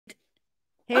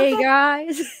Hey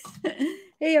guys.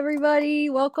 Hey everybody.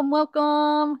 Welcome,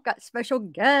 welcome. Got special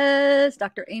guest,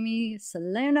 Dr. Amy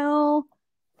Salerno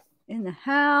in the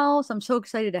house. I'm so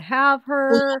excited to have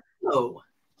her. Hello.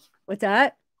 What's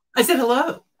that? I said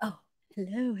hello. Oh,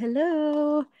 hello,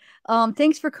 hello.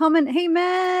 Thanks for coming. Hey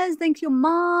Mez, thanks you,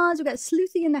 Maz. We got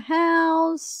Sleuthy in the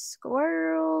house.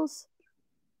 Squirrels.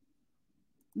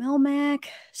 Melmac.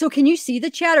 So can you see the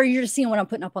chat, or you're just seeing what I'm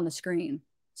putting up on the screen?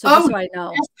 So just so I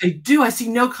know. Yes, I do. I see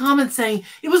no comments saying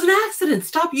it was an accident.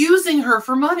 Stop using her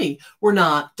for money. We're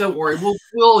not. Don't worry.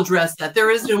 We'll address that. There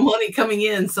is no money coming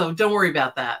in, so don't worry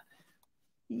about that.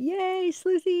 Yay,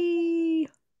 Sleuthy.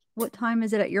 What time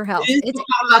is it at your house? It's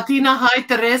Latina. Hi,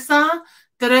 Teresa.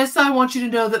 Teresa, I want you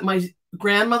to know that my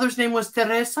grandmother's name was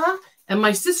Teresa, and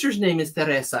my sister's name is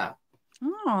Teresa.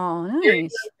 Oh,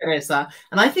 nice. Teresa.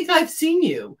 And I think I've seen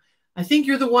you. I think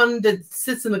you're the one that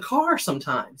sits in the car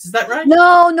sometimes. Is that right?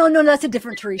 No, that's a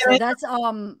different Teresa. That's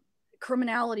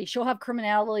criminality. She'll have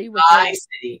criminality with I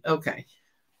see. Okay.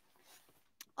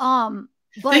 But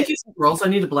thank you, girls. I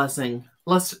need a blessing.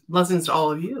 Blessings to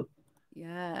all of you.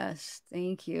 Yes,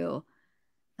 thank you.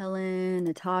 Helen,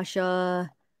 Natasha.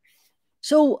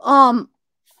 So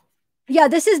yeah,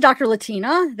 this is Dr.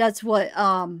 Latina. That's what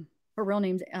her real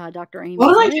name's Dr. Amy.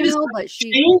 What did I do? But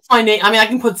she changed my name. I mean, I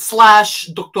can put /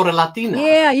 Doctora Latina.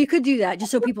 Yeah, you could do that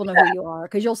just so people know who you are,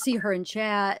 because you'll see her in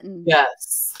chat. And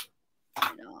yes.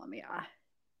 Yeah.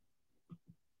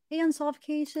 Hey, unsolved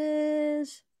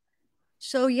cases.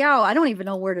 So yeah, I don't even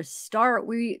know where to start.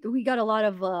 We got a lot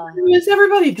of What is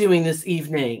everybody doing this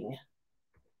evening?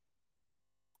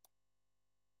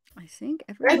 I think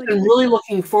everybody's been really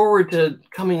looking forward to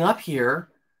coming up here.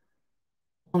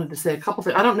 I wanted to say a couple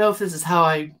things. I don't know if this is how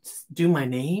I do my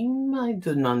name. I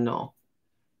do not know.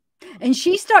 And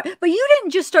but you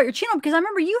didn't just start your channel, because I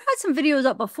remember you had some videos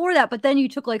up before that, but then you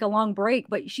took like a long break.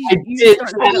 But I did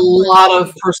have a lot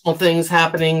of personal things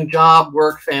happening, job,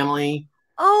 work, family.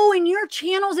 Oh, and your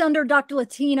channel's under Dr.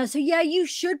 Latina. So yeah, you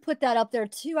should put that up there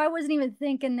too. I wasn't even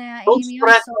thinking that, Amy.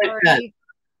 I'm sorry.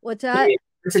 What's that? I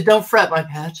said, don't fret, my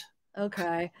pet. Okay.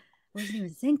 I wasn't even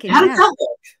thinking. How does that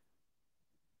look?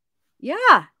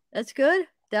 Yeah, that's good.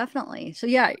 Definitely. So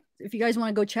yeah, if you guys want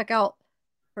to go check out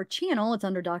her channel, it's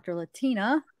under Dr.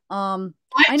 Latina. Hi,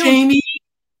 Jamie.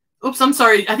 Oops, I'm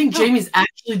sorry. I think Jamie's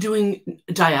actually doing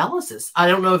dialysis. I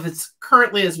don't know if it's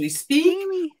currently as we speak,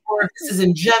 Jamie, or if this is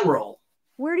in general.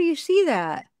 Where do you see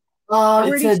that?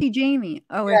 Where do you see Jamie?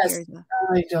 Oh, right here.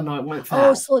 I don't know. It went fast.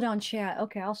 Oh, slow down, chat.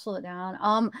 Okay, I'll slow it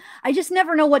down. I just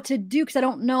never know what to do, because I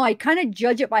don't know. I kind of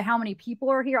judge it by how many people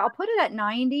are here. I'll put it at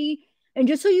 90. And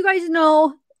just so you guys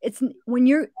know, it's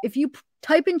if you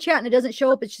type in chat and it doesn't show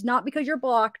up, it's just not because you're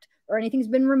blocked or anything's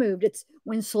been removed. It's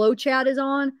when slow chat is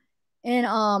on. And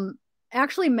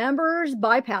actually members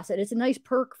bypass it. It's a nice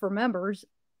perk for members.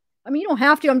 I mean, you don't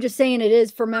have to. I'm just saying it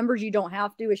is for members. You don't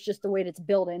have to. It's just the way it's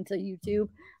built into YouTube.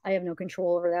 I have no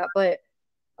control over that. But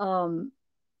hold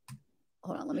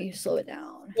on, let me slow it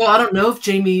down. Well, I don't know if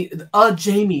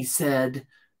Jamie said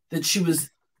that she was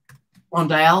on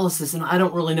dialysis, and I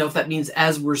don't really know if that means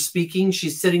as we're speaking,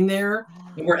 she's sitting there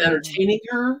and we're entertaining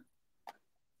her,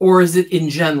 or is it in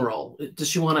general? Does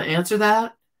she want to answer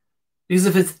that? Because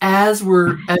if it's as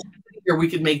we're here, we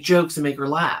could make jokes and make her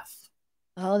laugh.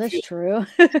 Oh, that's true.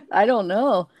 I don't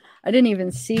know. I didn't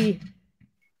even see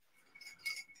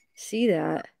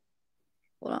that.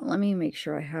 Hold on, let me make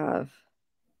sure I have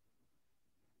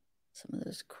some of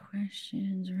those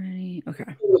questions ready.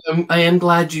 Okay. I am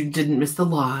glad you didn't miss the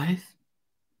live.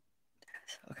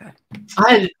 Okay.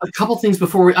 I had a couple things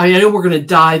before I know we're going to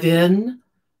dive in,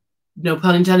 no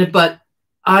pun intended, but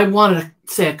I wanted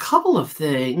to say a couple of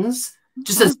things.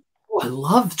 Just as I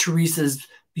love Teresa's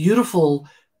beautiful.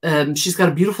 She's got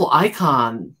a beautiful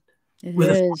icon. It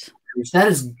is. That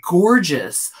is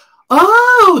gorgeous.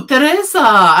 Oh, Teresa,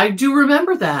 I do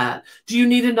remember that. Do you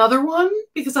need another one?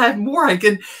 Because I have more.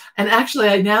 And actually,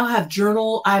 I now have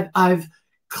journal. I've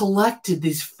collected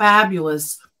these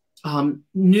fabulous,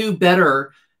 new,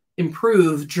 better,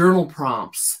 improved journal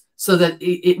prompts, so that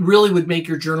it really would make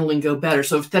your journaling go better.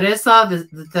 So if Teresa,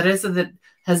 the Teresa that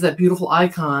has that beautiful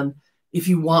icon, if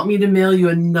you want me to mail you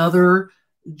another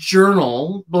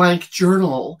journal, blank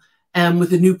journal, and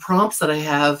with the new prompts that I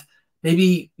have,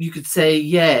 maybe you could say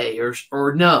yay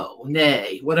or no,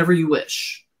 nay, whatever you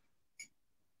wish.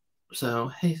 So,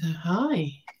 hey,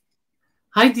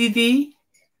 hi, Didi.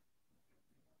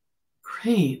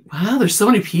 Great. Wow, there's so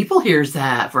many people here. Is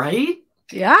that right?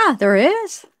 Yeah, there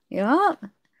is. Yeah.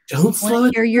 Don't slow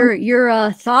it.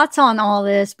 Your thoughts on all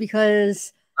this,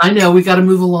 because I know we got to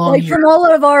move along. Like here. From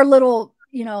all of our little,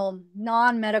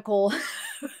 non-medical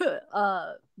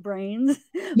brains,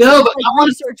 No, but but like I want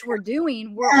research we're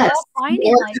doing, we're yes, all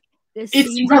finding like this it's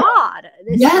seems incredible. odd.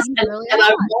 This Yes, seems really and I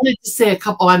odd. wanted to say a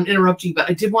couple. I'm interrupting you, but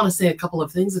I did want to say a couple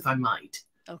of things if I might.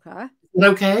 Okay. Is it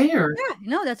okay? Or Yeah,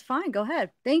 no, that's fine. Go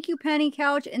ahead. Thank you, Penny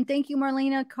Couch, and thank you,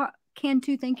 Marlena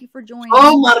Cantu. Thank you for joining.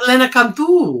 oh, Marlena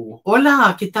Cantu.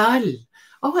 Hola, ¿qué tal?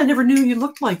 Oh, I never knew you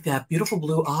looked like that. Beautiful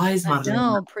blue eyes, I Marlena.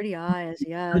 know, pretty eyes.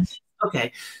 Yes.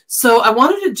 Okay, so I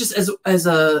wanted to just as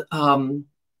a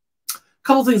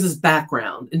couple things as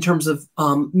background in terms of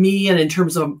me and in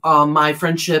terms of my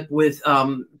friendship with.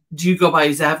 Do you go by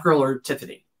zavgirl or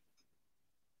Tiffany?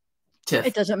 Tiff.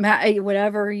 It doesn't matter.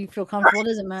 Whatever you feel comfortable, it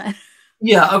doesn't matter.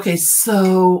 Yeah, okay.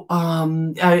 So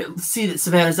I see that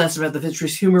Savannah's asked about the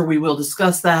vitreous humor. We will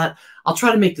discuss that. I'll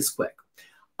try to make this quick.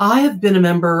 I have been a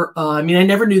member. I mean, I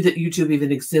never knew that YouTube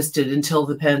even existed until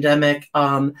the pandemic.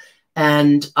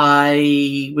 And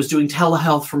I was doing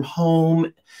telehealth from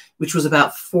home, which was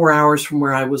about 4 hours from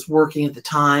where I was working at the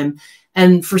time.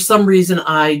 And for some reason,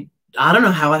 I don't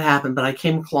know how it happened, but I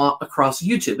came across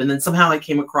YouTube. And then somehow I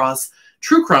came across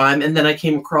true crime. And then I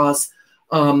came across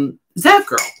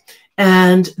zavgirl.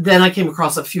 And then I came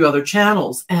across a few other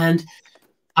channels and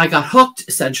I got hooked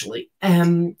essentially.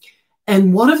 And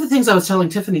one of the things I was telling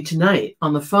Tiffany tonight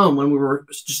on the phone when we were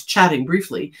just chatting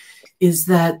briefly is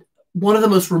that one of the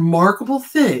most remarkable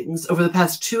things over the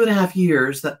past 2.5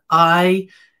 years that I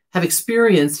have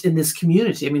experienced in this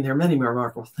community, I mean, there are many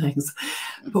remarkable things,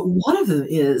 but one of them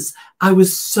is I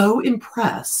was so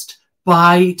impressed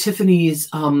by Tiffany's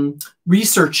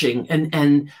researching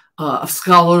and of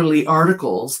scholarly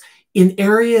articles in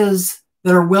areas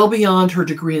that are well beyond her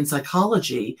degree in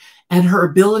psychology and her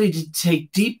ability to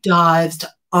take deep dives, to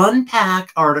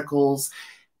unpack articles.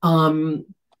 You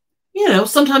know,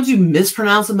 sometimes you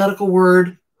mispronounce a medical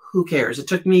word. Who cares? It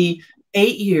took me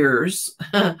 8 years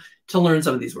to learn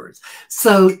some of these words.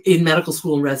 So in medical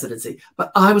school and residency,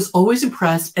 but I was always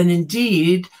impressed. And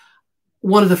indeed,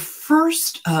 one of the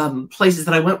first places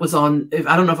that I went was on,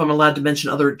 I don't know if I'm allowed to mention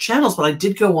other channels, but I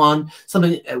did go on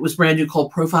something that was brand new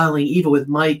called Profiling Evil with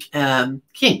Mike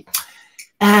King.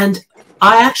 And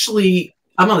I actually,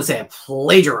 I'm going to say I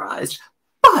plagiarized,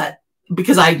 but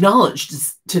because I acknowledged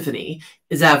Tiffany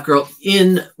zavgirl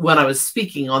in when I was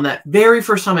speaking on that very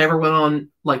first time I ever went on,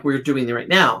 like we're doing right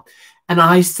now. And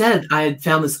I said I had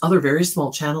found this other very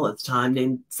small channel at the time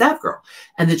named zavgirl,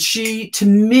 and that she, to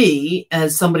me,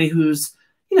 as somebody who's,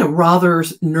 you know, rather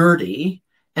nerdy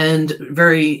and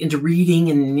very into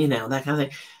reading and, you know, that kind of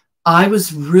thing, I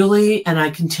was really, and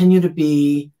I continue to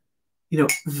be, you know,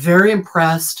 very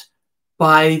impressed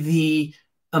by the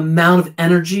amount of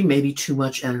energy, maybe too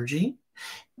much energy,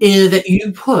 that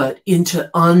you put into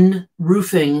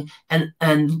unroofing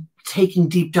and taking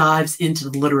deep dives into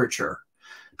the literature.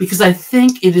 Because I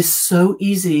think it is so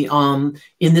easy in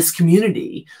this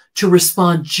community to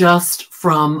respond just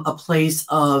from a place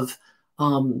of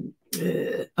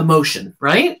emotion,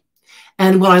 right?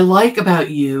 And what I like about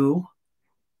you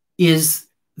is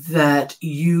that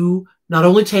you not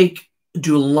only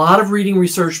do a lot of reading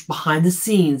research behind the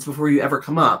scenes before you ever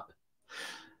come up.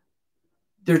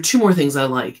 There are two more things I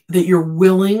like. That you're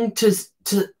willing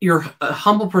you're a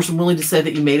humble person willing to say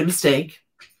that you made a mistake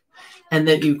and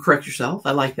that you correct yourself.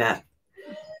 I like that.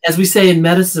 As we say in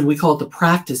medicine, we call it the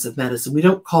practice of medicine. We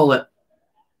don't call it,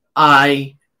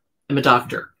 I am a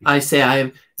doctor. I say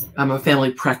I'm a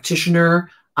family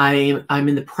practitioner. I'm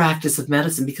in the practice of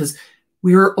medicine because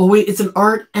it's an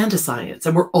art and a science,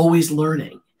 and we're always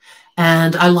learning.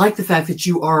 And I like the fact that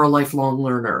you are a lifelong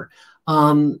learner.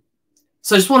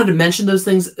 So I just wanted to mention those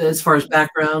things as far as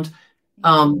background.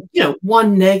 You know,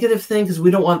 one negative thing, because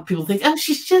we don't want people to think, oh,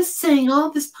 she's just saying all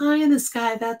this pie in the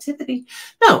sky about Tiffany.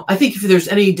 No, I think if there's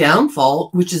any downfall,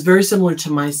 which is very similar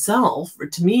to myself or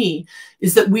to me,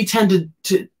 is that we tend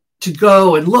to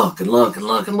go and look and look and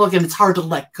look and look, and it's hard to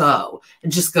let go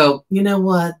and just go, you know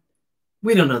what?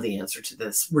 We don't know the answer to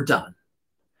this. We're done.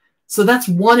 So that's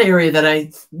one area that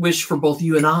I wish for both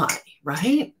you and I,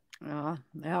 right? Yeah.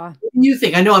 What do you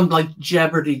think? I know I'm like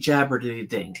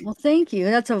jabberdy-ding. Well, thank you.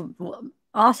 That's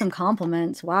awesome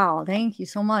compliments. Wow, thank you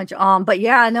so much. But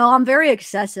yeah, no, I'm very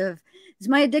excessive. It's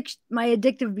my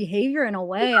addictive behavior in a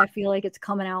way. I feel like it's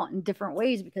coming out in different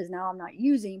ways because now I'm not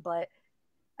using, but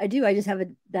I just have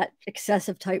that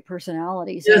excessive type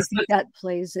personality. So yes, I think that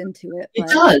plays into it. It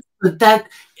does. But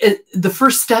the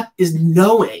first step is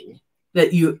knowing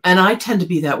that you, and I tend to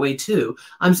be that way too.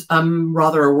 I'm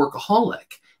rather a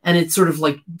workaholic. And it's sort of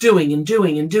like doing and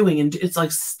doing and doing. And it's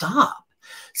like, stop.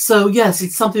 So yes,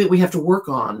 it's something that we have to work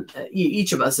on,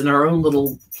 each of us in our own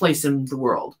little place in the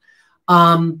world.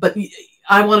 But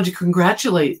I wanted to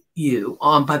congratulate you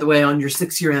on, by the way, on your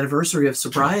 6-year anniversary of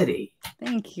sobriety.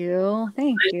 Thank you.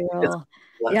 Thank you.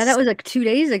 Yeah, that was like 2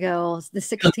 days ago, the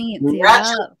 16th.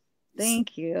 Yeah.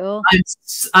 Thank you.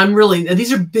 I'm really,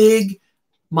 these are big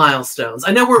milestones.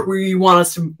 I know where you want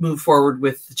us to move forward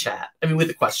with the chat. I mean, with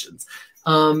the questions.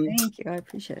 Thank you. I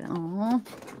appreciate it. Aww.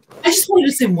 I just wanted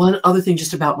to say one other thing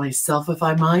just about myself, if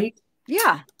I might.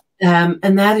 Yeah.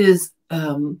 And that is,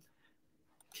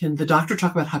 can the doctor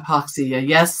talk about hypoxia?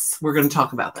 Yes, we're going to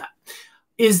talk about that.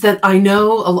 Is that I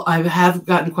know I have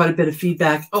gotten quite a bit of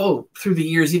feedback, through the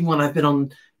years, even when I've been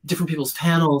on different people's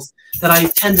panels, that I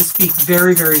tend to speak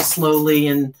very, very slowly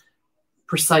and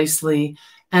precisely.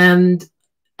 And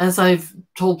as I've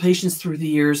told patients through the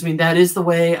years, I mean, that is the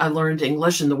way I learned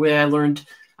English and the way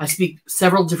I speak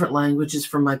several different languages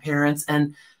from my parents.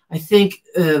 And I think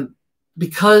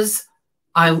because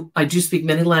I do speak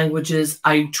many languages,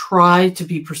 I try to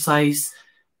be precise,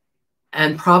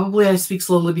 and probably I speak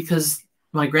slowly because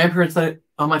my grandparents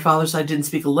on my father's side didn't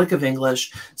speak a lick of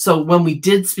English. So when we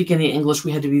did speak any English,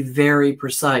 we had to be very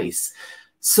precise.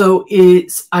 So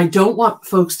I don't want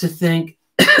folks to think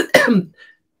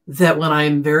that when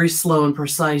I'm very slow and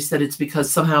precise, that it's because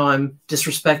somehow I'm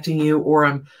disrespecting you or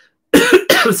I'm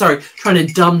sorry, trying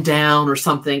to dumb down or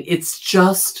something. It's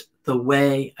just the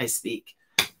way I speak.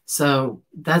 So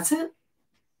that's it.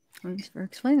 Thanks for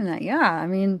explaining that. Yeah, I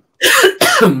mean,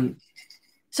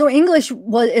 so English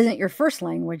isn't your first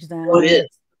language then? Well, it is.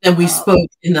 And we spoke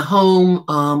in the home,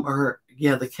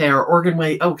 the care organ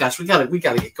way. Oh gosh, we gotta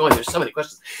get going. There's so many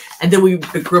questions. And then we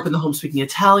grew up in the home speaking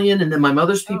Italian, and then my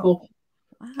mother's people.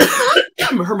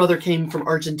 Wow. Her mother came from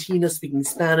Argentina speaking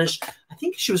Spanish. I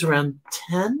think she was around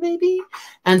 10 maybe.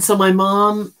 And so my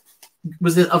mom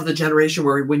was of the generation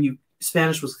where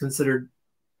Spanish was considered,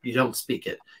 you don't speak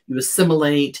it. You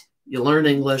assimilate, you learn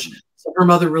English. So her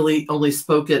mother really only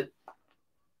spoke it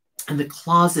in the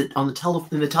closet, in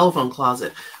the telephone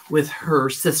closet with her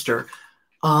sister.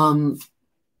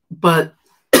 But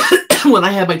when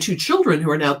I had my 2 children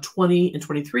who are now 20 and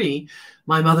 23,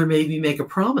 my mother made me make a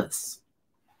promise.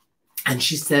 And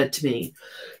she said to me,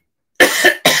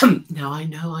 now I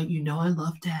know, I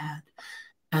love Dad.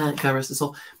 And God rest his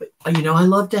soul. But I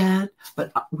love Dad,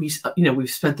 but we've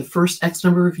spent the first X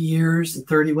number of years,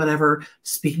 30 whatever,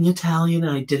 speaking Italian,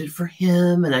 and I did it for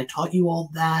him, and I taught you all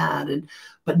that.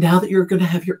 But now that you're going to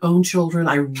have your own children,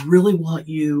 I really want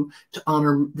you to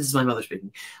honor, this is my mother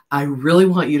speaking, I really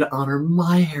want you to honor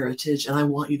my heritage, and I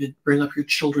want you to bring up your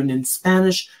children in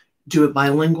Spanish, do it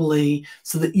bilingually,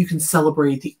 so that you can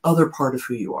celebrate the other part of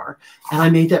who you are. And I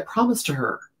made that promise to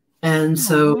her. And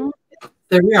so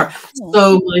there we are.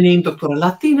 So my name, Doctora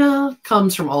Latina,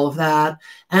 comes from all of that,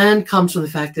 and comes from the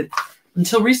fact that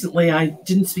until recently, I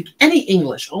didn't speak any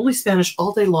English, only Spanish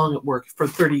all day long at work for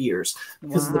 30 years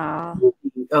because of the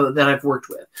that I've worked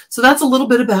with. So that's a little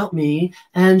bit about me.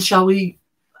 And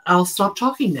I'll stop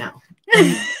talking now.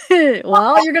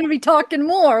 Well, you're going to be talking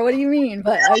more. What do you mean?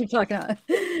 But are you talking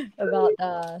about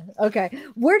okay.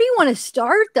 Where do you want to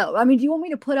start though? I mean, do you want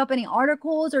me to put up any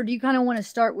articles, or do you kind of want to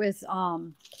start with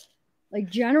like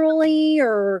generally,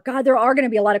 or God, there are going to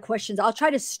be a lot of questions. I'll try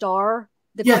to star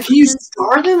the questions. Can you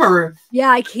star them, or?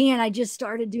 Yeah, I can. I just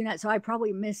started doing that, so I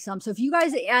probably missed some. So if you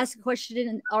guys ask a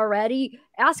question already,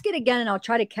 ask it again, and I'll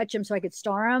try to catch them so I could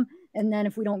star them. And then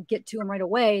if we don't get to them right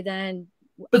away, then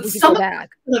but we can some go back.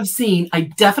 I've seen, I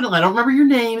don't remember your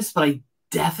names, but I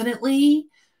definitely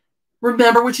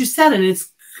remember what you said, and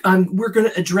it's we're going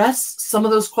to address some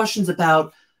of those questions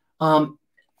about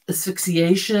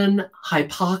asphyxiation,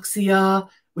 hypoxia,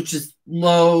 which is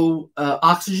low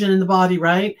oxygen in the body,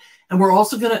 right? And we're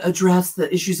also going to address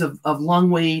the issues of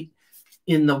lung weight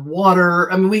in the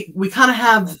water. I mean, we kind of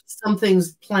have some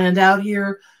things planned out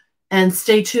here. And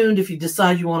stay tuned if you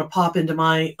decide you want to pop into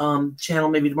my channel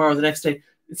maybe tomorrow or the next day.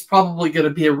 It's probably going to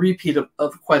be a repeat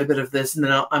of quite a bit of this, and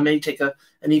then I may take an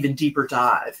even deeper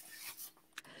dive.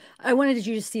 I wanted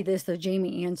you to see this, though.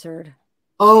 Jamie answered.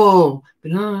 Oh,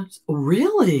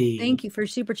 really? Thank you for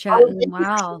super chatting.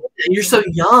 Wow. You're so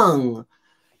young.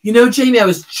 Jamie, I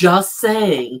was just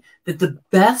saying that the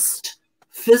best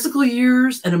physical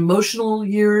years and emotional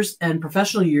years and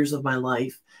professional years of my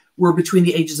life were between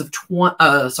the ages of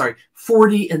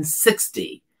 40 and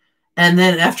 60. And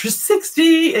then after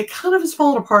 60, it kind of has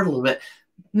fallen apart a little bit.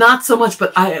 Not so much,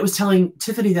 but I was telling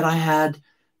Tiffany that I had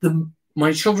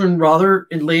my children rather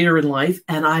later in life,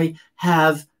 and I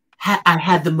had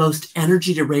the most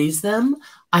energy to raise them.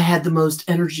 I had the most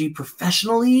energy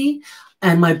professionally,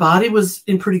 and my body was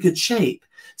in pretty good shape.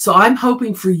 So I'm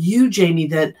hoping for you, Jamie,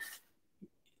 that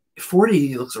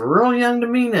 40 looks real young to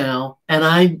me now. And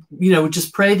I,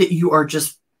 just pray that you are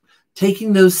just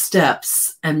taking those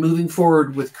steps and moving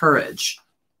forward with courage.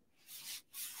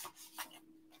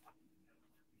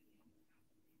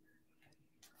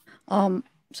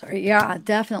 Sorry. Yeah,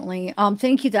 definitely.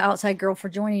 Thank you to Outside Girl for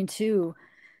joining too.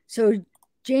 So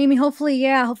Jamie, hopefully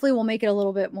we'll make it a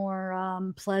little bit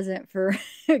more pleasant for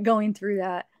going through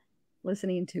that,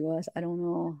 listening to us. I don't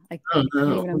know. I can't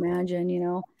even imagine, you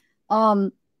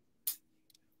know.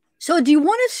 So do you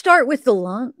want to start with the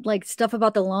lung, like stuff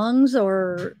about the lungs,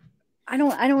 or I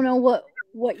don't know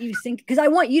what you think, because I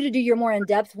want you to do your more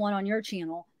in-depth one on your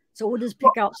channel. So we'll just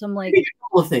pick out some like a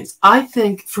couple of things. I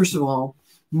think, first of all,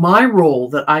 my role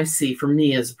that I see for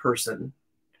me as a person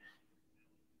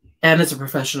and as a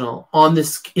professional in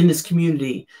this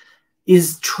community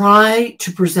is try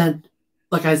to present,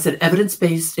 like I said,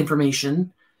 evidence-based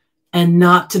information and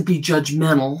not to be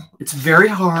judgmental. It's very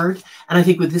hard. And I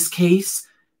think with this case,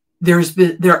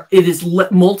 it is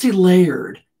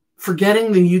multi-layered.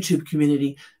 Forgetting the YouTube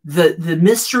community, the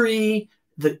mystery,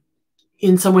 the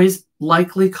in some ways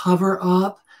likely cover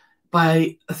up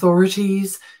by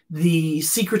authorities, the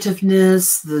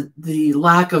secretiveness, the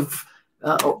lack of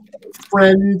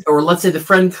friend, or let's say the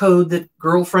friend code, that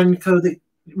girlfriend code that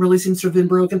really seems to have been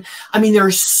broken. I mean, there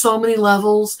are so many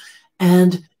levels,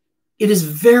 and it is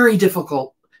very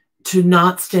difficult to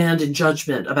not stand in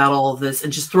judgment about all of this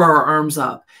and just throw our arms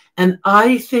up. And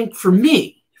I think for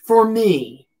me,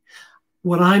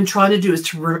 what I'm trying to do is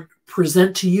to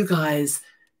present to you guys,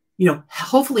 you know,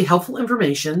 hopefully helpful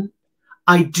information.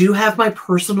 I do have my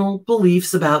personal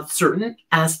beliefs about certain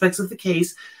aspects of the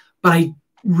case, but I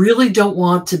really don't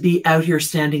want to be out here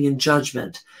standing in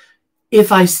judgment.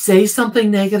 If I say something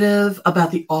negative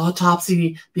about the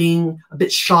autopsy being a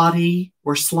bit shoddy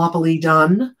or sloppily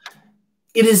done,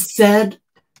 it is said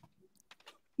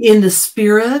in the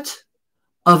spirit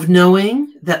of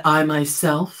knowing that I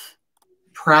myself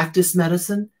practice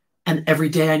medicine, and every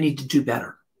day I need to do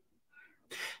better.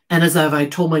 And as I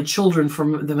told my children,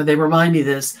 they remind me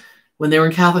this, when they were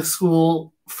in Catholic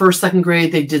school, first, second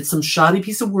grade, they did some shoddy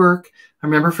piece of work. I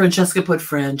remember Francesca put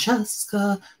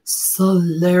Francesca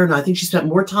Salerno. I think she spent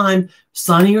more time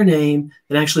signing her name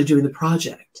than actually doing the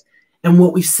project. And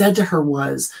what we said to her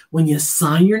was, when you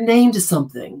sign your name to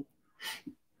something,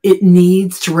 it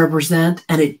needs to represent,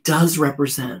 and it does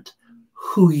represent,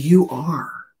 who you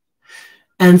are.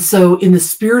 And so in the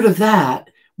spirit of that,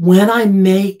 when I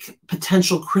make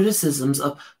potential criticisms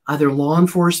of either law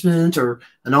enforcement or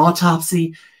an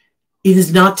autopsy, it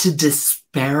is not to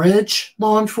disparage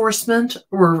law enforcement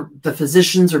or the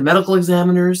physicians or medical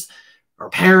examiners or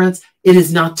parents. It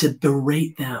is not to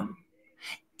berate them.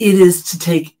 It is to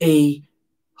take a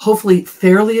hopefully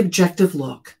fairly objective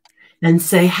look and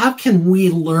say, how can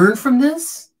we learn from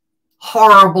this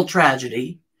horrible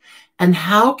tragedy? And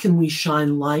how can we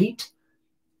shine light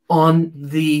on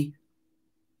the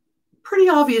pretty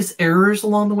obvious errors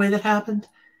along the way that happened?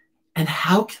 And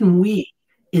how can we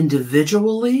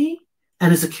individually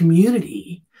and as a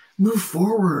community move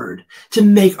forward to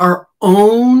make our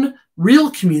own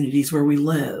real communities where we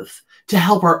live, to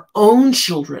help our own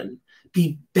children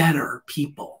be better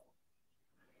people?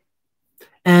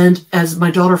 And as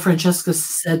my daughter Francesca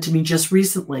said to me just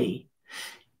recently,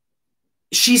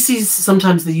 she sees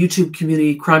sometimes the YouTube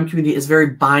community, crime community, as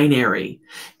very binary.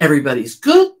 Everybody's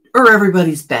good or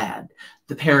everybody's bad.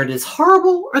 The parent is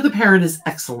horrible or the parent is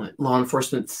excellent. Law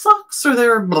enforcement sucks or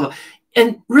they're blah, blah.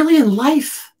 And really in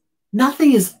life,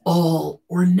 nothing is all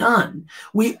or none.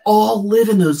 We all live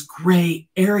in those gray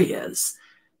areas.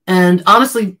 And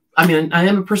honestly, I mean, I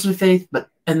am a person of faith,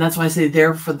 and that's why I say,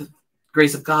 there for the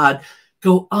grace of God,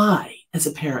 go I as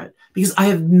a parent, because I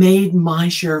have made my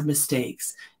share of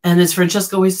mistakes. And as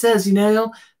Francesca always says, you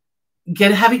know,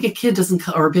 having a kid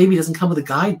or a baby doesn't come with a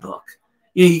guidebook.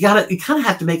 You know, you kind of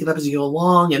have to make it up as you go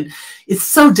along, and it's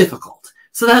so difficult.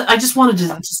 So that I just wanted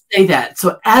to say that.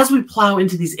 So as we plow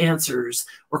into these answers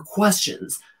or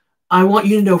questions, I want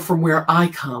you to know from where I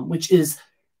come, which is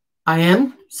I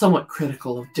am somewhat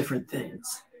critical of different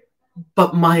things,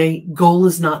 but my goal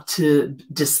is not to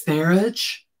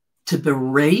disparage, to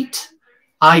berate.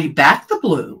 I back the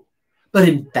blue, but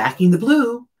in backing the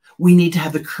blue, we need to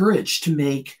have the courage to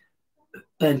make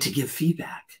and to give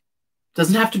feedback.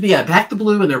 Doesn't have to be I back the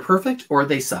blue and they're perfect or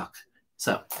they suck.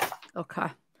 So, okay.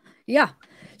 Yeah.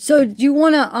 So do you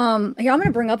want to, here, I'm going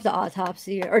to bring up the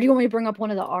autopsy, or do you want me to bring up one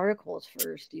of the articles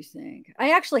first, do you think?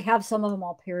 I actually have some of them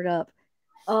all paired up.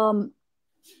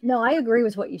 No, I agree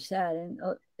with what you said, and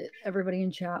everybody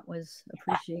in chat was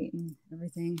appreciating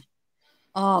everything.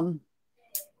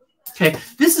 Okay,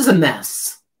 this is a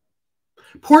mess.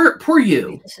 Poor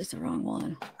you. This is the wrong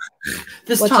one.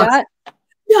 This What's that?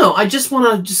 No, I just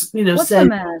want to you know, What's say a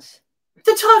mess?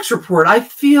 The tox report. I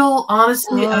feel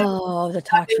honestly, the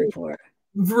tox report.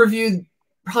 I've reviewed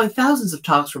probably thousands of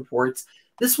tox reports.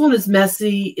 This one is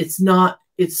messy. It's not.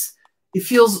 It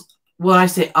feels, what I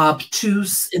say,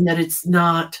 obtuse in that it's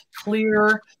not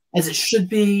clear as it should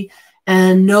be,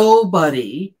 and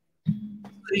nobody,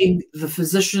 including the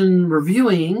physician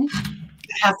reviewing,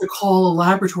 have to call a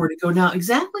laboratory to go, now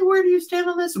exactly where do you stand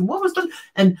on this and what was done,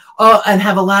 and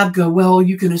have a lab go, well,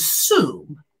 you can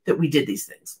assume that we did these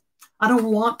things. I don't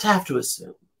want to have to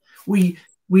assume. We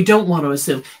don't want to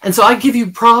assume. And so I give you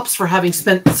props for having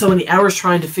spent so many hours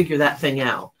trying to figure that thing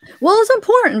out. Well, it's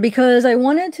important because I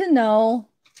wanted to know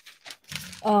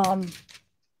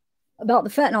about the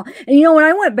fentanyl. And you know, when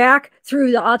I went back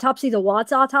through the autopsy, the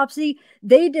Watts autopsy,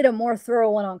 they did a more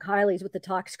thorough one on Kiely's with the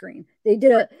tox screen. They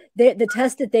did the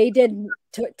test that they did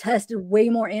tested way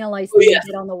more analyzed than they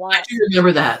did on the Watts. I do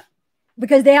remember that.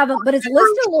 Because they haven't, but it's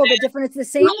listed a little bit different. It's the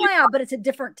same lab, but it's a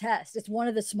different test. It's one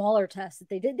of the smaller tests that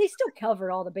they did. They still covered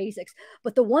all the basics,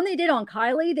 but the one they did on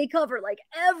Kiely, they covered like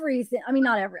everything. I mean,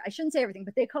 not every, I shouldn't say everything,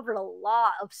 but they covered a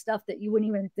lot of stuff that you wouldn't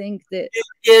even think that.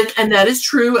 And that is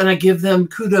true. And I give them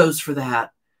kudos for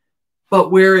that.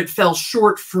 But where it fell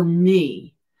short for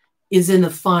me is in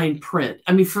the fine print.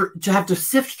 I mean, to have to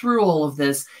sift through all of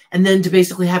this and then to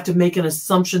basically have to make an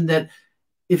assumption that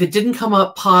if it didn't come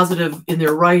up positive in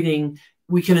their writing,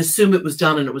 we can assume it was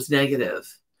done and it was negative.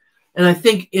 And I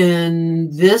think in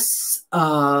this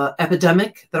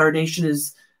epidemic that our nation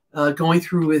is going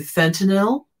through with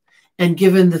fentanyl, and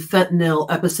given the fentanyl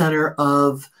epicenter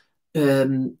of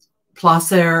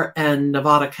Placer and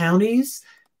Nevada counties,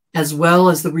 as well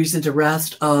as the recent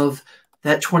arrest of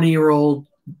that 20-year-old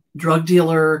drug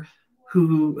dealer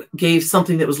who gave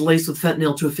something that was laced with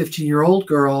fentanyl to a 15-year-old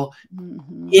girl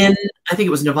in, I think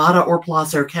it was Nevada or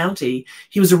Placer County.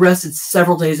 He was arrested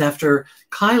several days after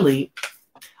Kiely.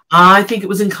 I think it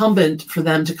was incumbent for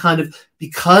them to kind of,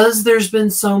 because there's been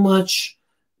so much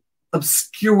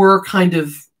obscure kind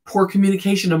of poor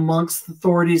communication amongst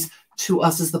authorities to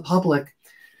us as the public,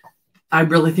 I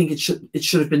really think it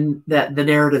should have been that the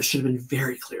narrative should have been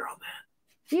very clear on that.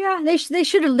 Yeah, they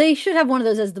should have one of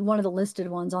those as one of the listed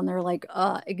ones on their like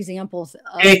examples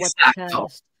of exactly. what the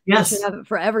test. Yes, they should have it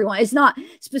for everyone. It's not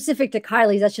specific to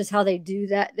Kiely's. That's just how they do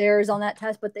that. Theirs on that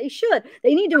test, but they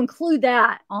need to include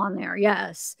that on there.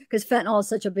 Yes, because fentanyl is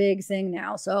such a big thing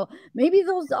now. So maybe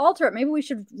those alter it. Maybe we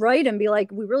should write and be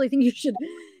like, we really think you should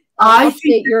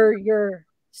update your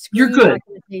screen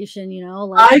documentation. You know,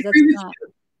 like I agree with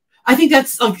you. I think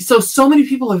that's like, so many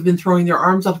people have been throwing their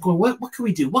arms up going, what can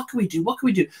we do? What can we do? What can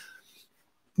we do?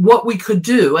 What we could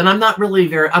do. And I'm not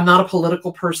a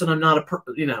political person. I'm not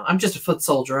I'm just a foot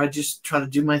soldier. I just try to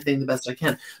do my thing the best I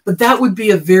can. But that would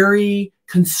be a very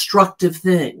constructive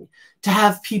thing to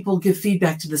have people give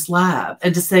feedback to this lab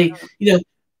and to say,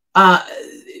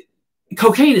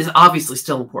 cocaine is obviously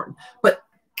still important, but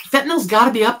fentanyl's got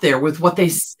to be up there with what they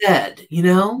said,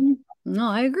 No,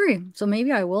 I agree. So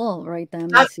maybe I will write them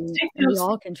and see. And we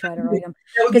all can try to write them.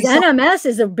 Because NMS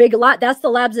is a big lab. That's the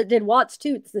labs that did Watts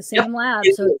too. It's the same lab.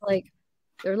 So it's like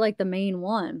they're like the main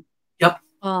one. Yep.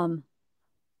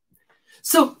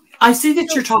 So I see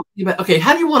that you're talking about, okay,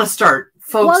 how do you want to start,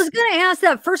 folks? Well, I was going to ask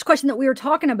that first question that we were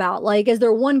talking about. Like, is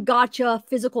there one gotcha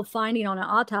physical finding on an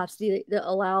autopsy that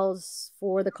allows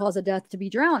for the cause of death to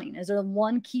be drowning? Is there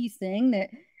one key thing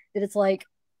that it's like,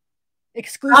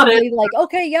 exclusively like,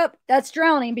 okay, yep, that's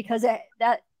drowning because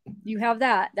that you have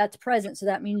that's present, so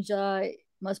that means it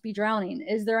must be drowning?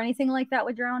 Is there anything like that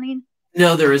with drowning?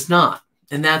 No, there is not,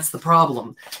 and that's the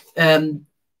problem.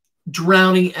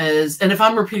 Drowning and if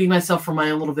I'm repeating myself from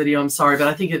my own little video, I'm sorry, but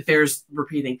I think it bears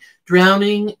repeating.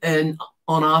 Drowning and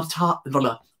on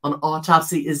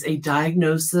autopsy is a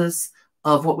diagnosis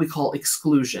of what we call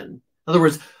exclusion. In other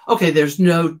words, okay, there's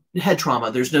no head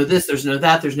trauma, there's no this, there's no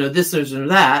that, there's no this, there's no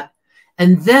that.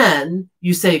 And then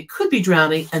you say it could be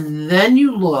drowning, and then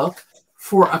you look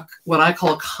for what I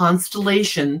call a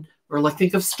constellation, or like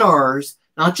think of stars,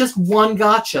 not just one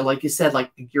gotcha, like you said, like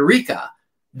Eureka,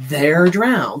 they're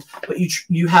drowned. But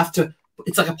you have to,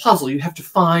 it's like a puzzle. You have to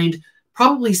find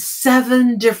probably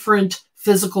 7 different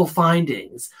physical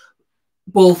findings,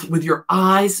 both with your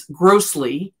eyes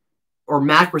grossly or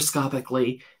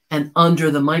macroscopically and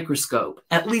under the microscope,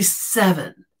 at least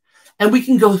 7. And we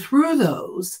can go through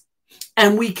those.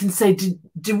 And we can say,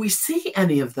 did we see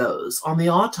any of those on the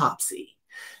autopsy?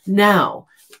 Now,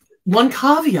 one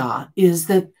caveat is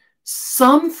that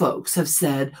some folks have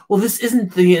said, well, this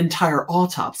isn't the entire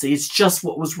autopsy. It's just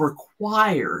what was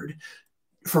required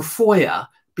for FOIA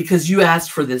because you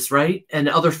asked for this, right? And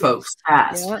other folks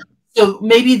asked. Yeah. So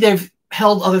maybe they've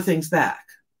held other things back.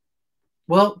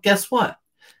 Well, guess what?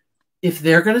 if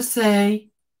they're going to say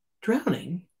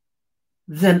drowning,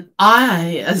 then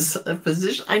I, as a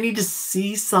physician, I need to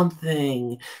see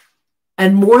something.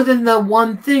 And more than the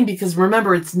one thing, because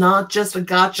remember, it's not just a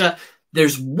gotcha.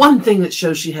 There's one thing that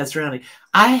shows she has drowning.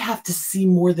 I have to see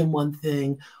more than one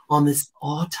thing on this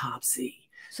autopsy.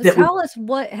 So tell us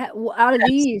what out of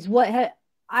these,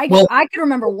 I could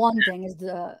remember one thing is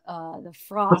the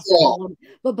froth.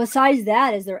 But besides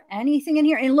that, is there anything in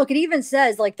here? And look, it even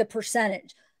says like the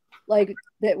percentage, like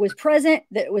that was present,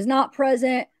 that was not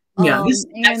present. Yeah,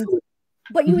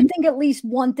 but you would think at least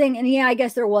one thing, and yeah, I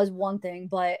guess there was one thing,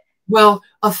 but well,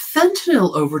 a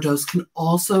fentanyl overdose can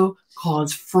also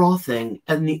cause frothing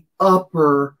in the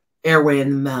upper airway in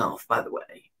the mouth, by the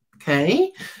way.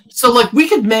 Okay, so like we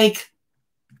could make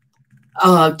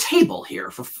a table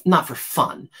here for not for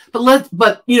fun,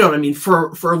 but you know what I mean,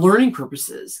 for learning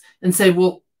purposes, and say,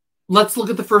 well, let's look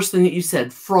at the first thing that you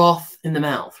said, froth in the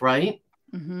mouth, right?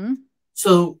 Mm-hmm.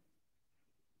 So,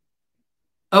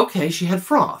 okay, she had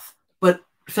froth, but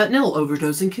fentanyl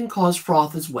overdosing can cause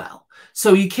froth as well.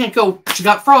 So you can't go, she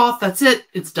got froth, that's it,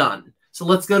 it's done. So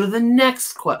let's go to the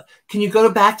next question. Can you go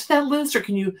back to that list, or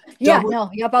can you? Yeah, no,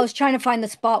 yep. I was trying to find the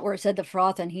spot where it said the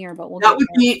froth in here, but that would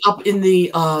be up in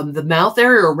the mouth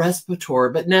area or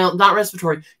respiratory, but now not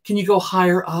respiratory. Can you go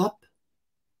higher up?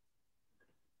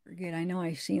 Forget. I know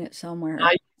I've seen it somewhere.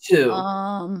 I too.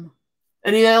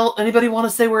 Anybody want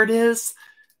to say where it is?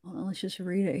 Well, let's just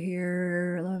read it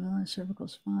here. Cervical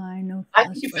spine. No. I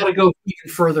think you've got to go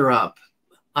even further up.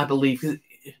 I believe.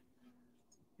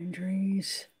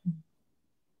 Injuries.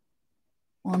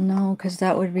 Well, no, because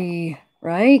that would be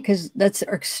right. Because that's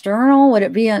external. Would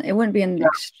it be? It wouldn't be an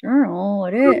external,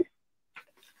 would it?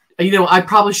 You know, I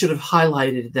probably should have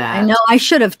highlighted that. I know I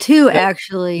should have too.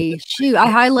 Actually, shoot, I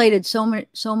highlighted so much.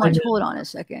 Hold on a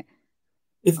second.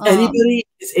 If anybody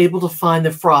is able to find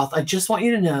the froth, I just want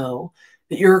you to know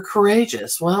that you're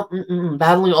courageous. Well,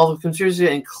 battling all the conspiracy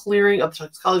and clearing up the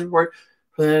toxicology report.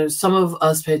 Some of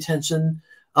us pay attention,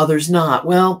 others not.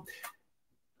 Well,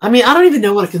 I mean, I don't even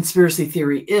know what a conspiracy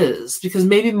theory is, because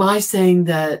maybe my saying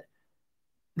that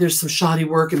there's some shoddy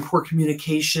work and poor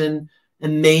communication,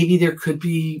 and maybe there could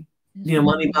be, you know,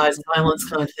 money buys violence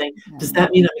kind of thing. Does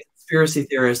that mean I'm a conspiracy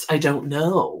theorist? I don't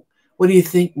know. What do you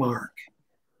think, Mark?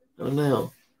 I don't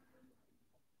know.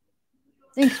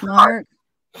 Thanks, Mark.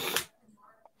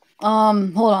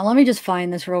 Hold on. Let me just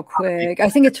find this real quick. I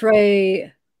think it's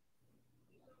right.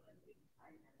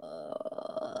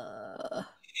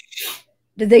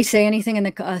 Did they say anything in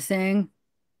the thing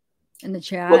in the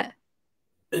chat?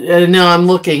 Well, no, I'm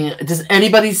looking. Does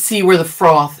anybody see where the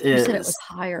froth is? You said it was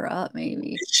higher up,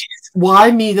 maybe.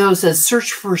 Why me though says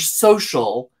search for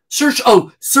social. Search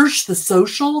the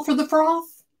social for the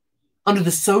froth under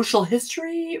the social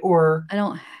history, or I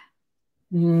don't.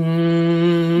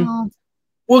 No.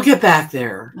 We'll get back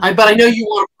there. But I know you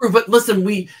want to prove. But listen,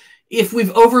 if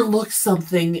we've overlooked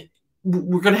something,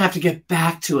 we're going to have to get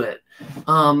back to it.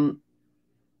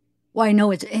 Well, I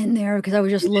know it's in there because I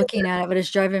was just looking at it, but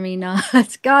it's driving me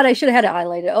nuts. God, I should have had it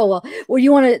highlighted. Oh, well. Well,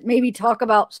 you want to maybe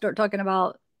start talking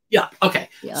about? Yeah. Okay.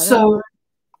 Yeah, so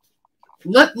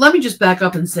let me just back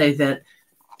up and say that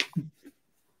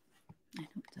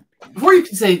before you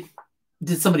can say,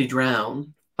 did somebody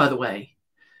drown, by the way,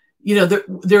 you know,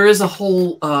 there is a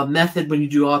whole method when you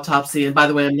do autopsy. And by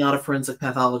the way, I'm not a forensic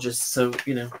pathologist, so,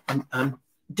 you know, I'm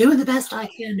doing the best I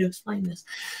can to explain this.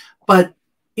 But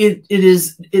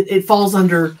it falls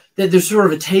under that. There's sort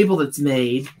of a table that's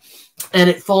made, and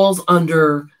it falls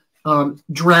under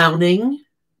drowning,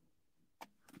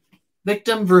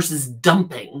 victim versus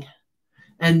dumping.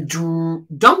 And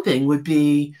dumping would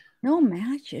be no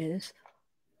matches.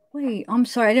 Wait, I'm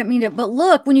sorry, I didn't mean to. But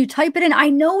look, when you type it in, I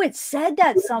know it said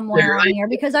that somewhere on here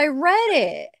because I read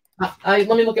it. Let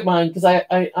me look at mine because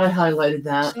I highlighted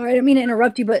that. Sorry, I didn't mean to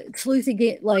interrupt you, but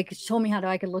Sleuthy told me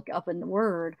I could look up in the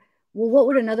word. Well, what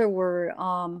would another word?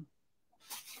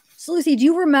 Sleuthy, do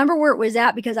you remember where it was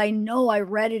at? Because I know I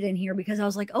read it in here because I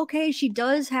was like, okay, she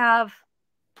does have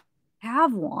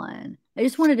one. I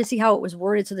just wanted to see how it was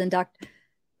worded, so then Dr.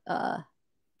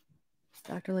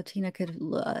 Latina could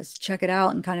check it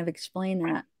out and kind of explain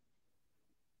that.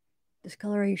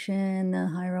 Discoloration,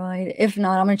 the thyroid. If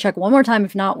not, I'm going to check one more time.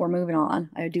 If not, we're moving on.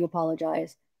 I do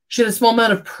apologize. She had a small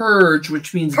amount of purge,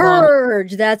 which means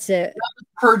purge. That's it.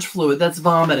 Purge fluid. That's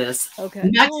vomitus. Okay.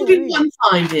 And that could be one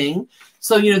finding.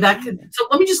 So, you know, that could. So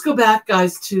let me just go back,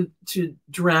 guys, to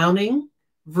drowning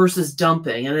versus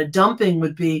dumping. And a dumping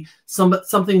would be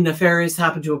something nefarious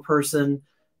happened to a person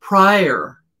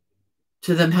prior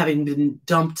to them having been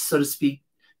dumped, so to speak,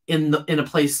 in a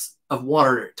place of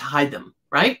water to hide them,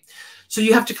 right? So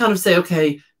you have to kind of say,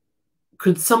 okay,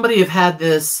 could somebody have had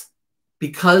this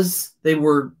because they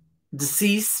were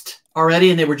deceased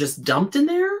already and they were just dumped in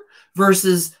there,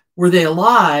 versus were they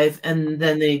alive and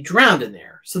then they drowned in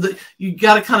there? So that you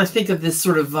got to kind of think of this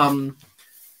sort of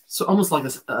so almost like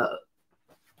a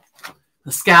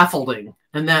scaffolding,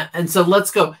 and so let's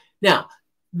go now.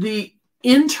 The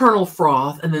internal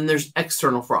froth, and then there's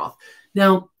external froth.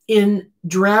 Now, in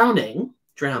drowning,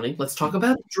 let's talk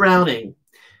about drowning.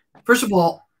 First of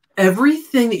all,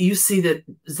 everything that you see that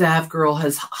zavgirl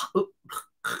has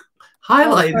highlighted.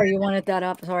 Oh, sorry, you wanted that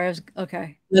up. Sorry, I was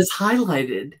okay. Has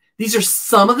highlighted. These are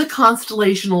some of the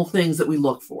constellational things that we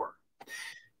look for.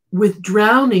 With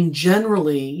drowning,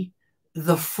 generally,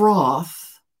 the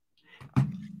froth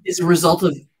is a result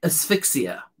of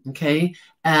asphyxia. Okay.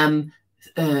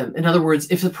 In other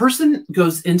words, if a person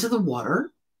goes into the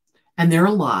water and they're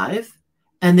alive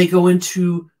and they go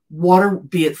into water,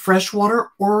 be it fresh water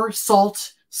or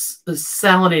salt,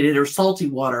 salinated or salty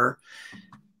water,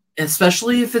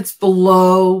 especially if it's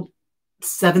below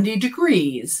 70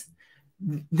 degrees,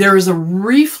 there is a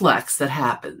reflex that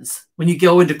happens when you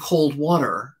go into cold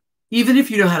water. Even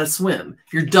if you know how to swim,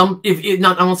 if you're dumped,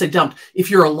 I won't say dumped, if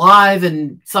you're alive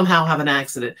and somehow have an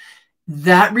accident,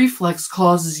 that reflex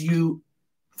causes you,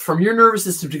 from your nervous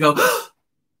system, to go,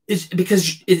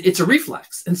 because it's a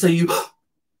reflex. And so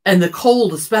and the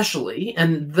cold especially,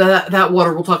 and that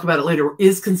water, we'll talk about it later,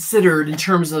 is considered in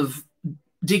terms of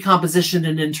decomposition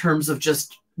and in terms of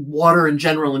just water in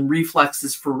general and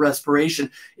reflexes for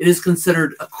respiration, it is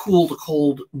considered a cool to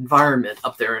cold environment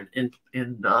up there in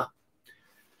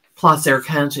Placer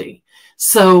County.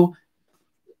 So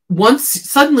once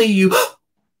suddenly you've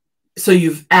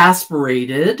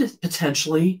aspirated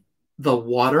potentially the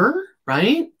water,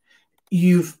 right?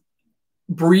 You've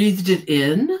breathed it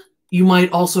in. You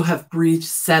might also have breathed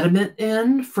sediment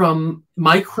in from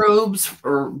microbes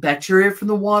or bacteria from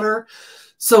the water.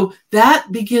 So that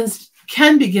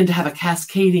can begin to have a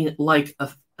cascading like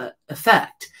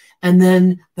effect. And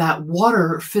then that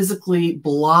water physically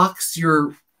blocks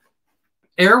your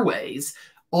airways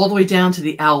all the way down to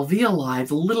the alveoli,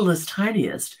 the littlest,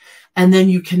 tiniest, and then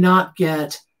you cannot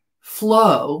get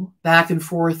flow back and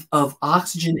forth of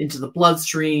oxygen into the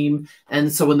bloodstream.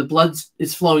 And so when the blood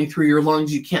is flowing through your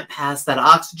lungs, you can't pass that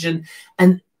oxygen,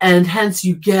 and hence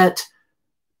you get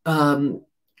a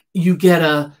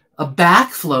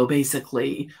backflow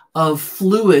basically of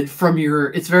fluid from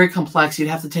it's very complex. You'd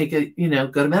have to take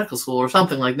go to medical school or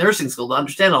something like nursing school to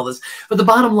understand all this. But the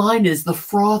bottom line is the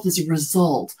froth is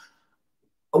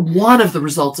one of the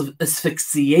results of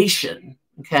asphyxiation.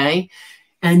 Okay.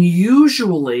 And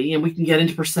usually, and we can get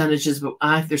into percentages, but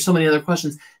there's so many other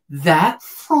questions, that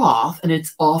froth, and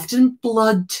it's often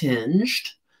blood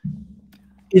tinged,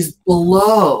 is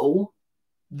below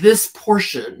this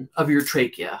portion of your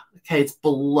trachea. Okay, it's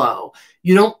below.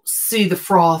 You don't see the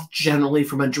froth generally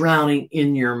from a drowning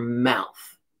in your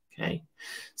mouth. Okay,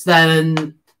 so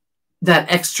then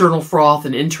that external froth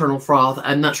and internal froth,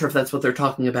 I'm not sure if that's what they're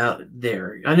talking about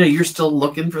there. I know you're still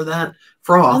looking for that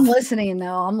froth. I'm listening,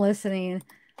 though. I'm listening.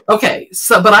 Okay,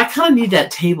 so but I kind of need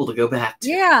that table to go back to.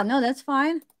 Yeah, no, that's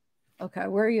fine. Okay,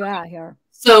 where are you at here?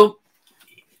 So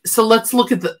let's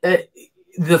look at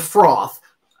the froth.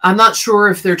 I'm not sure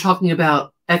if they're talking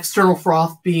about external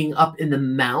froth being up in the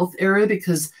mouth area,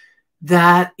 because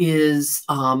that is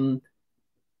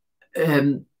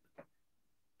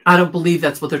I don't believe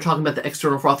that's what they're talking about, the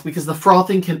external froth, because the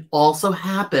frothing can also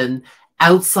happen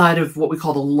outside of what we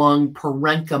call the lung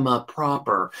parenchyma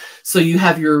proper. So you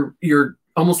have your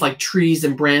almost like trees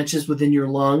and branches within your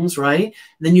lungs, right? And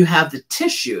then you have the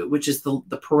tissue, which is the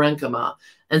parenchyma.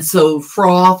 And so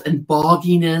froth and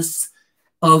bogginess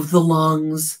of the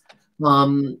lungs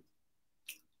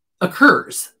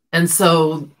occurs. And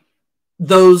so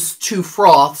those two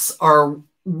froths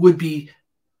would be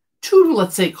two,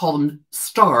 let's say, call them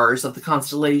stars of the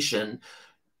constellation,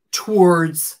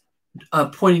 towards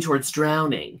pointing towards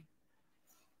drowning.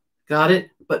 Got it?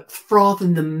 But froth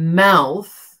in the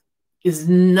mouth is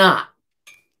not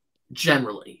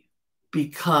generally,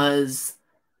 because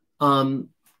or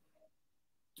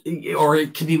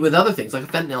it can be with other things like a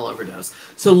fentanyl overdose.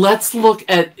 So let's look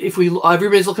at,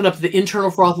 everybody's looking up the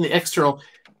internal froth and the external.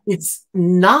 It's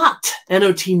not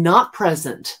not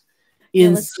present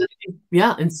in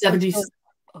 70.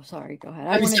 Oh, sorry. Go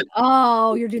ahead.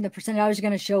 You're doing the percentage. I was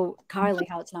going to show Kiely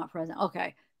how it's not present.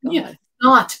 Okay. Go ahead.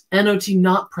 Not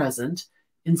not present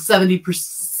in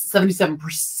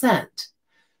 77%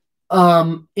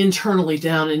 internally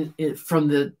down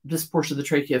from this portion of the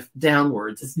trachea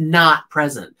downwards is not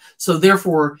present. So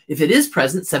therefore, if it is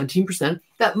present, 17%,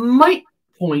 that might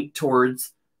point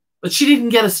towards, but she didn't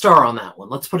get a star on that one.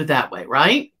 Let's put it that way,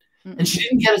 right? And she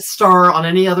didn't get a star on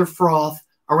any other froth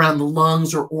around the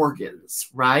lungs or organs,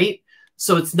 right?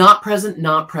 So it's not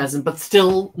present, but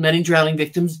still many drowning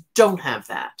victims don't have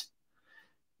that.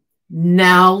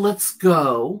 Now let's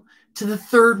go to the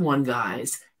third one,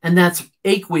 guys, and that's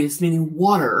aqueous, meaning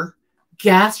water,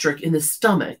 gastric in the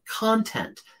stomach,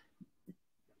 content.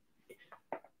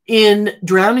 In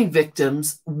drowning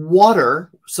victims,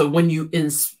 water, so when you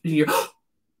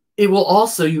it will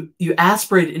also, you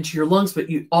aspirate it into your lungs, but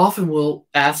you often will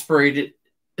aspirate it,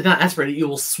 not aspirate it, you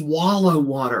will swallow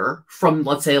water from,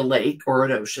 let's say, a lake or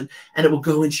an ocean, and it will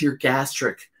go into your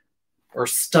gastric or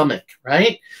stomach,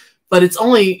 right? But it's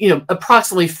only,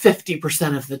 approximately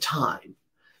 50% of the time.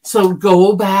 So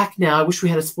go back now, I wish we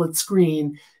had a split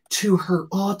screen, to her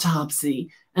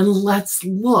autopsy, and let's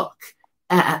look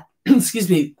at, excuse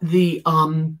me, the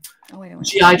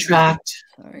GI tract.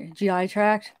 Sorry, GI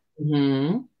tract.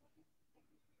 Mm-hmm.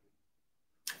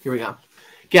 Here we go.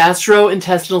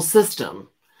 Gastrointestinal system.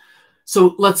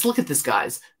 So let's look at this,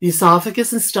 guys. The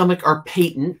esophagus and stomach are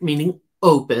patent, meaning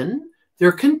open.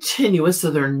 They're continuous, so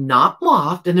they're not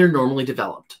blocked, and they're normally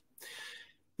developed.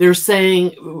 They're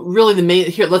saying, really, the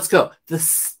main, here, let's go. The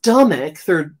stomach,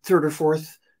 third or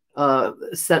fourth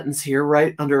sentence here,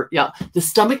 right under, yeah. The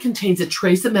stomach contains a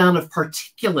trace amount of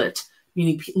particulate,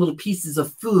 meaning little pieces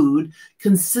of food,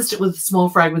 consistent with small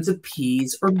fragments of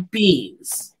peas or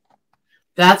beans.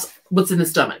 That's what's in the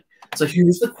stomach. So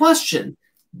here's the question.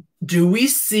 Do we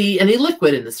see any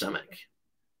liquid in the stomach?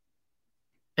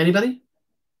 Anybody?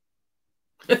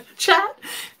 Chat?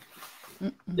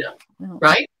 No.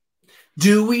 Right?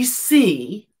 Do we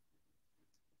see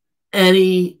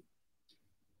any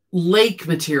lake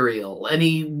material,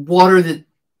 any water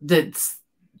that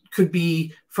could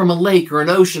be from a lake or an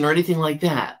ocean or anything like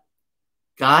that?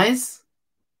 Guys?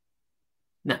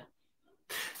 No.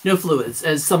 No fluids,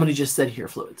 as somebody just said here,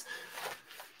 fluids.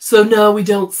 So no, we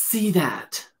don't see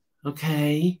that.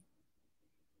 Okay?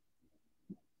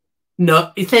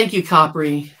 No, thank you,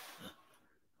 Copry.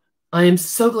 I am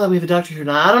so glad we have a doctor here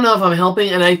now. I don't know if I'm helping,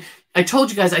 and I told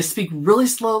you guys I speak really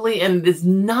slowly, and it's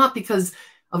not because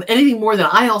of anything more than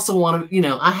I also want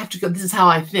to, I have to go, this is how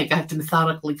I think. I have to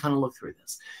methodically kind of look through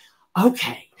this.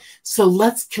 Okay, so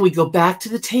can we go back to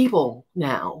the table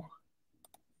now?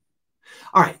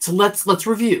 All right, so let's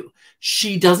review.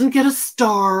 She doesn't get a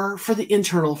star for the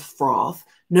internal froth,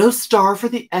 no star for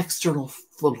the external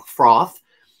froth.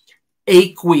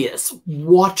 Aqueous,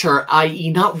 water,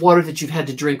 i.e. not water that you've had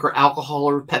to drink or alcohol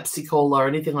or Pepsi Cola or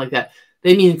anything like that.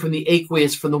 They mean from the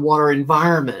aqueous, from the water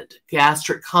environment.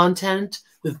 Gastric content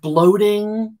with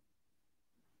bloating.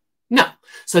 No.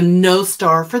 So no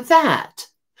star for that.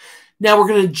 Now we're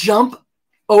going to jump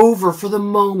over for the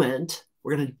moment.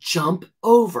 We're going to jump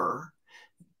over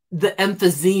the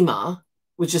emphysema,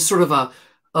 which is sort of a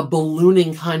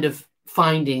ballooning kind of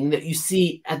finding that you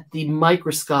see at the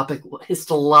microscopic,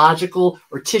 histological,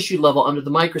 or tissue level under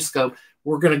the microscope.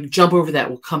 We're going to jump over that.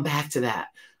 We'll come back to that.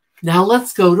 Now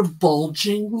let's go to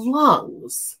bulging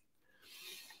lungs.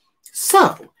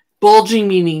 So, bulging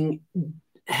meaning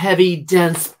heavy,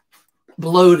 dense,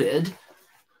 bloated.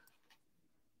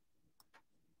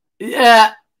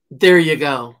 Yeah, there you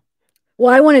go.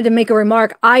 Well, I wanted to make a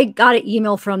remark. I got an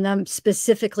email from them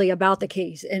specifically about the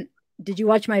case. And did you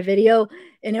watch my video?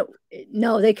 And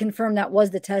no, they confirmed that was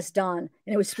the test done.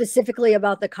 And it was specifically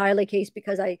about the Kiely case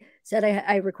because I said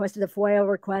I requested a FOIA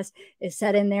request. It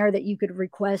said in there that you could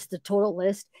request the total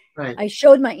list. Right. I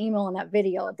showed my email in that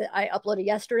video that I uploaded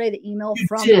yesterday, the email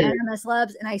from NMS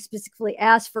Labs. And I specifically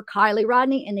asked for Kiely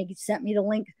Rodni, and they sent me the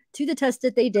link to the test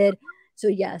that they did. So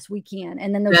yes, we can.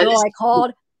 And then the girl I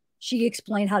called, she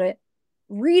explained how to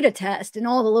read a test and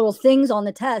all the little things on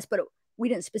the test, but we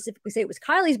didn't specifically say it was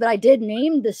Kiely's, but I did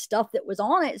name the stuff that was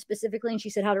on it specifically, and she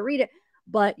said how to read it.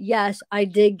 But yes, I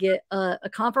did get a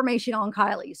confirmation on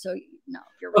Kiely. So no,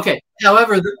 you're right. Okay.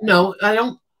 However, no, I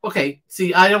don't. Okay.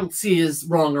 See, I don't see as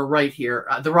wrong or right here.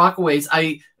 The Rockaways,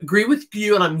 I agree with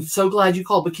you, and I'm so glad you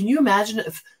called. But can you imagine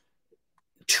if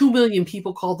 2 million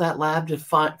people called that lab to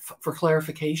find for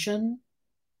clarification?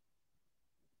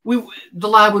 The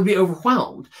lab would be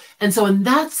overwhelmed. And so in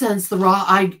that sense,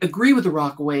 I agree with the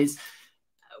Rockaways.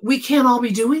 We can't all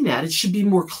be doing that. It should be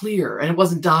more clear, and it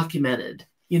wasn't documented,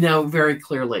 very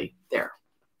clearly there.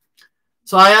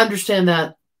 So I understand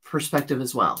that perspective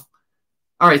as well.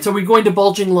 All right, so are we going to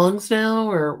bulging lungs now,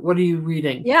 or what are you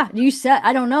reading? Yeah, you said,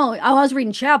 I don't know. I was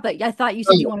reading chat, but I thought you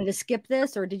said you wanted to skip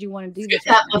this, or did you want to do this?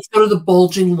 Let's go to the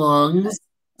bulging lungs.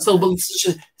 Okay.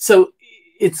 So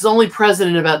it's only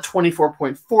present in about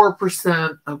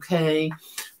 24.4%. Okay.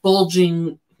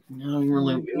 Bulging, no,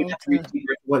 really, we have to read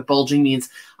what bulging means.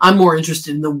 I'm more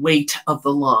interested in the weight of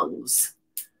the lungs.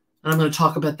 And I'm going to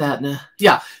talk about that in a,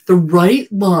 yeah, the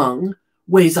right lung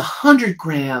weighs 100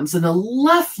 grams and the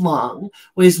left lung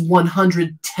weighs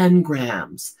 110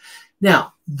 grams.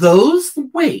 Now, those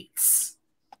weights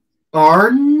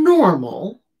are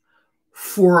normal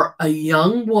for a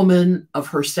young woman of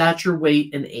her stature,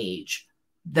 weight, and age.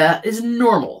 That is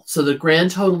normal. So the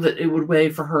grand total that it would weigh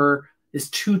for her is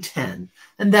 210.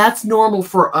 And that's normal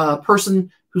for a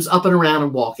person who's up and around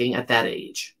and walking at that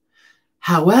age.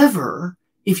 However,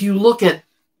 if you look at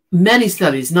many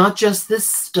studies, not just this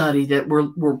study that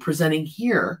we're presenting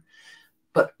here,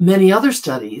 but many other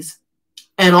studies,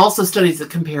 and also studies that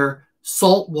compare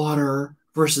saltwater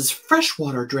versus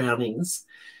freshwater drownings,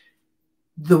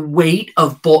 the weight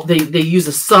of both, they use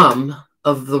a sum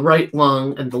of the right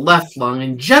lung and the left lung,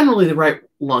 and generally the right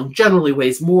lung generally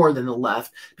weighs more than the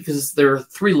left because there are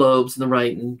 3 lobes in the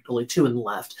right and only 2 in the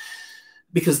left,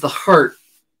 because the heart,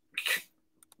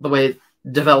 the way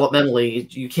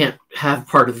developmentally, you can't have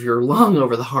part of your lung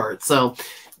over the heart. So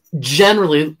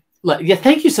generally, yeah,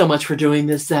 thank you so much for doing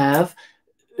this, Zav.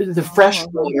 The fresh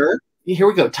water, here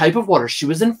we go, type of water. She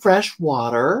was in fresh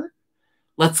water.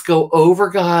 Let's go over,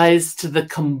 guys, to the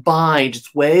combined.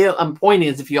 It's way, I'm pointing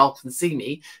as if you all can see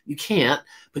me. You can't,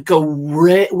 but go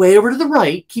way over to the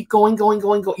right. Keep going, going,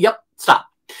 going, going. Yep, stop.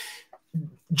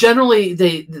 Generally,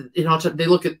 they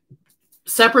look at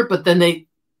separate, but then a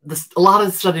lot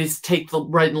of studies take the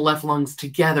right and left lungs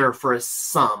together for a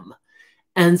sum.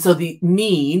 And so the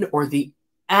mean, or the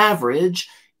average,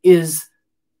 is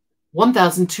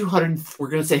 1,200, we're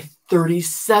going to say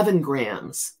 37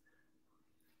 grams.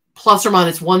 Plus or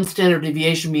minus 1 standard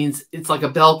deviation means it's like a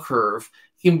bell curve.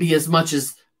 It can be as much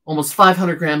as almost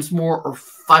 500 grams more or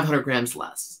 500 grams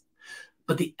less.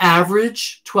 But the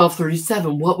average,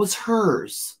 1237, what was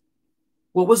hers?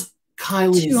 What was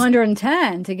Kiely's?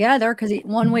 210 together, because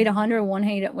one weighed 100, one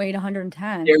weighed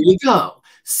 110. There you go.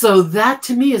 So that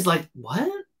to me is like, what?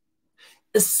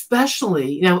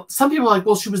 Especially, now, some people are like,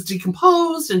 well, she was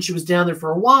decomposed and she was down there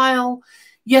for a while.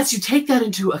 Yes, you take that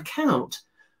into account.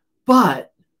 But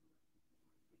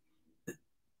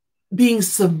being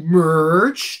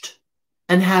submerged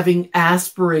and having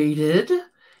aspirated,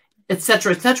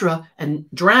 etc., and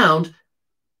drowned,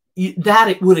 that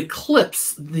it would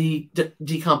eclipse the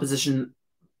decomposition,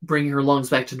 bringing her lungs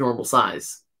back to normal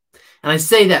size. And I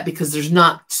say that because there's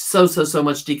not so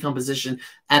much decomposition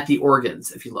at the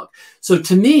organs, if you look. So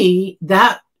to me,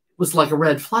 that was like a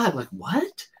red flag. Like,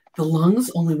 what? The lungs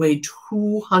only weigh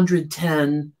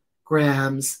 210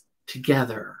 grams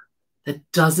together.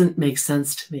 That doesn't make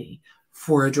sense to me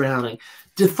for a drowning.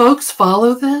 Do folks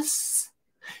follow this?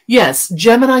 Yes,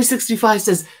 Gemini 65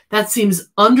 says that seems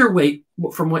underweight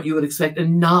from what you would expect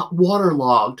and not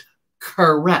waterlogged.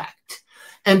 Correct.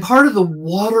 And part of the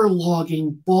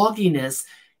waterlogging bogginess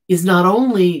is not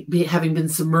only having been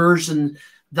submerged in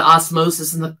the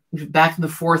osmosis and the back and the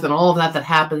forth and all of that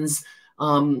happens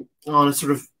on a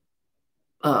sort of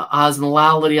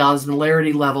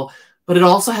osmolarity level, but it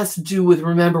also has to do with,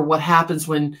 remember what happens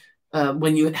when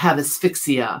you have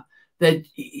asphyxia, that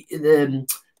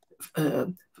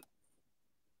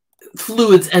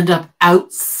fluids end up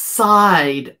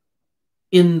outside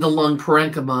in the lung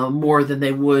parenchyma more than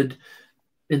they would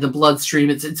in the bloodstream.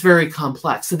 It's very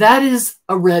complex. So that is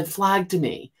a red flag to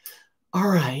me. All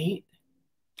right.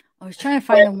 I was trying to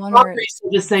find the one where it's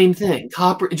the same thing.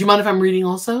 Copper. Do you mind if I'm reading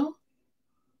also?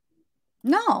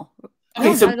 No. Okay,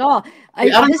 no, so not at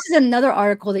all. This is another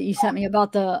article that you sent me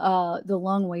about the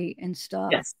lung weight and stuff.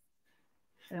 Yes.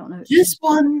 I don't know. This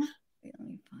one, wait, let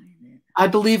me find it. I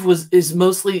believe is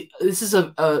mostly, this is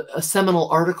a seminal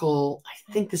article.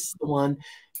 I think this is the one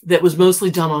that was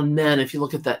mostly done on men, if you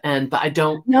look at the end, but I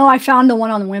don't. No, I found the one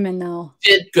on women though.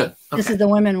 Good. Okay. This is the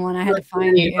women one. I had to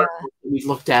find it. Yeah. We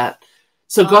looked at.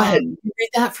 So go ahead. Can you read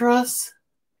that for us?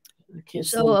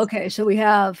 So we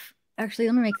have, actually,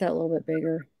 let me make that a little bit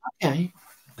bigger. Okay.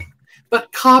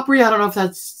 But Capri, I don't know if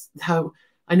that's how,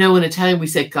 I know in Italian we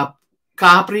say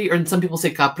Capri, or some people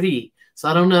say Capri. So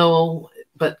I don't know,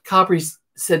 but Capri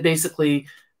said basically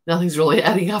nothing's really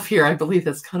adding up here. I believe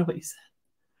that's kind of what you said.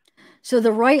 So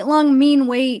the right lung mean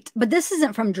weight, but this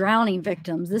isn't from drowning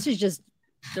victims. This is just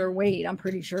their weight, I'm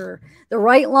pretty sure. The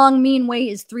right lung mean weight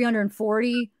is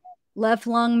 340. Left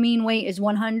lung mean weight is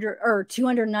 100 or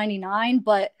 299,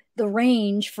 but the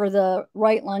range for the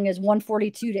right lung is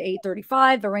 142 to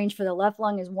 835. The range for the left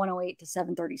lung is 108 to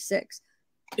 736.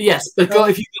 Yes, but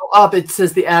if you go up, it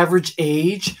says the average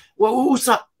age. Well,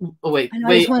 wait.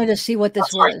 I just wanted to see what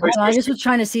this was. I just was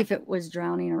trying to see if it was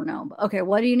drowning or no. Okay,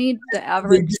 what do you need? The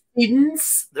average. The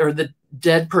decedents, or the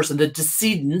dead person, the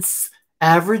decedents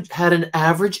had an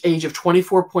average age of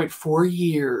 24.4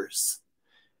 years.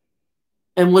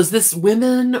 And was this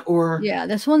women or? Yeah,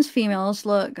 this one's females.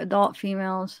 Look, adult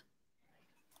females.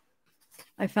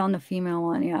 I found the female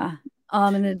one, yeah.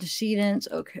 And the decedents,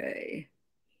 okay.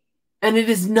 And it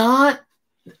is not,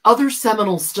 other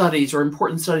seminal studies or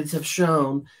important studies have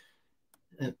shown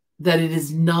that it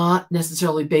is not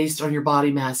necessarily based on your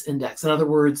body mass index. In other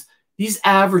words, these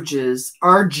averages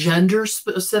are gender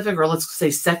specific, or let's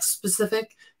say sex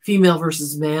specific, female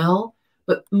versus male.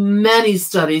 But many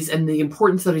studies and the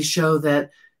important studies show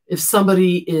that if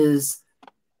somebody is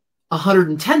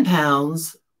 110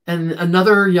 pounds and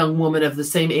another young woman of the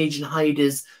same age and height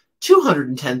is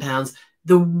 210 pounds,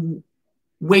 the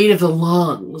weight of the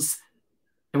lungs,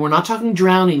 and we're not talking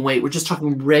drowning weight, we're just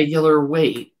talking regular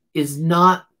weight, is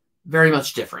not very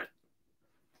much different.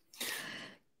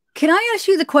 Can I ask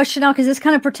you the question now? Because this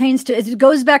kind of pertains to, it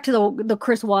goes back to the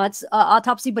Chris Watts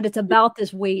autopsy, but it's about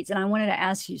this weight. And I wanted to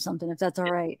ask you something, if that's all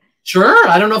right. Sure.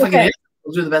 I don't know if I can answer.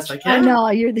 I'll do the best I can.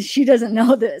 No, she doesn't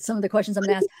know some of the questions I'm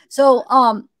going to ask. So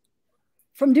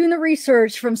from doing the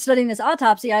research, from studying this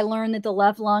autopsy, I learned that the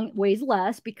left lung weighs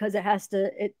less because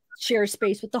it shares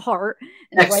space with the heart,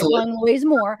 and the right lung weighs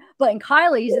more. But in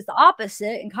Kiely's, it's the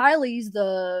opposite. In Kiely's,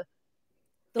 the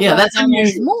that's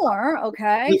unusual. More,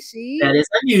 okay. See, that is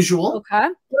unusual. Okay.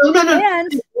 No.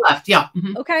 And left, yeah.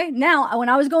 Okay. Now, when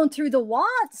I was going through the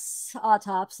Watts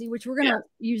autopsy, which we're gonna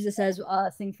use this as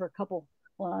a thing for a couple.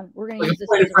 We're gonna use this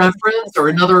point of reference or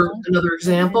another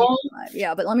example.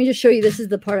 Yeah, but let me just show you. This is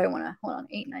the part I want to. Hold on,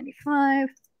 895.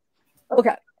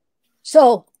 Okay.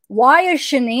 So why is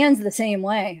Shanann's the same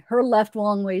way? Her left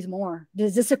lung weighs more.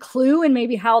 Is this a clue in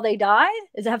maybe how they died?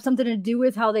 Does it have something to do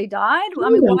with how they died? I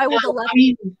mean, why would the left?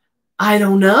 I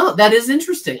don't know. That is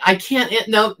interesting. I can't.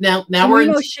 No. Now we're.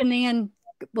 Shanann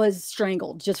was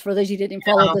strangled. Just for those who didn't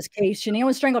follow this case, Shanann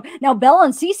was strangled. Now Bella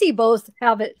and Cece both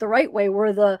have it the right way,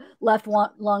 where the left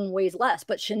lung weighs less,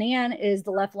 but Shanann is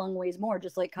the left lung weighs more,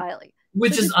 just like Kiely.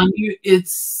 Which is unusual.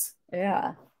 It's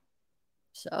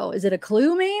So is it a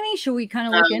clue? Maybe should we kind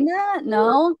of look into that?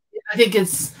 No, I think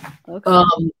it's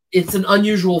it's an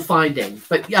unusual finding,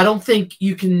 but I don't think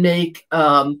you can make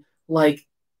like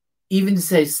even to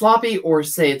say sloppy or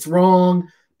say it's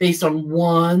wrong based on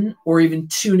one or even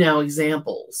two now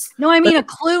examples. No, I mean a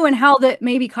clue in how that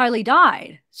maybe Kiely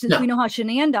died. Since we know how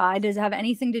Shanann died, does it have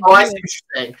anything to do with? I see what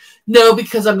you're saying. No,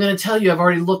 because I'm going to tell you, I've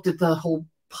already looked at the whole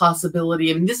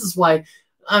possibility. I mean, this is why,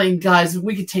 I mean, guys,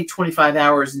 we could take 25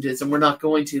 hours and do this, and we're not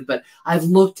going to, but I've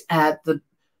looked at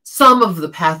some of the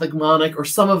pathognomonic or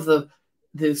some of the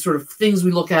sort of things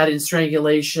we look at in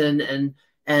strangulation,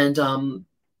 and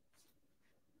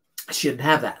she didn't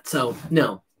have that. So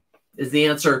no is the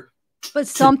answer. But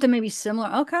something maybe similar.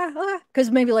 Okay. Because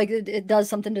maybe like it does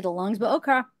something to the lungs, but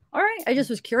okay. All right. I just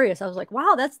was curious. I was like,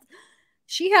 wow,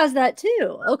 she has that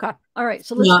too. Okay. All right.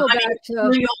 So let's go back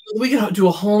to. We can do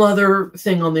a whole other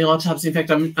thing on the autopsy. In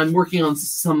fact, I'm working on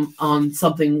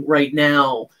something right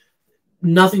now,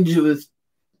 nothing to do with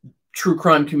true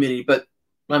crime committee, but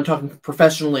I'm talking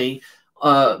professionally,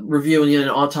 reviewing an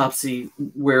autopsy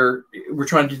where we're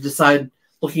trying to decide,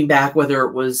 looking back, whether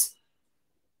it was,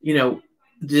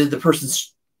 did the person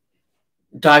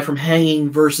die from hanging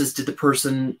versus did the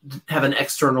person have an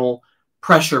external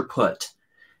pressure put?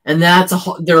 And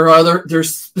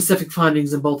there's specific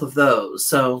findings in both of those.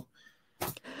 So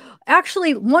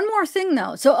actually, one more thing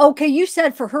though. So, okay, you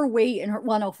said for her weight and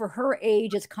for her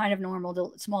age, it's kind of normal,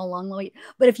 the small lung weight.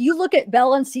 But if you look at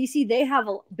Bella and Cece, they have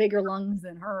bigger lungs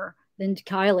than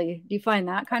Kiely. Do you find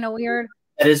that kind of weird?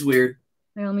 That is weird.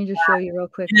 Here, let me just show you real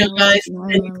quick. Guys,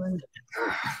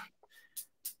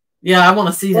 yeah, I want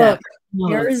to see that.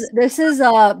 This is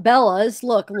Bella's.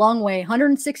 Look, lung weight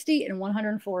 160 and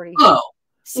 140. Oh,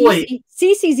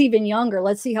 Cece's even younger.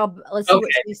 Let's see what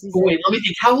Cece's. Wait, let me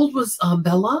think. How old was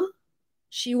Bella?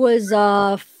 She was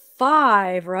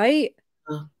 5, right?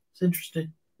 It's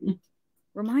interesting.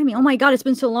 Remind me. Oh my God, it's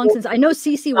been so long since I know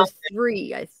Cece was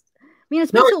 3. I mean,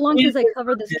 it's been so long since I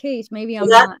covered this case. Maybe I'm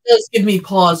not. That does give me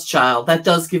pause, child. That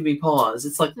does give me pause.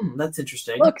 It's like, that's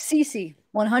interesting. Look, Cece,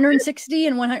 160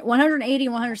 and 180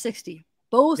 and 160.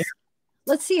 Both. Yeah.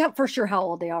 Let's see for sure how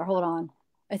old they are. Hold on.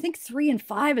 I think 3 and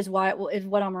 5 is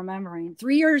what I'm remembering.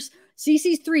 3 years.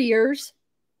 Cece's 3 years.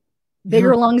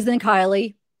 Bigger lungs than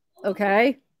Kiely.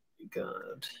 Okay.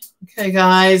 Good. Okay,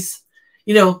 guys.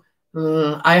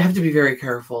 I have to be very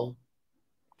careful.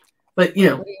 But what do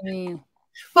you mean?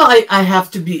 Well, I have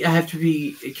to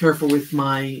be careful with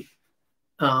my.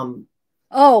 Bella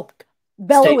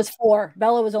was 4.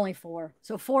 Bella was only 4.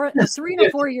 So 3 and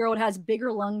a 4-year-old has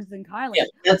bigger lungs than Kiely. Yeah,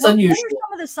 that's unusual. What are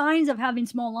some of the signs of having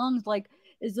small lungs? Like,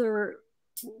 is there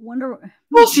Wonder.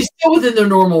 Well, she's still within their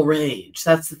normal range.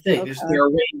 That's the thing. Okay. There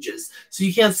are ranges. So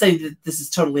you can't say that this is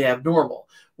totally abnormal.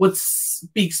 What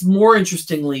speaks more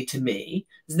interestingly to me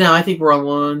is now I think we're on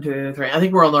 1, 2, 3. I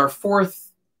think we're on our 4th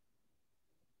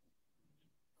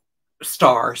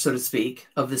star, so to speak,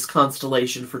 of this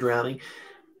constellation for drowning.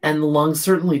 And the lungs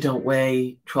certainly don't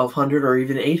weigh 1,200 or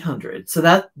even 800. So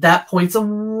that points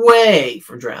away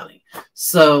from drowning.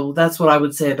 So that's what I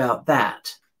would say about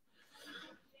that.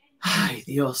 Ay,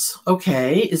 Dios.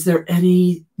 Okay. Is there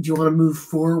any, do you want to move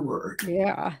forward?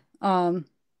 Yeah.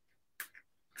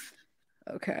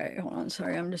 Okay, hold on.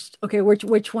 Sorry, I'm just okay.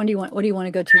 Which one do you want? What do you want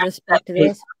to go to? This back to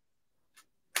this?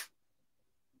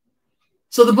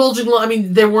 So the bulging, I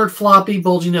mean, they weren't floppy,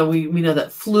 bulging. No, we know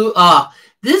that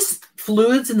this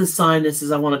fluids in the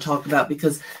sinuses I want to talk about,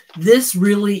 because this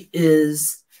really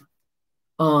is,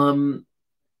 even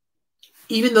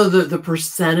though the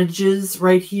percentages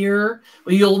right here,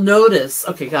 well, you'll notice,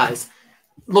 okay, guys,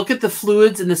 look at the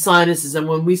fluids in the sinuses. And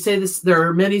when we say this, there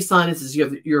are many sinuses. You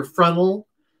have your frontal,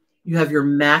 you have your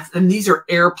max, and these are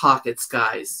air pockets,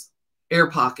 guys,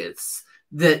 air pockets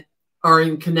that are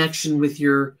in connection with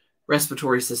your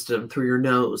respiratory system through your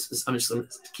nose. I'm just going to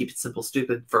keep it simple,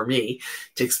 stupid for me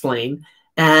to explain.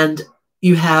 And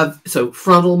you have, so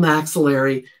frontal,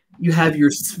 maxillary, you have your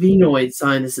sphenoid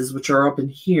sinuses, which are up in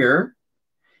here.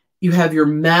 You have your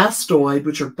mastoid,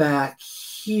 which are back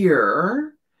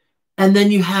here. And then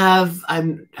you have,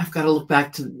 I've got to look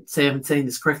back to say I'm saying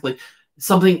this correctly,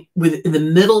 something in the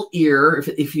middle ear,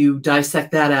 if you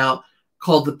dissect that out,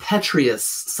 called the petrous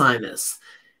sinus.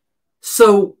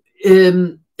 So,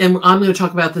 and I'm going to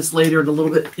talk about this later in a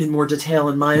little bit in more detail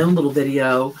in my own little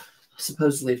video,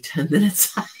 supposedly of 10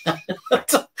 minutes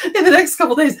in the next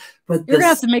couple of days. But you're going to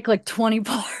have to make like 20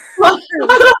 parts. I'm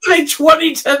going to have to make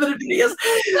 20 10-minute videos.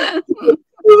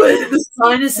 The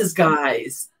sinuses,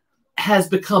 guys, has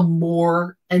become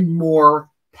more and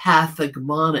more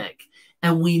pathognomonic.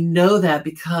 And we know that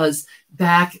because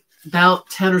back about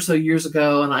 10 or so years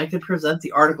ago, and I could present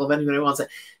the article if anybody wants it,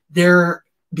 there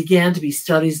began to be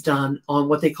studies done on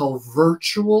what they call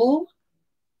virtual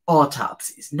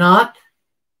autopsies. Not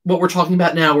what we're talking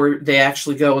about now, where they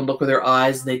actually go and look with their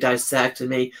eyes and they dissect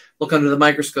and they look under the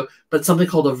microscope, but something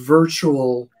called a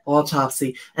virtual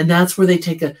autopsy. And that's where they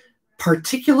take a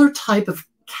particular type of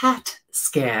CAT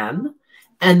scan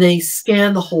and they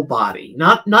scan the whole body,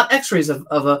 not x-rays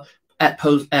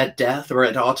at death or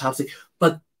at autopsy,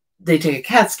 but they take a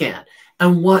CAT scan.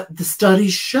 And what the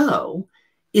studies show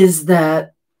is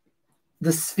that the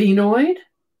sphenoid,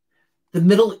 the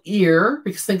middle ear,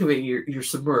 because think of it, you're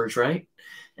submerged, right?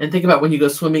 And think about when you go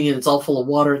swimming and it's all full of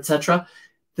water, etc.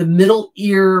 The middle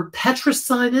ear petrous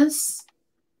sinus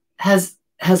has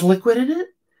liquid in it.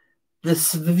 The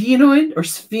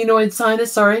sphenoid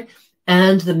sinus,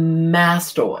 and the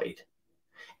mastoid.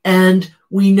 And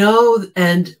we know,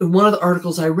 and in one of the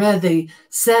articles I read, they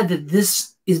said that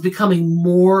this is becoming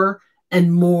more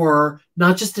and more,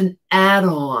 not just an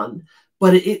add-on,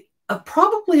 but it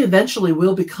probably eventually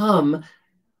will become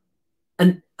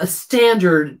a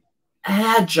standard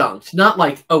adjunct. Not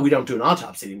like, oh, we don't do an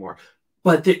autopsy anymore,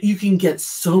 but that you can get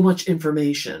so much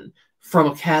information from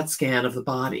a CAT scan of the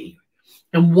body.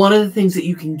 And one of the things that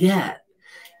you can get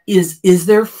is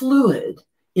there fluid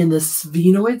in the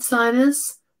sphenoid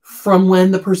sinus from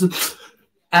when the person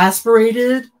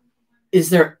aspirated? Is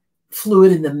there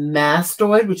fluid in the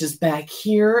mastoid, which is back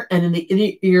here? And in the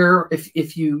inner ear,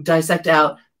 if you dissect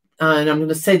out, and I'm going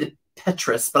to say the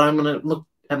petrous, but I'm going to look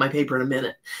at my paper in a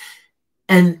minute.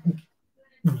 And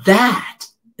that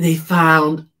they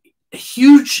found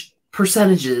huge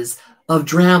percentages of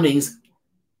drownings,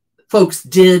 folks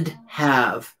did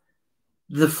have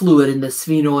the fluid in the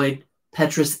sphenoid,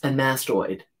 petrous, and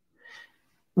mastoid.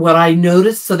 What I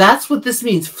noticed, so that's what this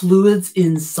means, fluids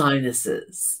in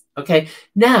sinuses. Okay,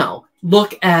 now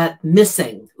look at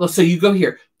missing. So you go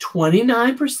here,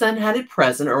 29% had it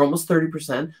present, or almost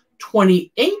 30%.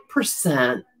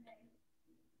 28%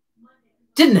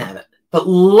 didn't have it. But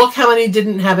look how many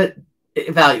didn't have it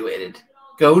evaluated.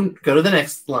 Go to the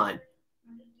next line.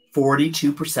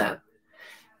 42%.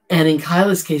 And in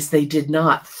Kiely's case, they did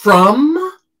not.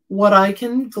 From what I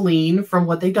can glean from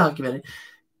what they documented,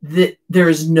 that there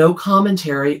is no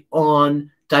commentary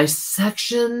on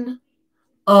dissection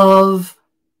of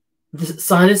the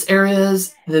sinus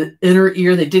areas, the inner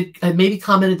ear. They did maybe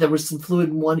commented there was some fluid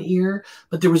in one ear,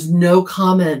 but there was no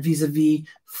comment vis-a-vis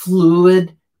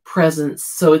fluid presence.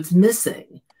 So it's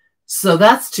missing. So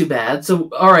that's too bad. So,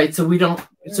 all right. So we don't,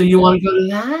 so you want to go to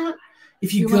that?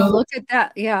 If you go look at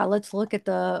that. Yeah. Let's look at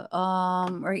the,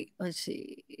 right. Let's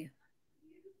see.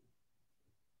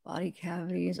 Body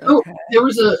cavities. Oh, Okay. there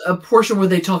was a portion where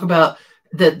they talk about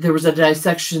that there was a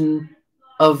dissection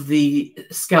of the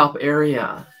scalp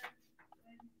area.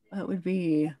 That would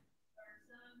be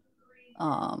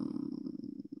um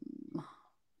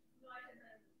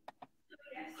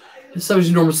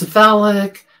Subject normal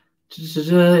cephalic,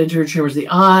 interior chambers of the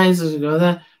eyes.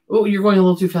 That. Oh, you're going a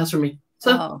little too fast for me.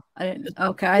 So, I didn't.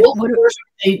 Okay. both nares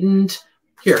are patent.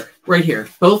 Here, right here.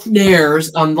 Both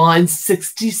nares on line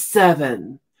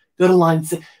 67. Go to line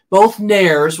 6. Both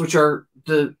nares, which are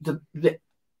the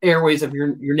airways of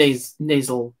your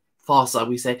nasal fossa,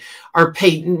 we say, are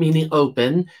patent, meaning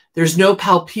open. There's no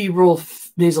palpebral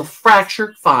nasal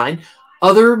fracture. Fine.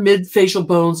 Other mid-facial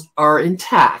bones are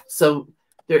intact. So,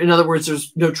 in other words,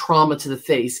 there's no trauma to the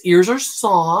face. Ears are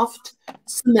soft,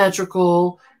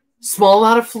 symmetrical, small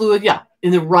amount of fluid. Yeah,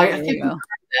 in the right. I can't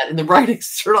that in the right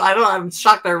external. I don't. I'm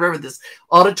shocked. I remember this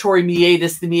auditory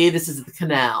meatus. The meatus is the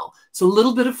canal. So a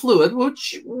little bit of fluid,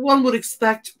 which one would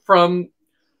expect from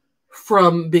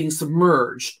being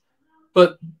submerged,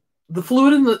 but the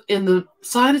fluid in the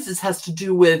sinuses has to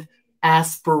do with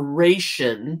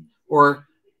aspiration, or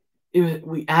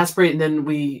we aspirate and then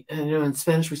we, in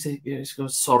Spanish we say go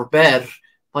sorber,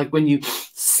 like when you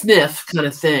sniff kind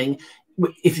of thing.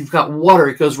 If you've got water,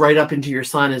 it goes right up into your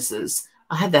sinuses.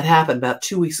 I had that happen about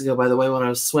 2 weeks ago, by the way, when I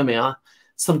was swimming.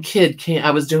 Some kid came,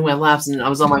 I was doing my laps and I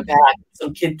was on my back.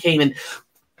 Some kid came and,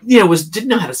 didn't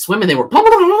know how to swim, and they were, blah, blah,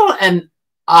 blah, blah, and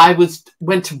I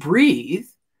went to breathe,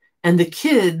 and the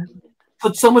kid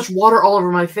put so much water all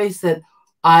over my face that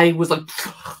I was like,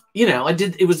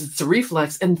 it's a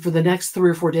reflex. And for the next 3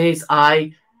 or 4 days,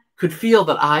 I could feel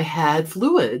that I had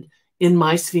fluid in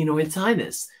my sphenoid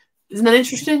sinus. Isn't that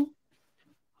interesting?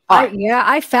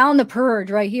 I found the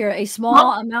purge right here. A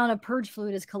small amount of purge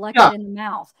fluid is collected in the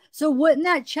mouth. So wouldn't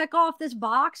that check off this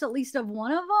box, at least of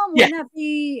one of them? Wouldn't that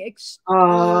be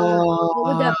what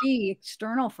would that be?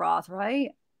 External froth,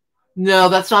 right? No,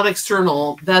 that's not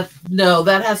external. That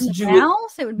has to do with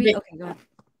mouth. It would be okay. Go ahead.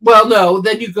 Well, no,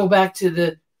 then you go back to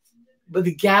the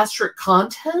gastric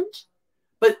content,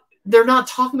 but they're not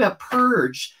talking about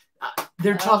purge.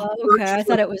 They're talking. Okay, I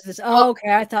thought it was this. Oh,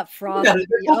 okay, I thought froth. Yeah, they're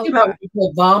talking about what we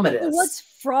call vomitus. So what's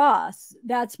froth?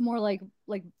 That's more like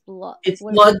blood. It's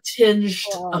blood tinged.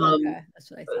 Okay, that's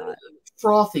what I thought.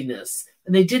 Frothiness,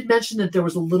 and they did mention that there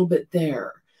was a little bit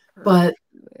there, but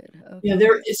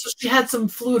so she had some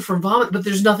fluid from vomit, but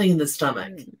there's nothing in the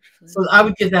stomach. So I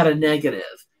would give that a negative.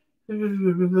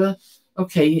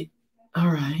 Okay, all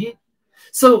right.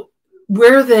 So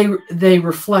where they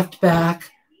reflect back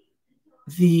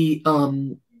the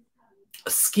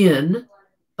skin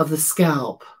of the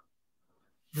scalp,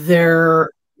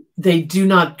 they do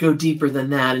not go deeper than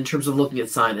that in terms of looking at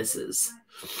sinuses.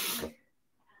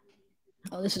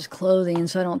 Oh, this is clothing,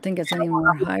 so I don't think it's any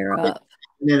more higher up.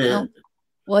 Minute. Oh,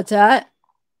 what's that?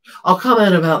 I'll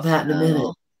comment about that in a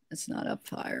minute. It's not up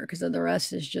higher because the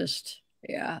rest is just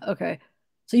okay.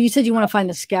 So you said you want to find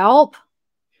the scalp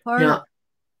part? Yeah.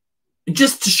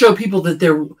 Just to show people that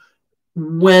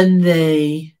when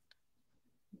they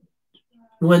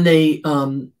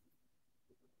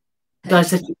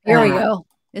dissect. Here we go.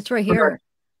 It's right here.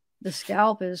 The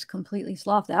scalp is completely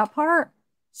sloughed. That part?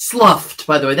 Sloughed,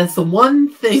 by the way. That's the one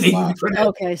thing.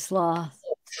 Okay, slough.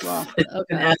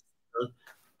 Okay.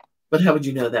 But how would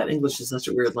you know that? English is such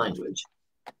a weird language.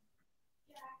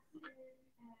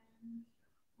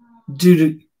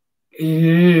 Due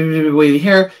to wavy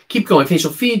hair, keep going.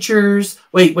 Facial features.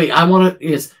 Wait. I want to.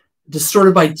 Yes,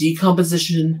 distorted by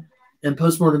decomposition and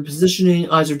postmortem positioning.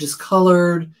 Eyes are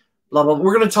discolored. Blah blah.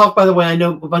 We're going to talk. By the way, I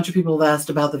know a bunch of people have asked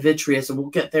about the vitreous, and we'll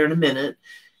get there in a minute.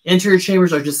 Anterior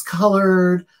chambers are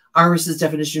discolored. Irises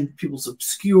definition pupils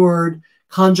obscured.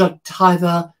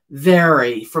 Conjunctiva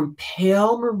vary from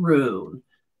pale maroon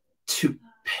to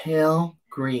pale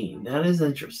green. That is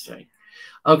interesting.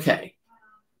 Okay.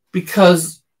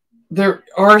 Because there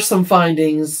are some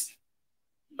findings.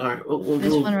 All right.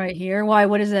 This one right here. Why?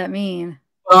 What does that mean?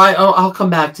 Well, I'll come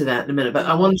back to that in a minute. But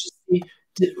I want to see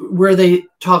where they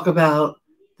talk about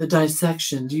the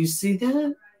dissection. Do you see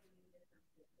that?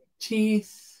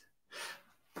 Teeth.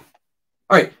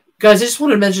 All right. Guys, I just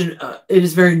want to mention it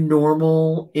is very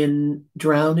normal in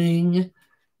drowning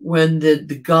when the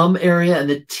gum area and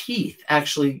the teeth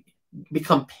actually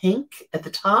become pink at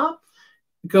the top.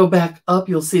 Go back up,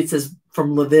 you'll see it says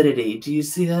from lividity. Do you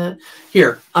see that?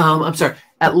 Here, I'm sorry,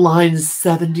 at line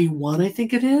 71, I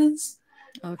think it is.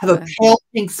 Okay. Have a pale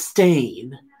pink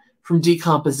stain from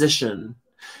decomposition.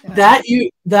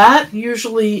 Okay. That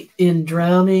usually in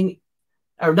drowning,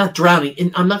 or not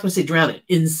drowning, I'm not going to say drowning,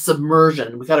 in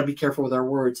submersion, we got to be careful with our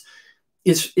words.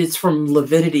 It's from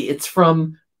lividity. It's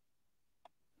from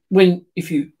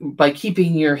by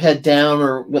keeping your head down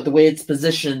or the way it's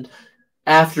positioned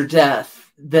after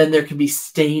death, then there can be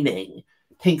staining,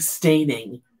 pink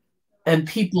staining. And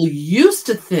people used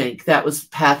to think that was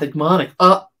pathognomonic.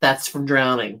 Oh, that's from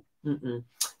drowning.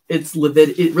 It's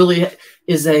livid. It really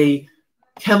is a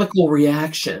chemical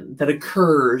reaction that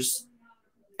occurs,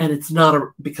 and it's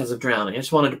not because of drowning. I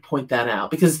just wanted to point that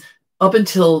out, because up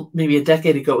until maybe a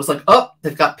decade ago, it was like, oh,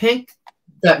 they've got pink,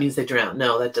 that means they drowned.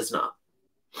 No, that does not.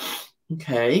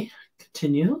 Okay,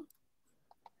 continue.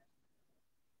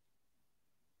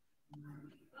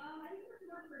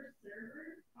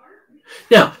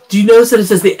 Now, do you notice that it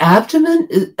says the abdomen,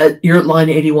 you're at line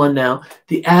 81 now,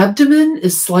 the abdomen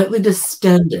is slightly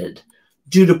distended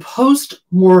due to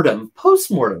post-mortem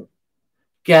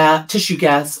tissue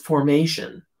gas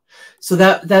formation. So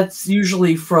that's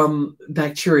usually from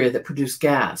bacteria that produce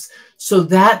gas. So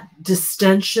that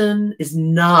distension is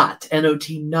not, NOT,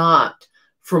 not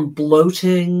from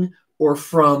bloating or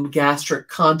from gastric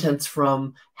contents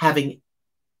from having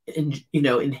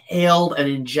inhaled and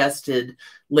ingested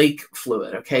lake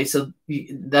fluid. Okay, so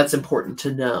that's important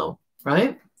to know,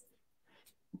 right?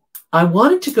 I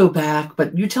wanted to go back,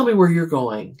 but you tell me where you're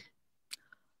going.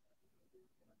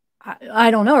 I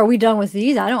don't know. Are we done with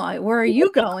these? Where are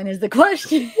you going is the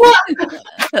question.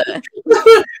 I'm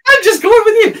just going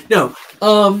with you. No.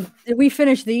 Did we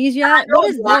finish these yet?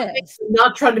 What is this? I'm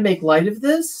not trying to make light of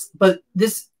this, but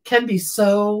this can be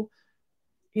so,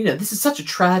 this is such a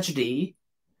tragedy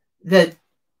that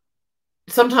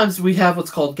sometimes we have what's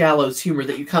called gallows humor,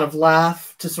 that you kind of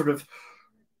laugh to sort of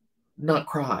not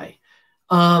cry.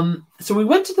 So we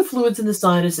went to the fluids in the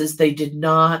sinuses. They did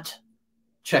not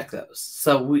check those.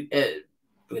 So we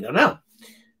don't know.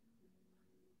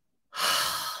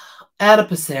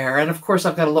 Adipocere, and of course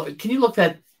I've got to look. Can you look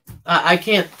that? I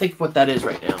can't think what that is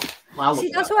right now.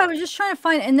 See, that's what I was just trying to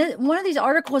find. And one of these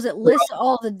articles, it lists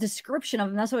all the description of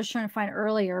them. That's what I was trying to find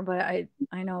earlier, but I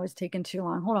know it was taking too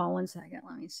long. Hold on one second.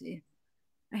 Let me see.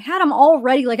 I had them all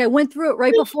ready. Like I went through it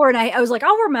right before, and I was like,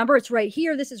 I'll remember. It's right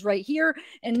here. This is right here.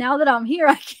 And now that I'm here,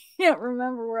 I can't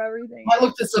remember where everything is. I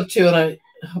looked this up too, and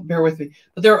bear with me.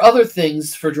 But there are other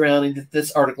things for drowning that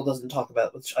this article doesn't talk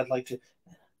about, which I'd like to.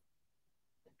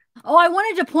 Oh, I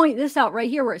wanted to point this out right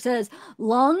here where it says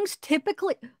lung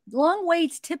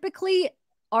weights typically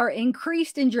are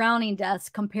increased in drowning deaths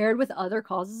compared with other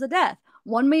causes of death.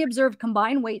 One may observe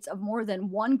combined weights of more than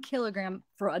 1 kilogram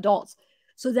for adults.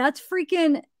 So that's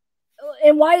freaking,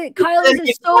 and why Kiely's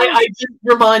is so. I just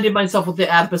reminded myself what the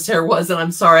adipocere was, and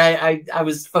I'm sorry. I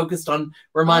was focused on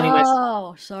reminding myself.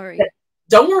 Oh, sorry.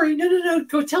 Don't worry. No.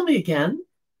 Go tell me again.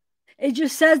 It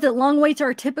just says that lung weights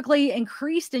are typically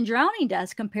increased in drowning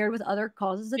deaths compared with other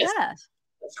causes of death.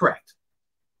 That's correct.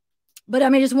 But I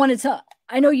mean, I just wanted to,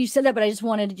 I know you said that, but I just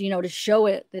wanted, to show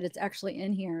it that it's actually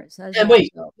in here. It says. And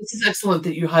wait, this is excellent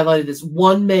that you highlighted this.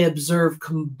 One may observe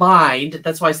combined.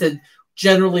 That's why I said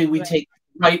generally we take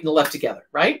right and the left together,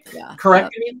 right? Yeah.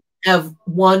 Correct me. Of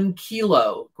 1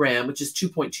 kilogram, which is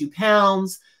 2.2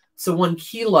 pounds. So 1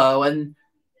 kilo, and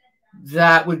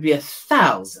that would be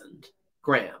 1,000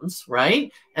 grams,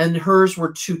 right? And hers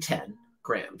were 210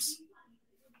 grams.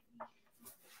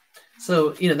 So,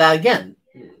 that again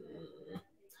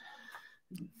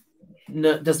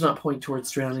does not point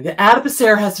towards drowning. The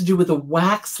adipocere has to do with a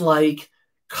wax-like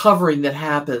covering that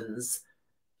happens.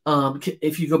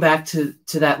 If you go back to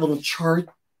that little chart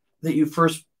that you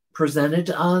first presented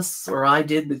to us, or I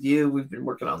did with you, we've been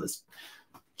working on this,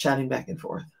 chatting back and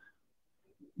forth.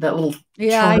 That little chart.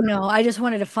 I know. I just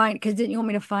wanted to find, because didn't you want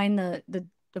me to find the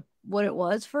what it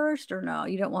was first, or no?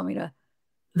 You don't want me to?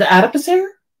 The adipocere?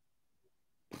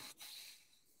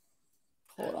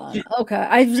 Hold on. Okay,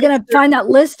 I was gonna find that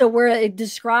list of where it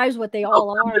describes what they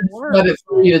all are.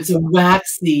 It's a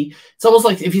waxy. It's almost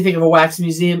like if you think of a wax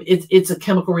museum. It's a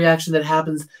chemical reaction that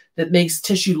happens that makes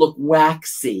tissue look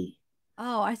waxy.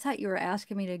 Oh, I thought you were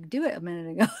asking me to do it a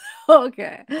minute ago.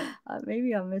 Okay,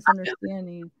 maybe I'm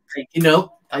misunderstanding.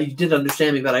 You did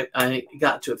understand me, but I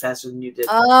got to it faster than you did.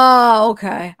 Oh,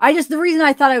 okay. The reason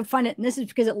I thought I would find it, and this is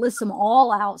because it lists them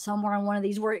all out somewhere on one of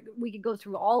these where we could go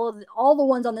through all the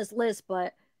ones on this list,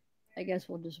 but I guess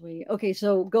we'll just wait. Okay,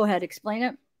 so go ahead, explain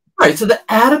it. All right, so the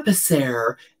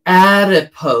adipocere,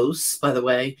 adipose, by the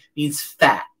way, means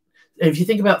fat. And if you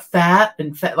think about fat,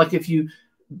 like if you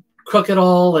cook it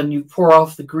all and you pour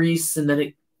off the grease and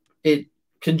then it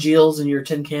congeals in your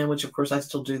tin can, which of course I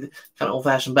still do, kind of old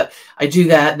fashioned, but I do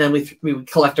that, and then we would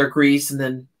collect our grease and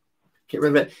then get rid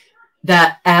of it.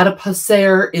 That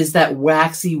adipocere is that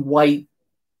waxy white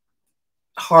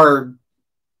hard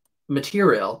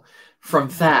material from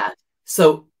fat.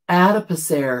 So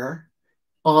adipocere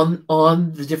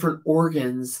on the different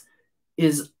organs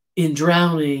is in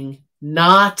drowning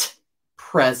not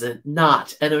present,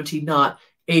 not NOT, not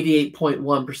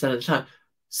 88.1% of the time.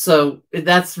 So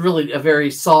that's really a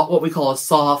very soft, what we call a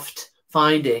soft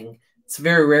finding. It's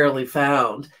very rarely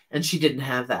found, and she didn't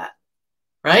have that,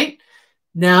 right?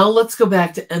 Now let's go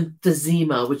back to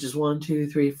emphysema, which is 1, 2,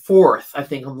 3, fourth, I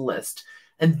think, on the list.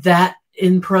 And that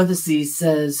in parentheses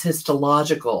says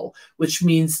histological, which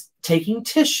means taking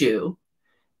tissue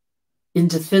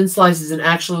into thin slices and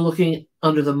actually looking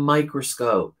under the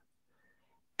microscope.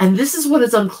 And this is what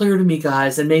is unclear to me,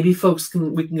 guys, and maybe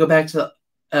we can go back to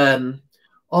the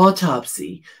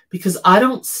autopsy, because I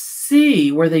don't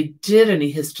see where they did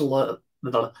any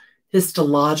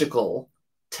histological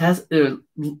test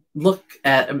look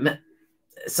at.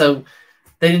 So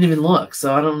they didn't even look.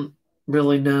 So I don't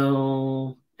really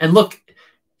know. And look,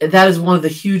 that is one of the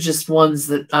hugest ones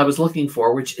that I was looking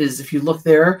for, which is if you look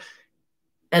there,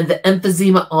 and the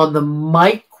emphysema on the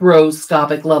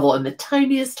microscopic level and the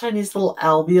tiniest little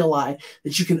alveoli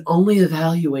that you can only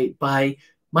evaluate by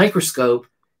microscope.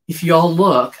 If you all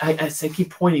look, I keep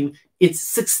pointing, it's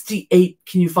 68.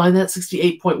 Can you find that?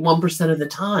 68.1% of the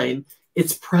time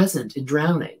it's present in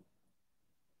drowning.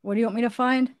 What do you want me to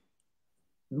find?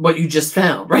 What you just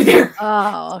found right there.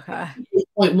 Oh, okay.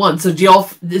 8.1. So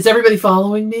is everybody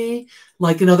following me?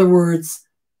 Like, in other words,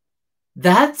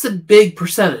 that's a big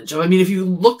percentage. I mean, if you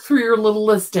look through your little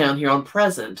list down here on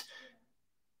present,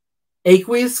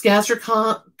 aqueous gastric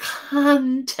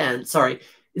content,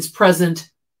 is present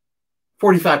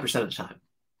 45% of the time.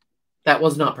 That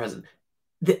was not present.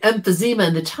 The emphysema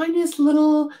and the tiniest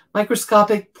little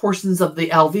microscopic portions of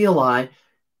the alveoli,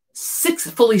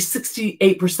 fully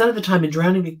 68% of the time in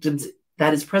drowning victims,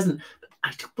 that is present. But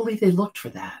I don't believe they looked for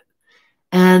that.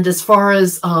 And as far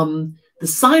as the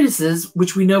sinuses,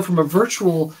 which we know from a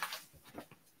virtual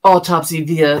autopsy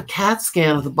via CAT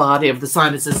scan of the body of the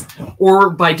sinuses, or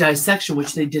by dissection,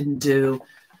 which they didn't do,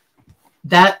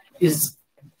 that is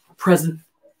present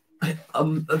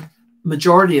a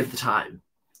majority of the time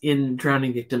in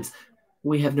drowning victims.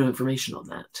 We have no information on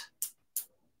that.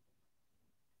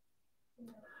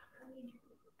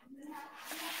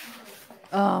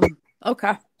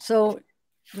 Okay. So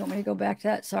you want me to go back to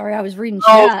that? Sorry, I was reading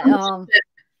chat.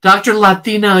 Dr.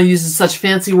 Latina uses such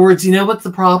fancy words. You know what's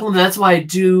the problem? That's why I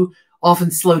do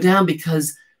often slow down,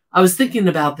 because I was thinking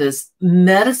about this.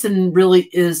 Medicine really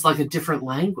is like a different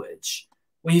language.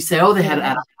 When you say, oh, they had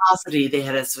adiposity, they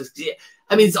had asphyxia.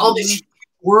 I mean, it's all these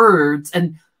words.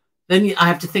 And then I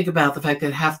have to think about the fact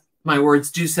that half my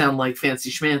words do sound like fancy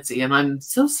schmancy. And I'm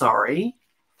so sorry.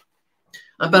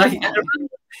 But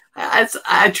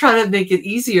I try to make it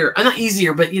easier. Not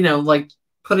easier, but, like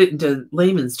put it into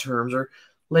layman's terms or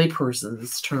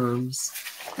layperson's terms.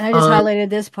 And I just highlighted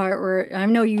this part where I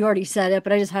know you already said it,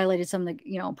 but I just highlighted some of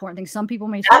the important things. Some people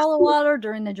may swallow water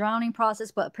during the drowning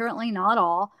process, but apparently not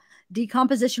all.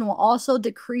 Decomposition will also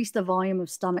decrease the volume of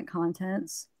stomach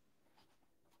contents.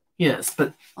 Yes,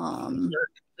 but not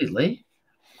completely.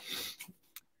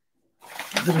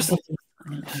 There was something.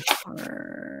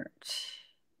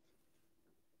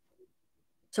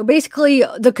 So basically,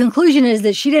 the conclusion is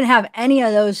that she didn't have any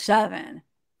of those 7.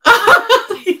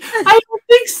 I don't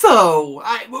think so.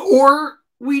 Or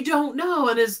we don't know.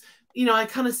 And as I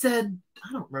kind of said,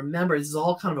 I don't remember. This is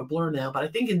all kind of a blur now, but I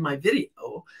think in my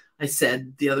video, I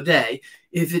said the other day,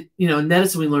 if it, in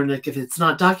medicine, we learned that if it's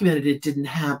not documented, it didn't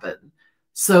happen.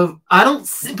 So I don't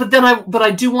see, but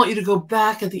I do want you to go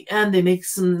back at the end. They make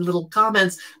some little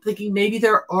comments thinking maybe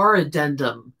there are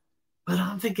addendum, but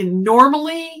I'm thinking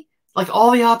normally, like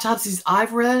all the autopsies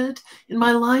I've read in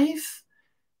my life,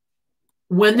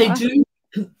 when they do,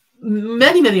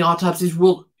 many autopsies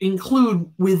will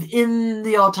include within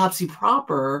the autopsy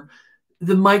proper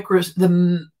the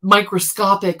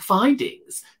microscopic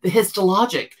findings, the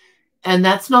histologic. And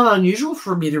that's not unusual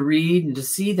for me to read and to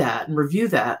see that and review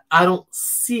that. I don't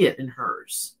see it in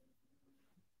hers.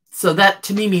 So that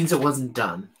to me means it wasn't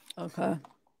done. Okay.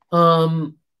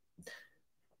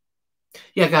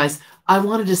 Yeah, guys, I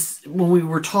wanted to, when we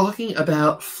were talking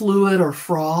about fluid or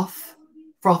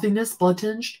frothiness, blood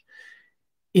tinged,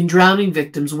 in drowning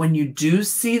victims, when you do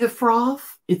see the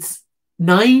froth, it's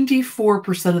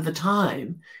 94% of the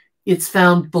time, it's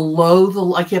found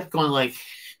below I kept going like,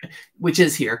 which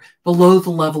is here, below the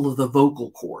level of the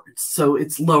vocal cords. So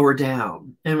it's lower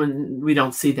down. And when we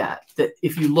don't see that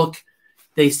if you look,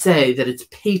 they say that it's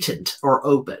patent or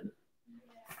open.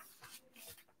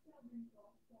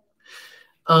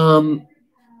 The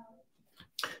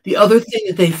other thing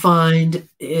that they find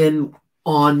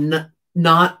on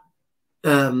not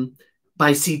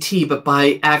by CT, but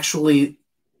by actually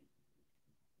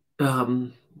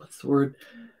what's the word?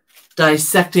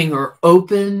 Dissecting or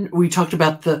open. We talked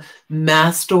about the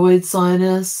mastoid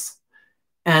sinus,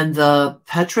 and the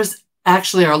petrous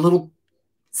actually are little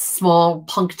small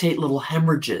punctate little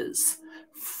hemorrhages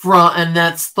and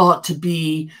that's thought to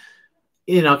be,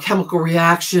 chemical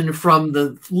reaction from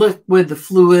the liquid, the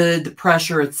fluid, the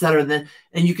pressure, etc.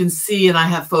 And you can see, and I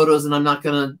have photos, and I'm not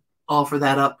going to offer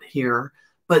that up here,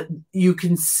 but you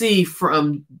can see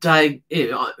from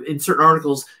in certain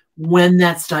articles when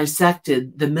that's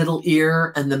dissected, the middle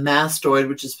ear and the mastoid,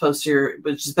 which is posterior,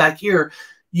 which is back here,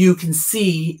 you can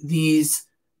see these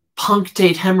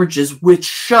punctate hemorrhages, which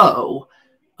show,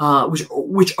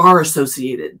 which are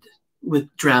associated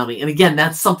with drowning. And again,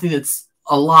 that's something that's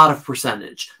a lot of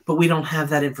percentage, but we don't have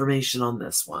that information on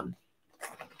this one.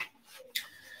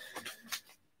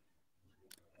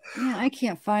 Yeah, I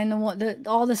can't find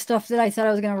all the stuff that I said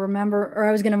I was going to remember, or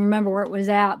I was going to remember where it was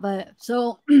at. But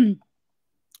so,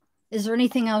 is there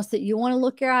anything else that you want to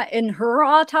look at in her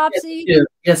autopsy?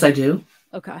 Yes, I do.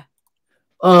 Okay.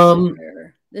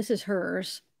 This is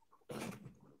hers.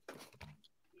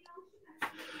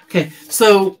 Okay,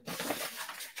 so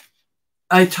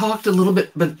I talked a little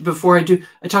bit, but before I do,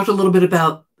 I talked a little bit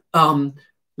about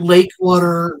lake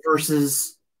water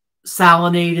versus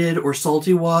salinated or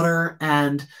salty water,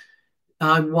 and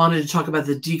I wanted to talk about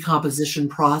the decomposition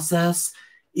process.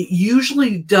 It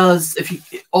usually does,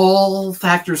 all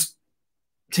factors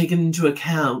taken into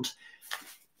account,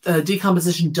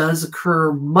 decomposition does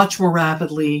occur much more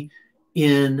rapidly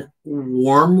in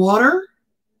warm water,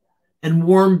 and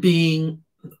warm being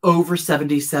over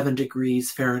 77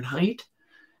 degrees Fahrenheit,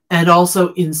 and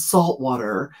also in salt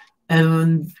water.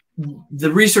 And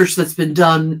the research that's been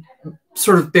done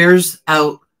sort of bears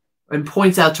out and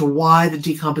points out to why the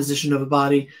decomposition of a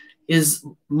body is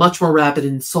much more rapid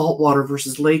in salt water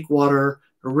versus lake water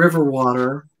or river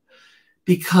water,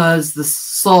 because the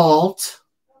salt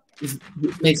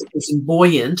makes a person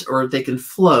buoyant, or they can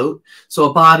float. So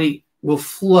a body will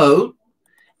float,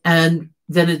 and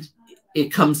then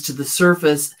it comes to the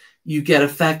surface. You get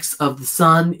effects of the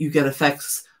sun, you get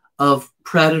effects of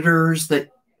predators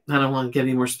that, I don't want to get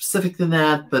any more specific than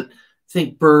that, but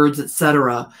think birds,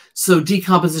 etc. So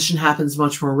decomposition happens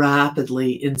much more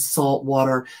rapidly in salt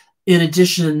water. In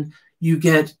addition, you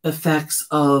get effects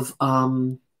of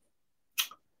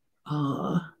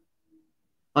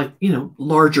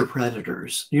larger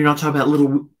predators. You're not talking about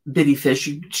little bitty fish,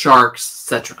 sharks,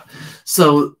 etc.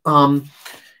 So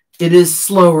it is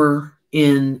slower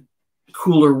in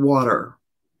cooler water.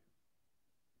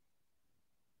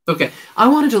 Okay, I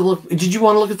wanted to look. Did you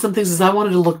want to look at some things? As I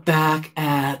wanted to look back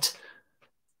at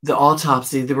the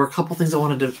autopsy, there were a couple things I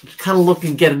wanted to kind of look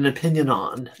and get an opinion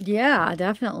on. Yeah,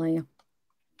 definitely.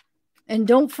 And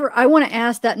I want to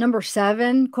ask that number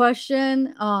 7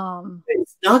 question.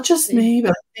 It's not just me,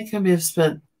 but I think I may have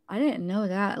spent. I didn't know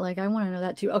that. Like, I want to know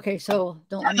that too. Okay, so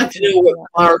don't. I'd like to know what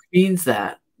Mark means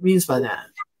by that.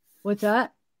 What's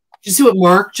that? Did you see what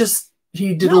Mark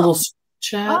he did a little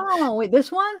chat? Oh, wait,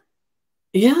 this one?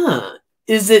 Yeah.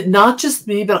 Is it not just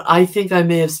me, but I think I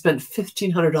may have spent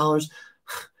 $1,500.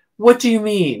 What do you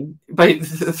mean?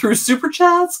 Through super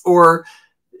chats? Or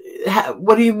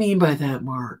what do you mean by that,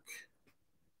 Mark?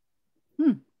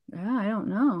 Yeah, I don't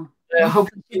know. I hope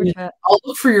I'll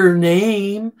look for your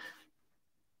name.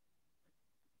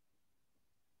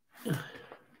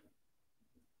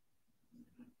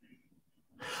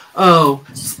 Oh,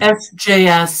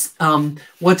 SJS.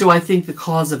 What do I think the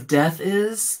cause of death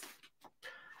is?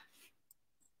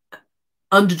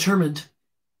 Undetermined.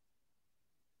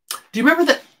 Do you remember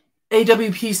that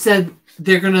AWP said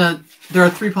there are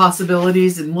 3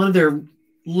 possibilities? In one of their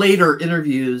later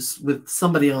interviews with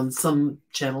somebody on some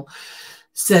channel,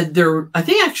 said I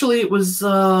think actually it was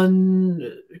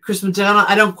Chris Madonna,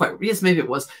 I don't quite, yes, maybe it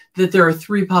was, that there are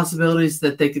 3 possibilities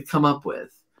that they could come up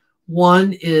with.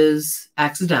 One is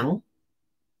accidental,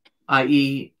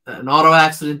 i.e. an auto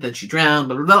accident, then she drowned,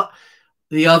 blah, blah, blah.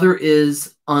 The other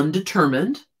is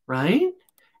undetermined, right?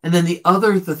 And then the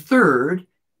third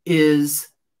is,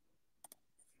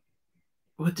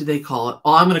 what do they call it?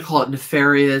 Oh, I'm going to call it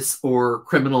nefarious or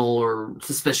criminal or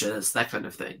suspicious, that kind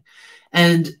of thing.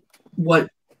 And what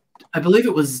I believe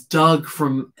it was Doug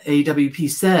from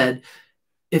AWP said,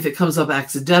 if it comes up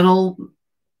accidental,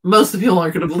 most of the people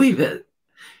aren't going to believe it.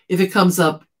 If it comes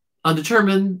up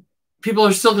undetermined, people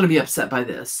are still going to be upset by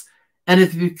this. And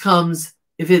if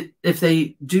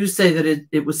they do say that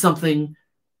it was something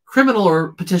criminal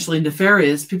or potentially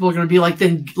nefarious, people are going to be like,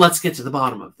 then let's get to the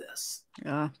bottom of this.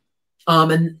 Yeah.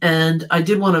 And I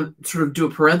did want to sort of do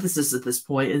a parenthesis at this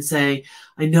point and say,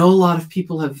 I know a lot of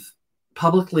people have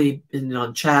publicly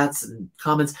on chats and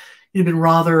comments been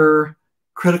rather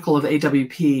critical of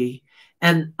AWP.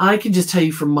 And I can just tell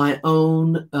you from my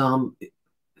own,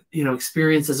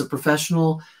 experience as a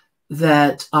professional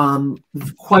that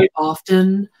quite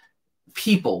often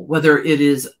people, whether it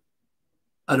is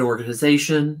an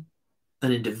organization,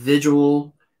 an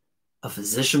individual, a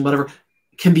physician, whatever,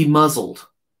 can be muzzled.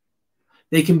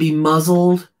 They can be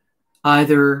muzzled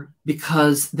either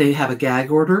because they have a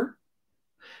gag order.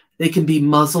 They can be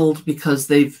muzzled because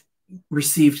they've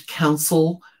received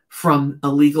counsel from a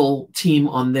legal team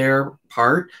on their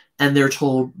part, and they're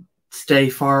told, stay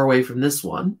far away from this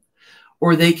one.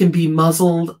 Or they can be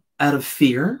muzzled out of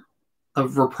fear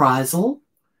of reprisal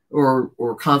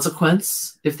or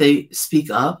consequence if they speak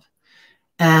up.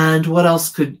 And what else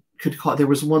could cause? There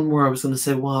was one more I was going to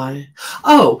say why.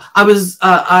 Oh, I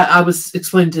was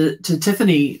explaining to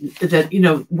Tiffany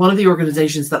that, one of the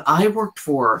organizations that I worked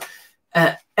for,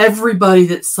 everybody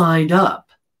that signed up,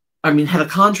 had a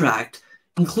contract,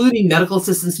 including medical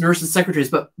assistants, nurses,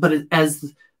 secretaries, but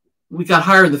as we got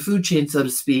higher in the food chain, so to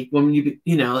speak, when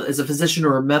as a physician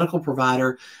or a medical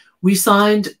provider, we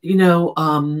signed,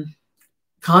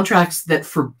 contracts that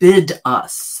forbid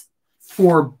us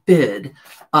from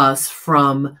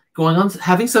going on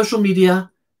having social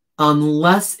media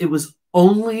unless it was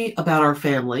only about our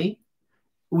family.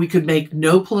 We could make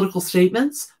no political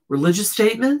statements, religious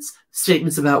statements,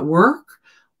 statements about work.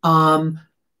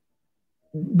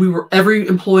 Every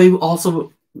employee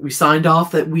also, we signed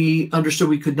off that we understood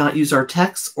we could not use our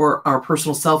texts or our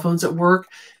personal cell phones at work,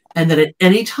 and that at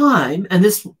any time, and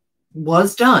this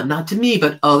was done, not to me,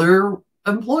 but other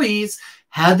employees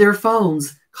had their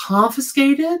phones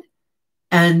confiscated,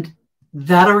 and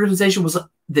that organization was,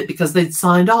 that because they'd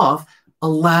signed off,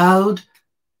 allowed,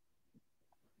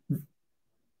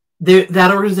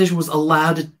 that organization was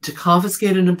allowed to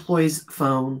confiscate an employee's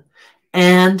phone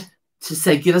and to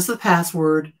say, give us the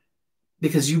password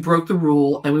because you broke the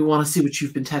rule and we want to see what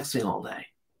you've been texting all day.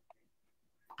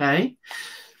 Okay.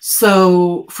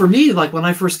 So for me, like when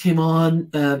I first came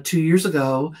on 2 years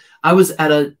ago, I was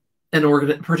at a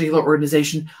particular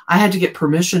organization. I had to get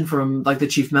permission from like the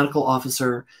chief medical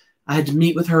officer. I had to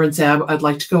meet with her and say, I'd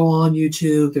like to go on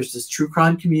YouTube. There's this true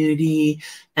crime community.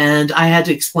 And I had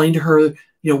to explain to her,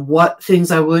 what things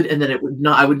I would, and that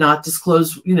I would not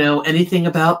disclose, anything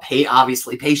about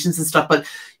obviously patients and stuff, but,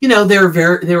 they were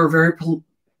very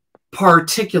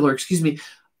particular,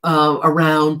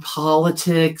 around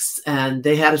politics, and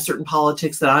they had a certain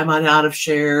politics that I might not have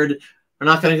shared. We're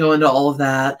not going to go into all of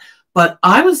that. But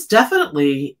I was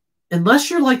definitely,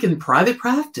 unless you're like in private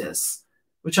practice,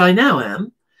 which I now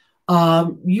am,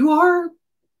 you are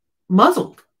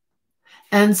muzzled.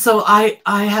 And so I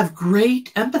have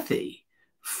great empathy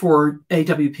for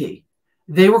AWP.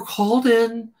 They were called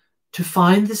in to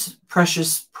find this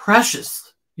precious,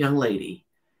 precious young lady.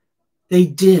 They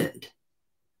did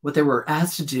what they were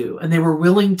asked to do, and they were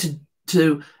willing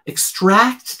to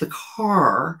extract the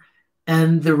car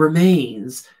and the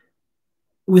remains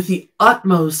with the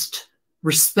utmost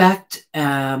respect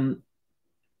and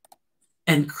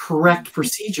correct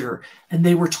procedure, and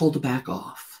they were told to back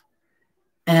off.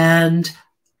 And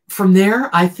from there,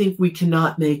 I think we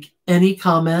cannot make any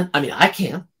comment. I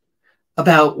can't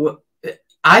about what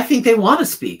I think they want to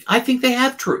speak. I think they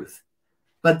have truth,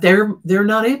 but they're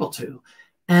not able to.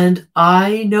 And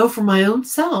I know from my own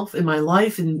self in my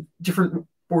life in different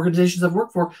organizations I've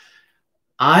worked for,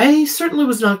 I certainly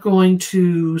was not going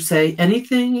to say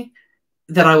anything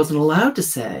that I wasn't allowed to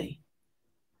say.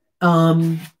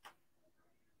 Yeah.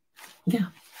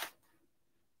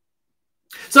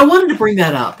 So I wanted to bring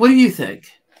that up. What do you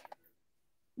think?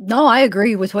 No, I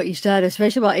agree with what you said,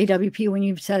 especially about AWP when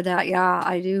you've said that. Yeah,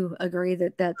 I do agree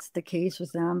that that's the case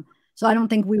with them. So I don't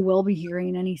think we will be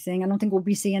hearing anything. I don't think we'll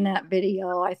be seeing that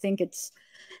video. I think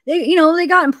they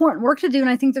got important work to do, and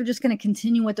I think they're just going to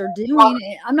continue what they're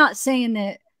doing. I'm not saying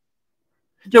that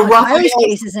Kiely's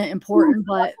case isn't important,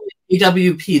 but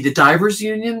AWP, the Divers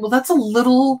Union, well, that's a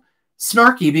little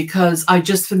snarky because I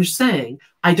just finished saying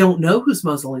I don't know who's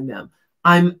muzzling them.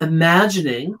 I'm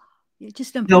imagining. We're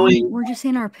just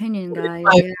saying our opinion, guys.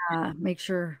 Yeah, make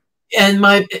sure. And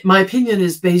my opinion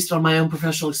is based on my own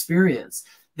professional experience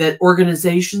that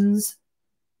organizations,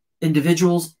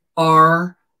 individuals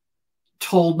are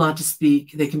told not to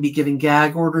speak. They can be given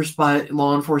gag orders by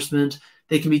law enforcement.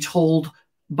 They can be told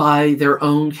by their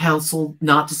own counsel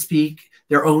not to speak,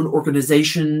 their own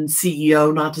organization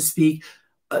CEO not to speak,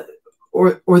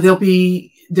 or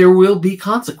there will be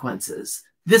consequences.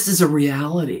 This is a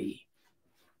reality.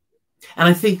 And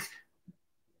I think,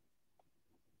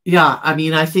 yeah.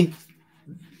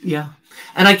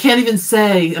 And I can't even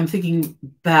say, I'm thinking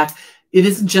back, it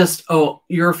isn't just, oh,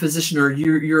 you're a physician or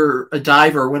you're a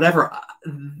diver or whatever.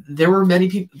 There were many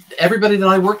people, everybody that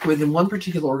I worked with in one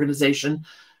particular organization,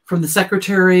 from the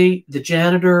secretary, the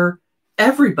janitor,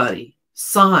 everybody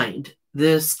signed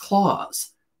this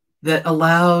clause that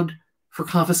allowed for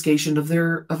confiscation of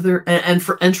their and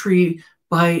for entry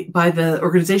by the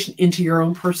organization into your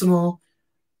own personal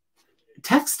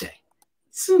texting.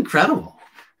 It's incredible.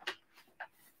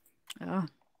 Yeah,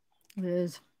 it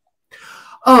is.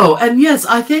 Oh, and yes,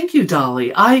 I thank you,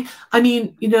 Dolly. I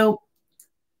mean, you know,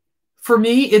 for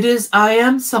me, it is, I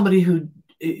am somebody who,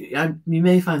 you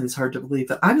may find this hard to believe,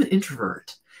 but I'm an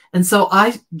introvert. And so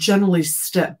I generally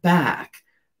step back.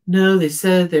 No, they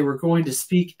said they were going to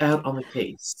speak out on the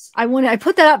case. I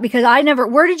put that up because I never,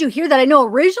 where did you hear that? I know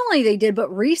originally they did, but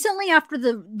recently after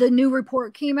the new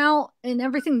report came out and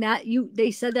everything that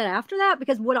they said that after that,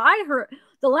 because what I heard,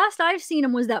 the last I've seen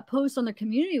them was that post on the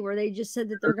community where they just said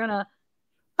that they're going to,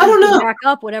 I don't know, back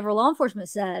up whatever law enforcement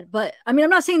said. But I mean,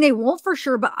 I'm not saying they won't for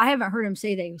sure, but I haven't heard him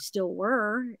say they still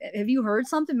were. Have you heard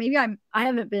something? Maybe I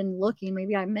haven't been looking.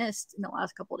 Maybe I missed in the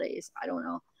last couple of days. I don't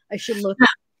know. I should look.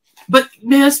 But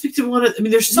may I speak to one of, I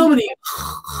mean, there's so many,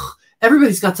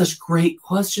 everybody's got such great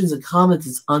questions and comments.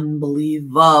 It's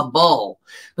unbelievable.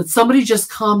 But somebody just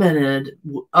commented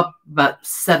up about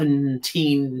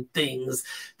 17 things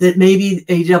that maybe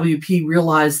AWP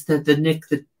realized that the Nick,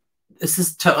 the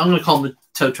assist, I'm going to call him the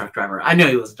tow truck driver. I know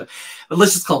he wasn't, but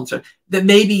let's just call him that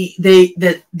maybe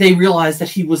they realized that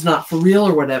he was not for real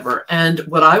or whatever. And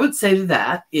what I would say to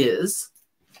that is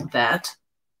that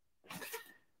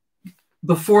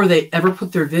before they ever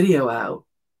put their video out,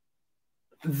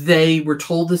 they were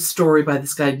told this story by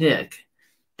this guy, Nick,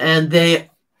 and they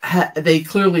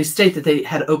clearly state that they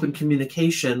had open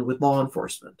communication with law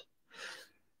enforcement.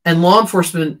 And law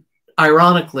enforcement,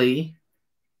 ironically,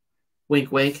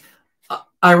 wink, wink,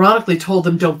 ironically told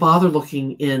them don't bother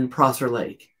looking in Prosser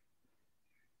Lake,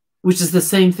 which is the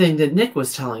same thing that Nick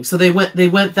was telling. So they went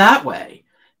that way.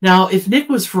 Now, if Nick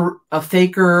was for a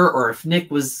faker or if Nick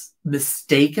was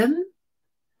mistaken,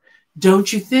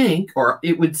 don't you think, or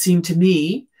it would seem to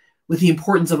me, with the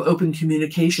importance of open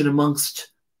communication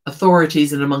amongst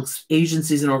authorities and amongst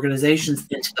agencies and organizations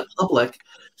and to the public,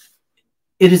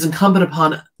 it is incumbent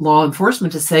upon law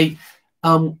enforcement to say,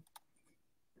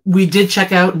 we did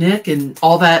check out Nick and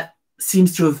all that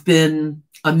seems to have been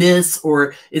amiss,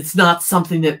 or it's not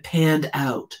something that panned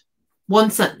out.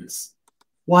 One sentence.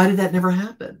 Why did that never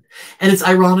happen? And it's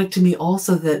ironic to me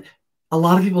also that a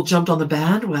lot of people jumped on the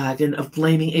bandwagon of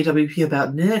blaming AWP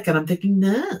about Nick, and I'm thinking,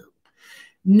 no.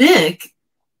 Nick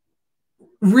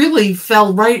really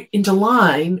fell right into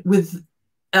line with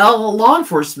law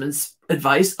enforcement's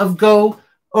advice of go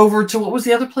over to, what was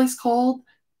the other place called?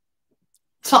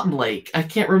 Something Lake. I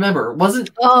can't remember.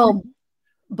 Wasn't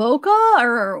Boca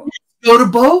or go to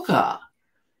Boca.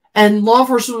 And law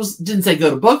enforcement didn't say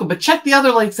go to Boca, but check the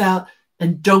other lakes out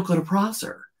and don't go to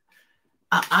Prosser.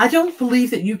 I don't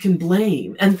believe that you can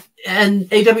blame. And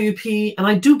AWP, and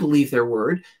I do believe their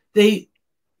word, they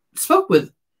spoke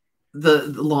with the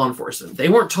law enforcement. They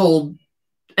weren't told.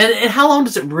 And how long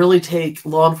does it really take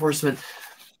law enforcement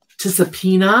to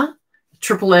subpoena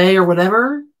AAA or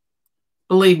whatever?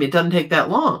 Believe me, it doesn't take that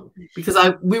long, because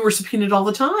we were subpoenaed all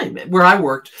the time where I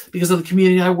worked because of the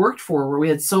community I worked for, where we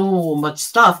had so much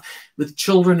stuff with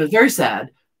children. It's very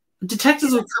sad.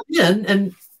 Detectives would come in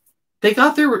and they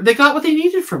got what they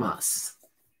needed from us.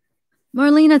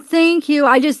 Marlena, thank you.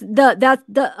 I just I'm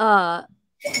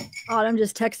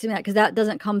just texting that because that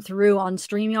doesn't come through on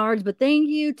StreamYards. But thank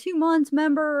you, 2 months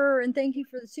member, and thank you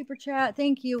for the super chat.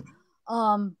 Thank you.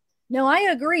 No, I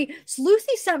agree.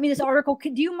 Sleuthie sent me this article.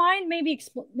 Do you mind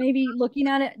maybe looking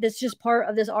at it? That's just part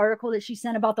of this article that she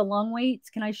sent about the lung weights.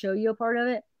 Can I show you a part of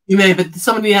it? You may, but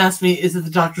somebody asked me, is it the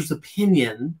doctor's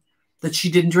opinion that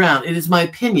she didn't drown? It is my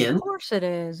opinion. Of course it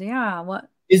is. Yeah. What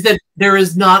is that? There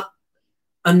is not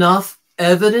enough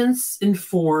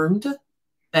evidence-informed,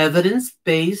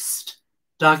 evidence-based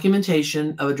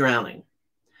documentation of a drowning.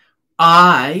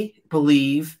 I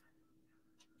believe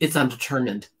it's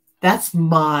undetermined. That's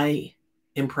my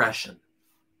impression.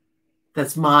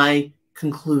 That's my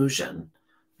conclusion.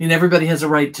 I mean, everybody has a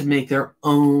right to make their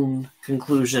own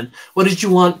conclusion. What did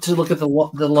you want to look at the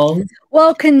lung?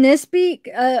 Well, can this be?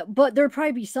 But there'd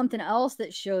probably be something else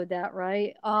that showed that,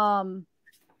 right?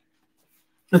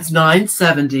 It's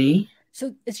 970.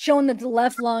 So it's showing that the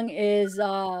left lung is.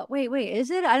 Wait, is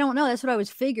it? I don't know. That's what I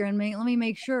was figuring. Let me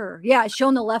make sure. Yeah, it's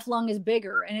showing the left lung is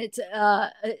bigger, and it's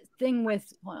a thing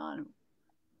with. Hold on.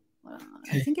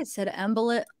 Okay. I think it said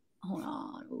embolit. Hold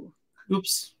on. Ooh.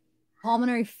 Oops.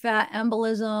 Pulmonary fat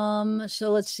embolism. So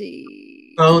let's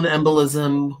see. Bone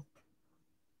embolism.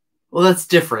 Well, that's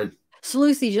different.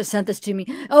 Sleuthi just sent this to me.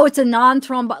 Oh, it's a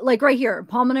non-thrombotic, like right here,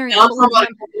 pulmonary. Non-thrombotic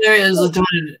pulmonary is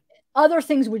other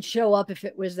things would show up if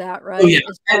it was that, right? Oh,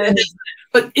 yeah.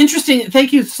 But interesting.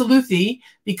 Thank you, Saluthi,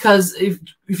 because if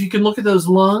you can look at those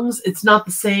lungs, it's not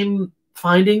the same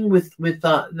finding with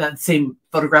that same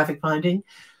photographic finding,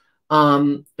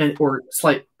 or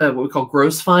slight what we call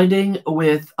gross finding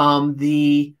with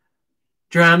the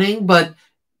drowning, but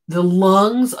the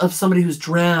lungs of somebody who's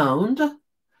drowned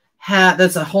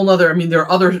that's a whole other. I mean, there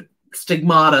are other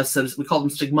stigmata, so we call them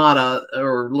stigmata,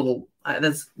 or little.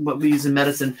 That's what we use in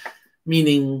medicine,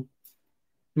 meaning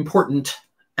important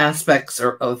aspects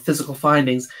of physical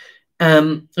findings.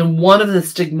 And one of the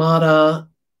stigmata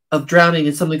of drowning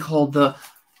is something called the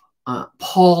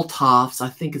Paul-Toffs. I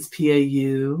think it's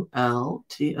Paultoff,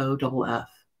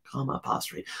 comma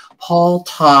apostrophe.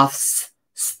 Paul-Toffs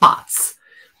spots.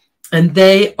 And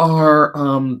they are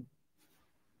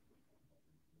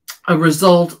a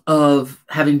result of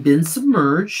having been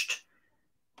submerged,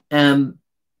 and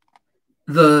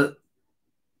the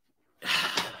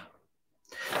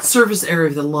surface area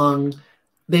of the lung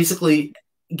basically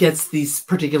gets these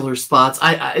particular spots.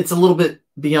 It's a little bit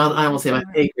beyond, I won't say my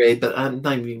pay grade, but I'm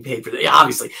not even being paid for that,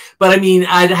 obviously. But I mean,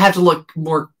 I'd have to look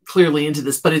more clearly into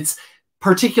this, but it's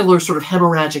particular sort of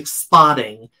hemorrhagic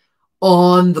spotting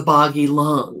on the boggy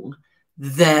lung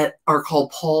that are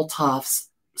called Paul-Toffs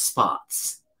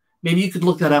spots. Maybe you could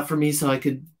look that up for me so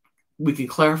we could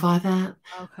clarify that.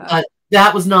 Okay.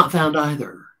 That was not found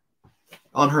either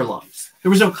on her lungs.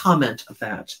 There was no comment of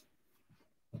that.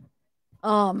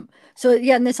 So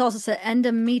yeah, and this also said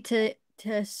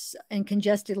endometritis and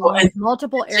congested lungs, and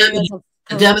multiple areas of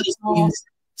edematous means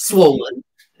swollen,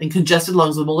 and congested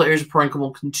lungs with multiple areas of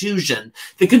parenchymal contusion.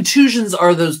 The contusions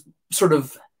are those sort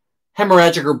of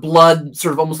hemorrhagic or blood,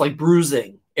 sort of almost like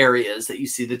bruising areas that you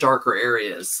see, the darker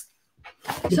areas.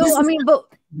 So I mean, but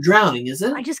drowning, is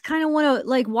it? I just kind of want to,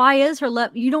 like, why is her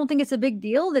left? You don't think it's a big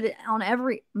deal that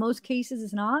most cases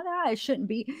it's not? It shouldn't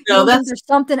be. No, there's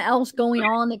something else going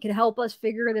on that could help us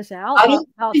figure this out. I don't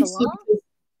think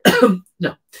so.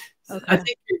 No. Okay. I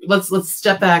think let's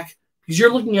step back, because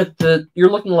you're looking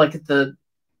like at the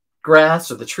grass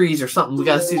or the trees or something. We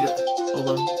gotta see that. Hold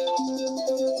on.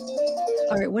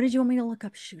 All right, what did you want me to look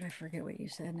up? Shoot, I forget what you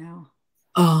said now.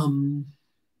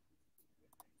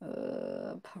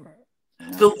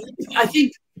 I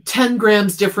think 10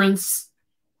 grams difference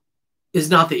is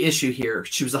not the issue here.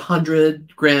 She was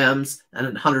 100 grams and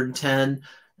 110,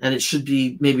 and it should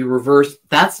be maybe reversed.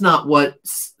 That's not what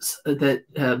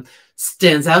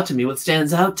stands out to me. What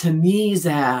stands out to me,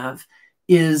 Zav,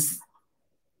 is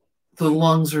the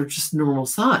lungs are just normal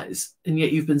size, and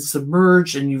yet you've been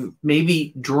submerged and you've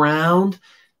maybe drowned,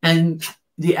 and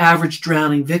the average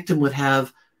drowning victim would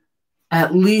have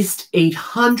at least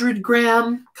 800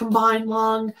 gram combined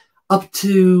lung, up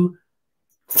to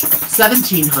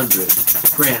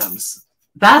 1,700 grams.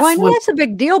 That's a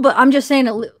big deal, but I'm just saying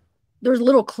there's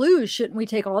little clues. Shouldn't we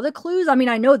take all the clues? I mean,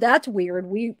 I know that's weird.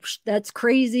 That's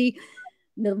crazy.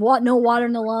 No water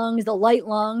in the lungs, the light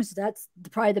lungs, that's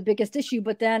probably the biggest issue.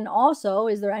 But then also,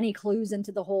 is there any clues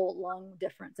into the whole lung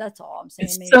difference? That's all I'm saying.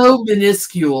 It's so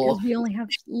minuscule. We only have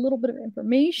a little bit of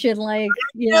information, like,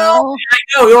 you know. I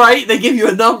know, right? They give you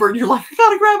a number and you're like, I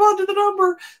gotta grab onto the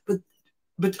number.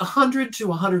 But 100 to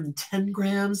 110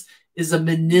 grams is a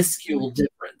minuscule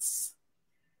difference,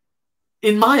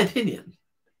 in my opinion.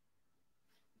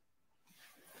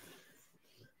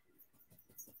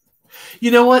 You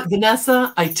know what,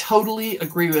 Vanessa? I totally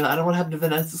agree with. I don't want to have to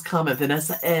Vanessa's comment.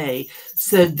 Vanessa A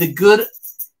said the good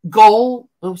goal.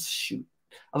 Oh shoot!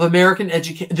 Of American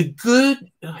education,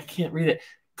 I can't read it.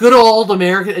 Good old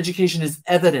American education is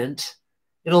evident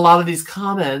in a lot of these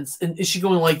comments. And is she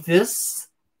going like this?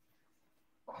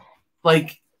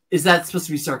 Like, is that supposed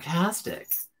to be sarcastic?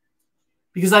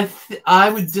 Because I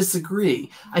would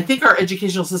disagree. I think our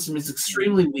educational system is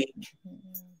extremely weak.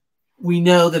 We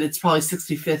know that it's probably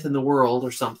 65th in the world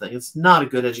or something. It's not a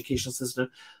good educational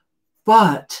system.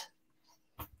 But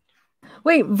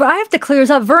wait, I have to clear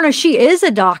this up. Verna, she is a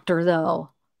doctor,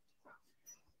 though.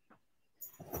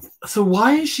 So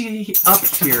why is she up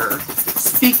here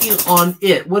speaking on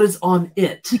it? What is on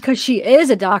it? Because she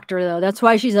is a doctor, though. That's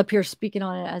why she's up here speaking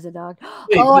on it as a doctor.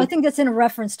 I think that's in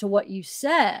reference to what you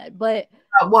said. But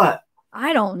what?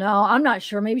 I don't know. I'm not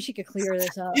sure. Maybe she could clear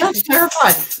this up. Yeah, it's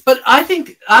terrified. But I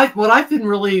think what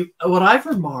I've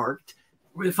remarked,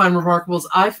 if I'm remarkable, is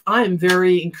I am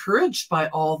very encouraged by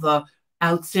all the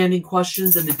outstanding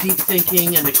questions and the deep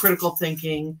thinking and the critical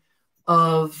thinking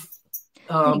of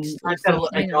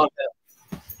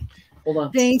Hold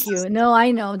on. Thank you. No,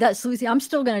 I know that's Lucy. I'm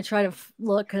still gonna try to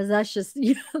look because that's just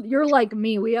you're like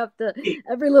me. We have to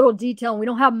every little detail. We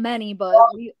don't have many, but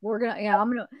we're gonna. Yeah,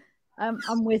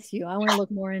 I'm with you. I want to look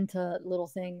more into little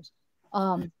things.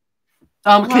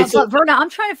 Okay, so but Verna, I'm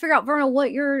trying to figure out, Verna,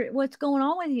 what's going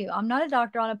on with you. I'm not a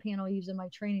doctor on a panel using my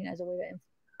training as a way to.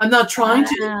 I'm not trying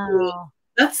to.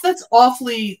 That's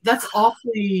awfully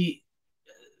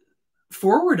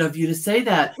forward of you to say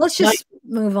that. Let's just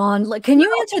move on. Can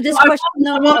you answer this question?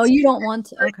 No, you don't want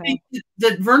to. Okay.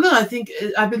 That Verna, I think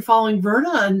I've been following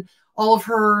Verna and all of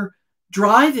her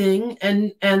driving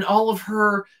and all of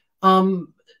her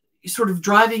sort of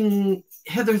driving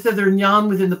hither, thither, and yon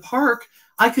within the park.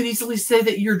 I could easily say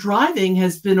that your driving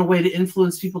has been a way to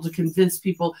influence people, to convince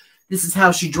people this is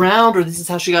how she drowned or this is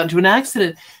how she got into an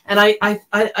accident. And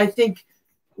I think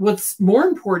what's more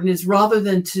important is, rather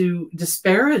than to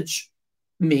disparage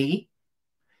me,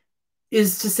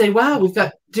 is to say, wow, we've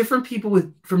got different people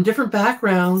from different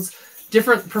backgrounds,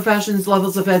 different professions,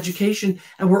 levels of education,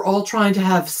 and we're all trying to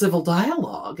have civil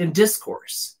dialogue and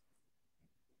discourse.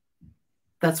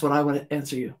 That's what I want to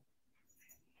answer you.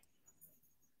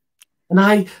 And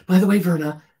I, by the way,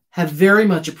 Verna, have very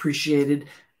much appreciated,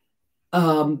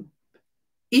 even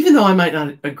though I might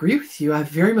not agree with you, I've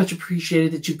very much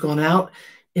appreciated that you've gone out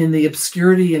in the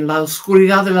obscurity, in la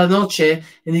oscuridad de la noche,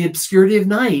 in the obscurity of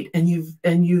night, and you've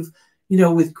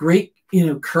with great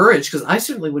courage, because I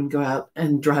certainly wouldn't go out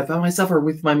and drive by myself or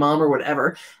with my mom or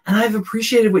whatever, and I've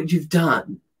appreciated what you've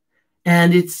done,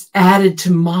 and it's added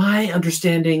to my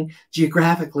understanding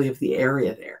geographically of the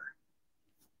area there.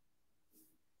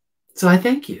 So I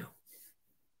thank you.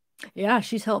 Yeah,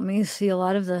 she's helped me see a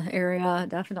lot of the area,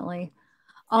 definitely.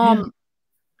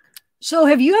 So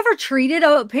have you ever treated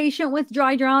a patient with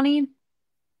dry drowning?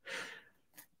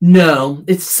 No,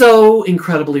 it's so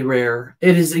incredibly rare.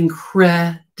 It is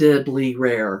incredibly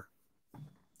rare.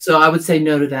 So I would say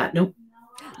no to that. Nope.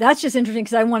 That's just interesting,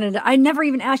 because I never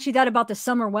even asked you that about the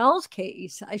Summer Wells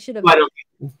case. I should have.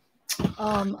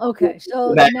 Okay,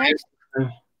 so the next.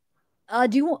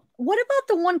 What about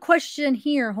the one question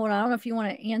here? Hold on, I don't know if you want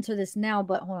to answer this now,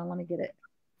 but hold on, let me get it.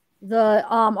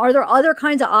 Are there other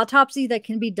kinds of autopsy that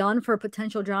can be done for a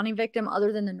potential drowning victim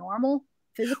other than the normal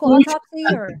physical autopsy?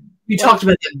 Or you talked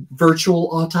about the virtual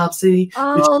autopsy.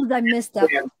 Oh, I missed that.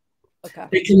 Okay.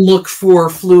 They can look for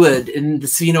fluid in the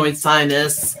sphenoid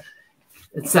sinus,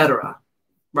 etc.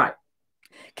 Right.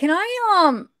 Can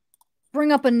I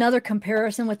bring up another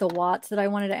comparison with the Watts that I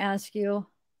wanted to ask you?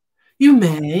 You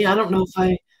may. I don't know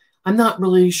if I'm not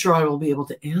really sure I will be able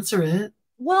to answer it.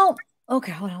 Well,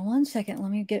 okay, hold on one second.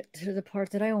 Let me get to the part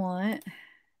that I want.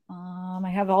 I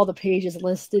have all the pages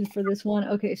listed for this one.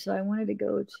 Okay, so I wanted to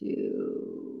go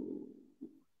to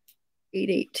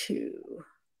 882.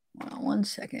 Hold on one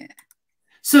second.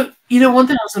 So, one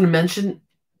thing I was going to mention,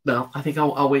 well, I think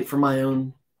I'll wait for my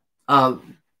own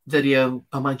video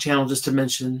on my channel just to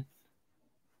mention.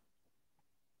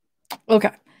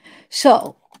 Okay,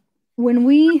 so when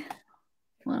we,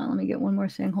 hold on, let me get one more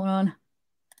thing. Hold on.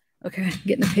 Okay,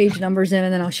 getting the page numbers in,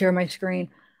 and then I'll share my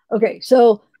screen. Okay,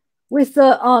 so with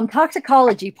the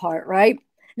toxicology part, right?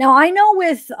 Now, I know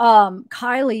with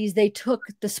Kiely's, they took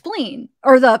the spleen,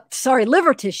 or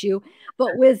liver tissue,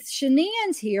 but with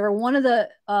Shanian's here, one of the,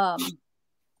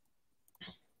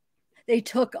 they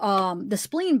took the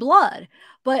spleen blood.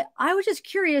 But I was just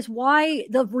curious why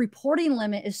the reporting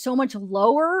limit is so much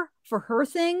lower for her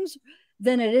things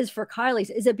than it is for Kiely's.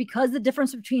 Is it because the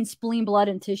difference between spleen blood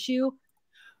and tissue?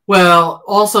 Well,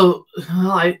 also,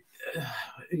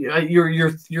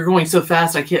 you're going so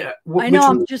fast. I can't. I know.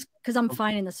 I'm just because I'm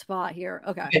finding the spot here.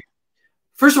 Okay.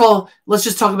 First of all, let's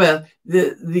just talk about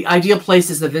the ideal place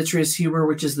is the vitreous humor,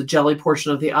 which is the jelly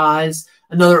portion of the eyes.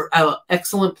 Another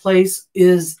excellent place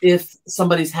is if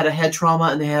somebody's had a head trauma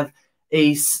and they have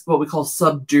what we call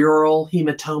subdural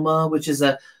hematoma, which is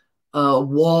a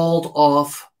walled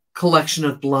off collection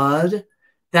of blood.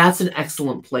 That's an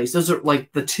excellent place. Those are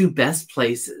like the two best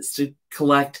places to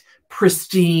collect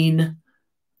pristine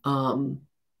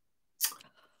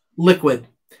liquid.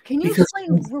 Can you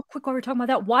explain real quick while we're talking about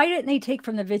that? Why didn't they take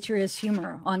from the vitreous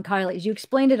humor on Kiely's? You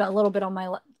explained it a little bit on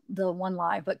the one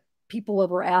live, but people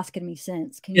were asking me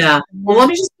since. Well, let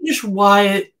me just finish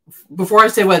before I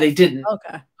say why they didn't.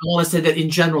 Okay. I want to say that in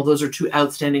general, those are two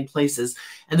outstanding places.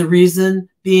 And the reason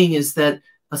being is that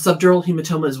a subdural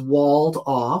hematoma is walled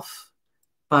off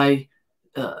by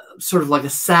sort of like a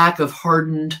sack of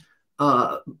hardened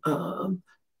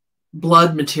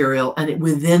blood material. And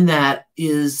within that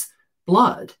is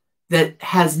blood that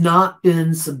has not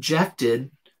been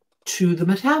subjected to the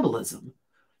metabolism.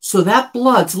 So that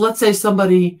blood, so let's say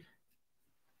somebody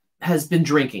has been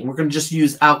drinking. We're going to just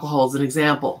use alcohol as an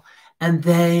example. And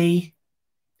they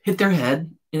hit their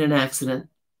head in an accident.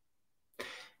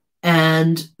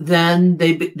 And then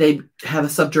they have a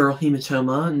subdural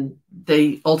hematoma, and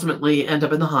they ultimately end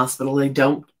up in the hospital. They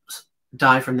don't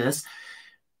die from this.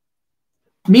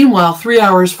 Meanwhile, 3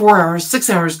 hours, 4 hours, 6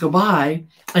 hours go by,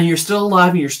 and you're still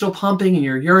alive, and you're still pumping, and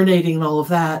you're urinating and all of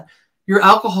that. Your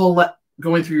alcohol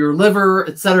going through your liver,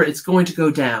 etc., it's going to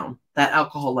go down, that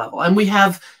alcohol level. And we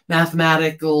have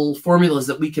mathematical formulas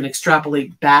that we can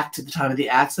extrapolate back to the time of the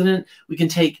accident. We can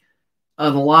take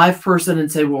an alive person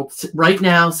and say, well, right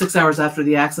now, 6 hours after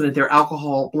the accident, their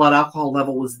blood alcohol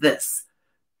level was this.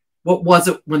 What was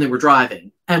it when they were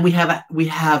driving? And we have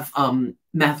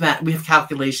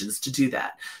calculations to do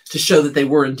that, to show that they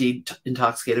were indeed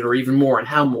intoxicated, or even more, and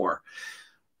how more.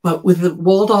 But with the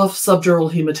walled-off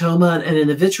subdural hematoma and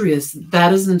in a vitreous,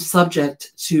 that isn't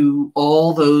subject to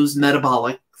all those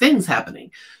metabolic things happening.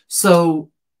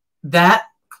 So that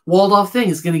walled-off thing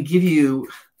is going to give you,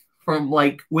 from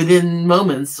like within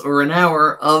moments or an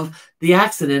hour of the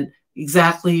accident,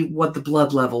 exactly what the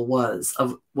blood level was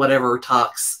of whatever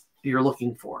tox you're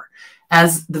looking for.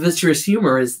 As the vitreous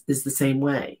humor is the same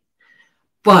way.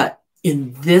 But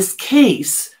in this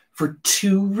case, for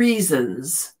 2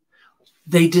 reasons,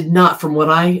 they did not, from what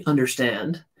I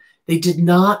understand, they did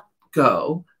not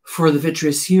go for the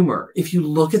vitreous humor. If you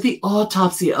look at the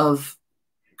autopsy of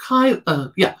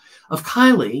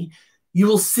Kiely, you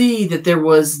will see that there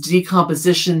was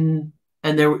decomposition,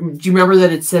 and do you remember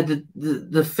that it said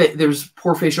that there's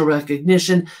poor facial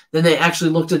recognition? Then they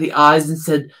actually looked at the eyes and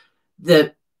said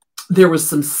that there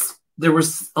was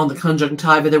on the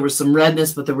conjunctiva, there was some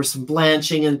redness, but there was some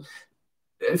blanching. And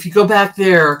if you go back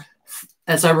there,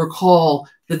 as I recall,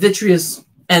 the vitreous,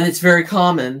 and it's very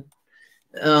common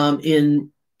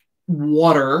in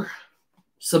water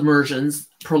submersions,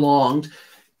 prolonged,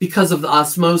 because of the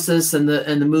osmosis and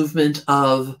the movement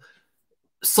of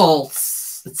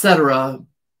salts, etc.,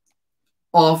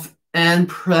 off, and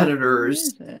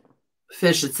predators,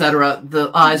 fish, etc.,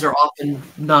 the eyes are often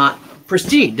not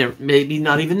pristine. They're maybe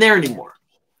not even there anymore.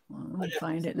 I'll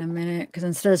find it in a minute, because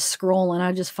instead of scrolling,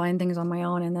 I just find things on my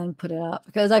own and then put it up,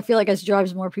 because I feel like it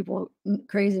drives more people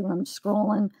crazy when I'm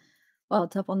scrolling while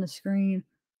it's up on the screen.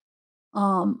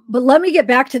 But let me get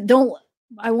back to,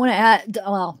 I want to add,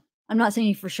 well, I'm not saying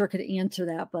you for sure could answer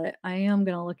that, but I am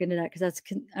going to look into that, because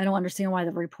I don't understand why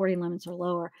the reporting limits are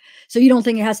lower. So you don't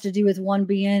think it has to do with one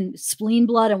being spleen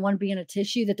blood and one being a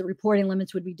tissue, that the reporting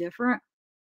limits would be different?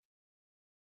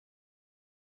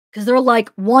 Because they're like,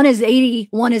 one is 80,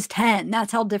 one is 10.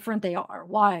 That's how different they are.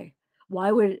 Why? Why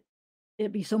would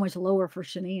it be so much lower for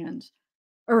shenanigans?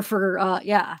 Or for,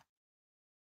 yeah.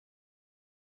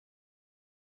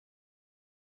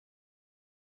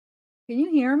 Can you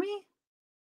hear me?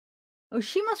 Oh,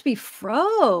 she must be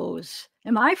froze.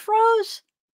 Am I froze?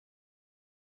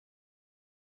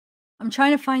 I'm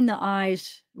trying to find the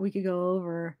eyes we could go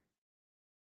over.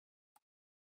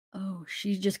 Oh,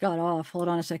 she just got off. Hold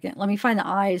on a second. Let me find the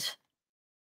eyes.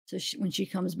 So when she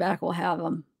comes back, we'll have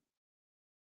them.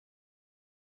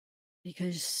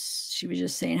 Because she was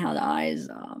just saying how the eyes,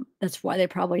 that's why they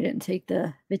probably didn't take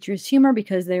the vitreous humor,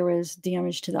 because there was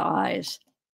damage to the eyes.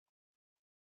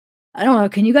 I don't know.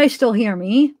 Can you guys still hear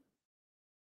me?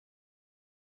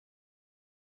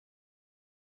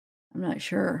 I'm not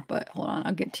sure, but hold on.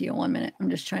 I'll get to you in 1 minute. I'm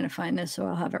just trying to find this so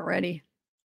I'll have it ready.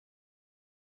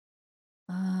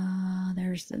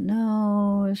 There's the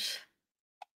nose.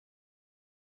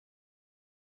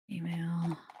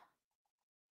 Email.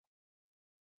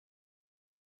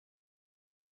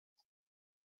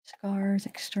 Scars,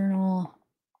 external.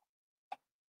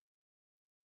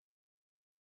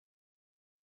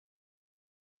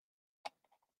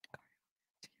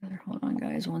 Hold on,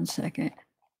 guys, 1 second.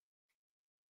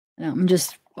 I'm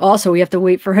just, also, we have to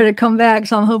wait for her to come back,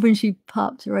 so I'm hoping she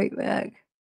pops right back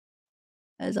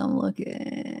as I'm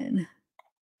looking.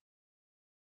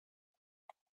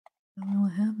 I don't know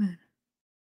what happened.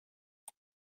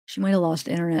 She might have lost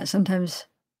internet. Sometimes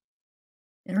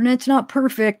internet's not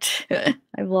perfect.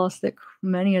 I've lost it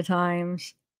many a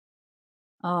times.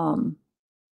 Well,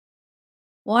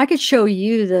 I could show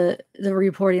you the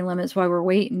reporting limits while we're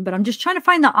waiting, but I'm just trying to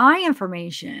find the eye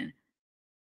information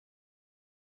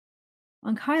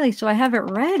on Kiely, so I have it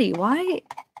ready. Why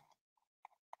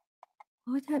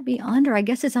would that be under? I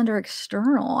guess it's under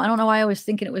external. I don't know why I was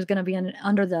thinking it was going to be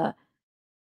under the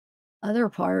other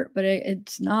part, but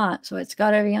it's not. So it's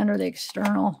got to be under the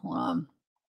external.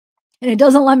 And it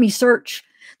doesn't let me search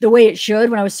the way it should.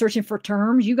 When I was searching for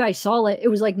terms, you guys saw it. It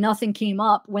was like nothing came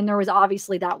up when there was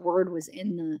obviously that word was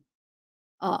in the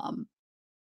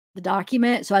the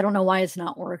document. So I don't know why it's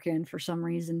not working for some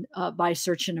reason by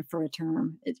searching for a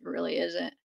term. It really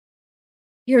isn't.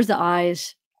 Here's the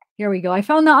eyes. Here we go. I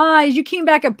found the eyes. You came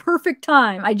back at perfect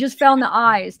time. I just found the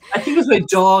eyes. I think it was my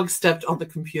dog stepped on the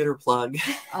computer plug.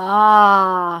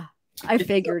 Ah, I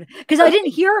figured. Because I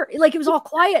didn't hear, like, it was all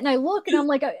quiet. And I look and I'm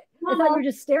like, I thought you were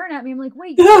just staring at me. I'm like,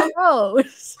 wait,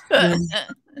 gross.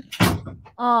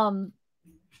 All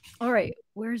right.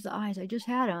 Where's the eyes? I just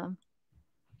had them.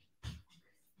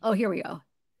 Oh, here we go.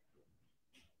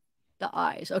 The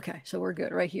eyes. Okay. So we're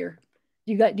good right here.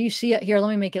 Do you see it here?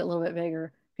 Let me make it a little bit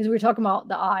bigger. Because we were talking about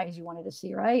the eyes you wanted to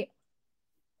see, right?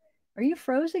 Are you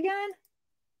froze again?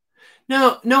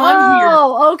 No, I'm here.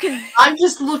 Oh, okay. I'm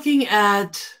just looking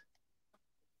at.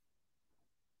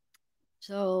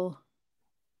 So,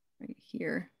 right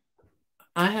here.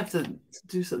 I have to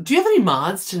do so. Do you have any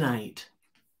mods tonight?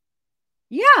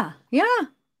 Yeah.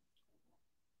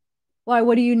 Why?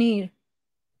 What do you need?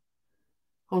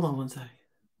 Hold on one sec.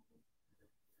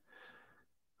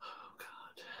 Oh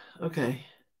God. Okay.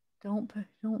 Don't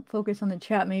focus on the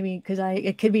chat, maybe, because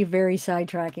it could be very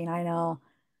sidetracking. I know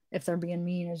if they're being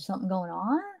mean. Is something going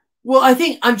on? Well, I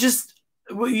think I'm just.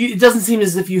 It doesn't seem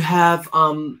as if you have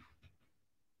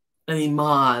any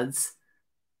mods,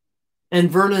 and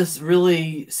Vernus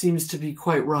really seems to be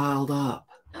quite riled up.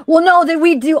 Well, no, that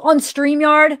we do on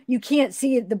StreamYard. You can't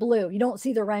see the blue. You don't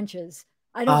see the wrenches.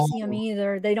 I don't see them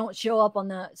either. They don't show up on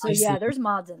the. So yeah, there's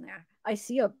mods in there. I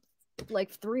see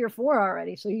like 3 or 4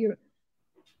 already. So you're.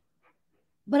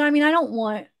 But I mean,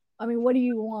 what do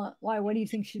you want? Why? What do you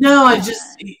think should? No,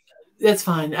 that's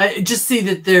fine. I just see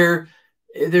that there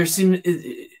seem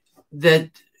that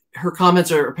her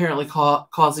comments are apparently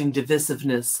causing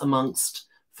divisiveness amongst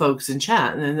folks in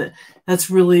chat, and that's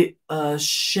really a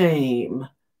shame.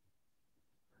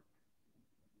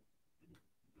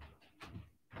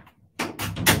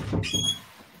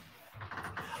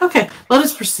 Okay, let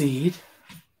us proceed.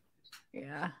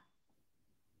 Yeah.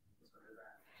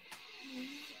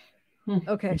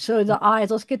 Okay, so the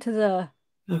eyes. Let's get to the.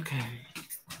 Okay.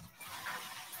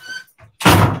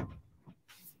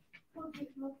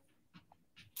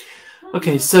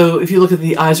 Okay, so if you look at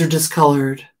the eyes are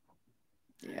discolored.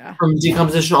 Yeah. From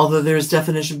decomposition, although there is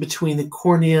definition between the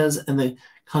corneas and the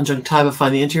conjunctiva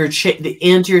fine. The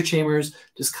anterior chambers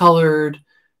discolored.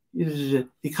 The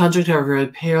conjunctiva are very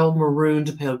pale maroon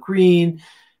to pale green.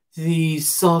 The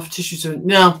soft tissues are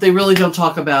no, they really don't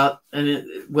talk about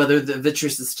whether the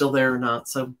vitreous is still there or not.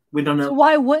 So we don't know. So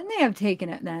why wouldn't they have taken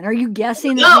it then? Are you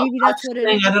guessing that maybe that's what it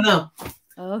is? I don't know.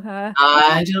 Okay.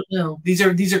 I don't know. These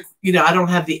are I don't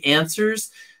have the answers.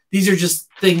 These are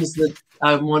just things that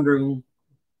I'm wondering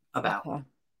about.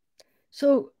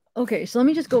 Okay. So let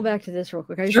me just go back to this real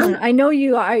quick. I know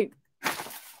you. I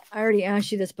already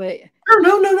asked you this, but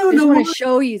no. I just want to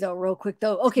show you though, real quick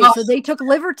though. Okay, so they took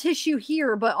liver tissue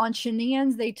here, but on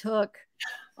Shenan's they took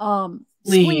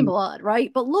spleen blood,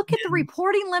 right? But look at the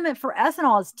reporting limit for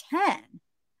ethanol is 10,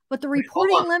 but the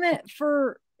reporting limit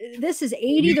for this is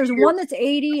 80. There's one that's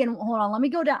 80, and hold on, let me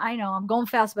go down. I know I'm going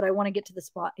fast, but I want to get to the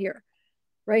spot here,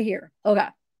 right here. Okay.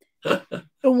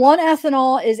 The one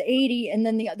ethanol is 80, and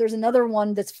then there's another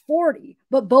one that's 40,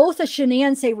 but both of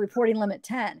Shenan say reporting limit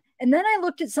 10. And then I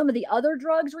looked at some of the other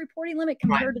drugs reporting limit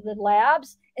compared to the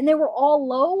labs, and they were all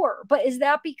lower. But is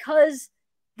that because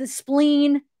the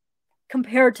spleen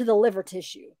compared to the liver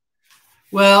tissue?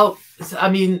 Well, I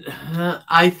mean,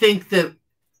 I think that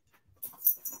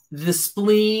the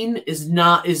spleen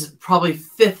is probably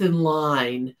 5th in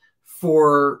line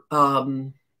for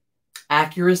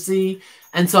accuracy,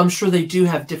 and so I'm sure they do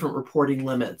have different reporting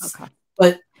limits. Okay.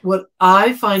 But what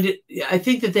I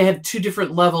think that they have 2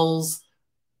 different levels.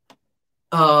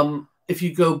 If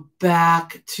you go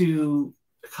back to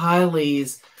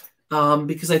Kiely's,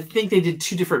 because I think they did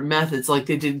 2 different methods, like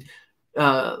they did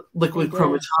liquid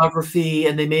chromatography,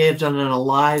 and they may have done an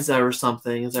ELISA or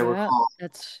something, as I recall.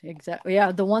 That's exactly,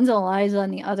 yeah. The one's ELISA,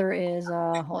 and the other is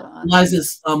hold on.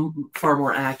 ELISA's far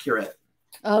more accurate.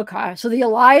 Okay, so the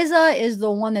ELISA is the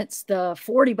one that's the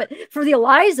 40, but for the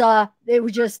ELISA, it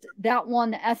was just that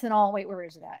one, the ethanol. Wait, where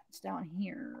is it at? It's down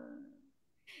here.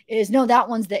 That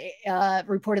one's the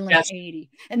reporting limit 80,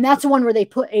 and that's the one where they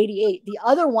put 88. The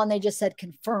other one they just said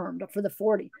confirmed for the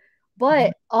 40.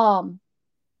 But hold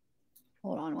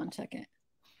on one second.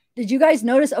 Did you guys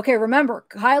notice? Okay, remember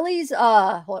Kiely's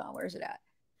hold on, where is it at?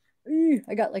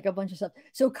 I got like a bunch of stuff.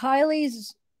 So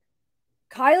Kiely's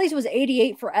was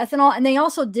 88 for ethanol, and they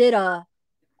also did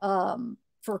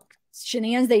for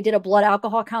Shenan's they did a blood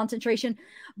alcohol concentration,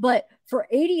 but for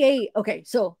 88, okay,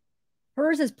 so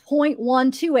hers is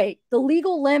 0.128. The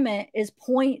legal limit is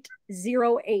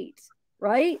 0.08,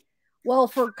 right? Well,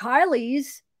 for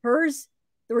Kiely's, Hers,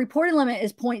 the reporting limit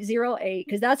is 0.08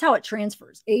 because that's how it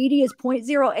transfers. 80 is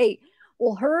 0.08.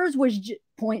 Well, hers was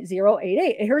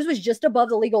 0.088. Hers was just above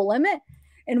the legal limit.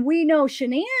 And we know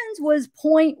Shanann's was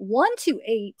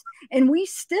 0.128. And we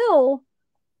still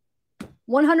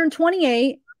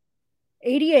 128,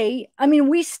 88. I mean,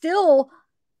 we still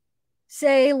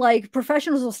say, like,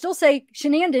 professionals will still say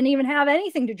Shanann didn't even have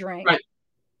anything to drink. Right.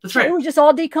 That's right. It was just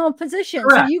all decomposition.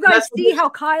 Correct. So you guys see how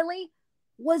Kiely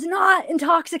was not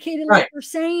intoxicated like they're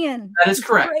saying. That is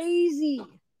correct. Crazy.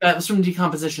 That was from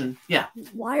decomposition. Yeah.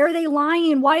 Why are they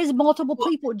lying? Why is multiple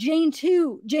people? Jane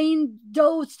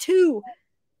Doe's 2.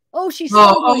 Oh, she's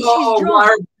sober. She's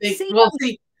drunk. Well,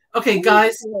 see, okay,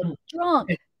 guys. Drunk.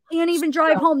 Can't even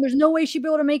drive home. There's no way she'd be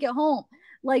able to make it home.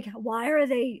 Like, why are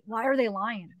they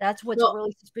lying? That's what's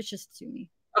really suspicious to me.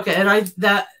 Okay, and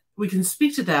that we can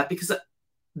speak to that because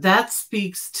that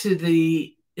speaks to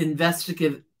the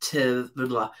investigative.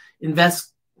 Let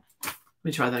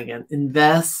me try that again.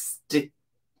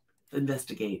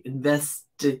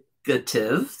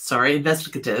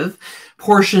 Investigative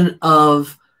portion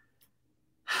of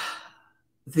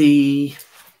the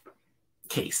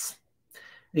case.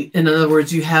 In other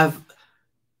words, you have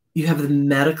the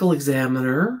medical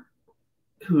examiner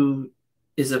who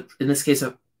is in this case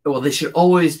they should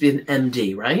always be an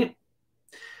MD, right?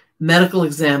 Medical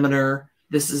examiner.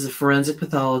 This is a forensic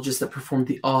pathologist that performed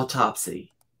the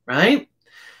autopsy, right?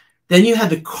 Then you have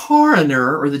the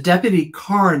coroner or the deputy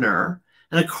coroner,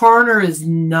 and a coroner is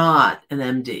not an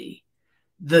MD.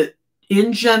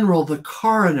 In general, the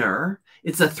coroner,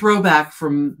 it's a throwback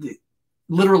from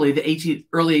literally the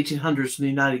early 1800s from the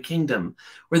United Kingdom,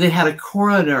 where they had a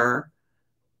coroner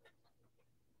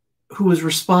who was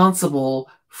responsible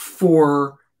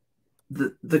for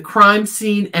the crime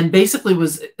scene and basically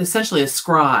was essentially a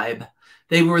scribe.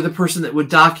 They were the person that would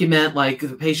document, like, if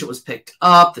the patient was picked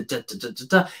up,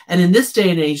 and in this day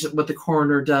and age, what the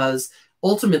coroner does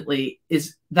ultimately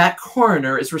is that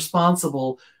coroner is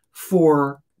responsible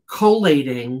for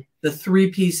collating the 3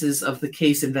 pieces of the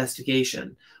case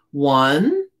investigation.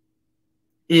 One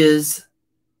is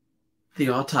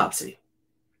the autopsy.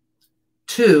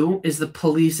 2 is the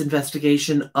police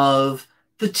investigation of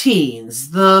the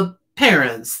teens, the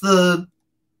parents, the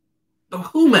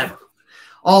whomever,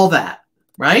 all that.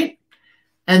 Right?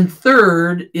 And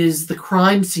 3rd is the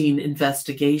crime scene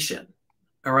investigation.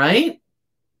 All right?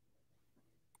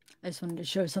 I just wanted to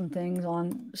show some things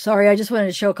on. Sorry, I just wanted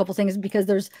to show a couple things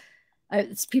because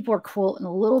people are quoting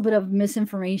a little bit of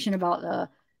misinformation about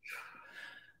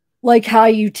like how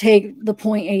you take the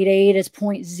 0.88 as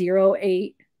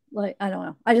 0.08. Like, I don't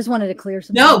know. I just wanted to clear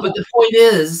some. No, but the point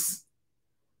is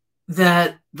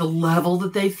that the level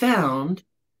that they found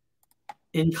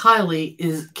in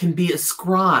Kiely can be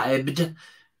ascribed,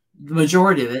 the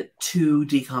majority of it, to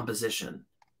decomposition.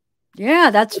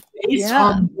 Yeah, that's based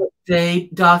on what they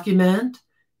document.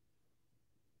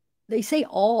 They say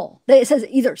all. It says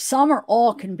either some or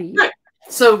all can be. Right.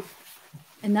 So,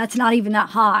 and that's not even that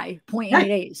high, 0.88.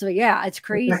 Right. So yeah, it's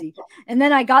crazy. Right. And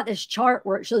then I got this chart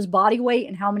where it shows body weight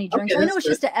and how many drinks. Okay, I know it's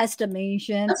just an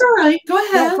estimation. That's all right. Go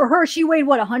ahead. But for her, she weighed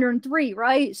 103,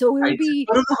 right? So it would be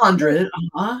 100.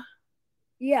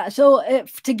 Yeah, so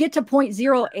to get to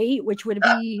 0.08, which would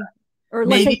be, or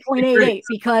let's say 0.88,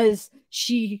 because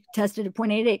she tested at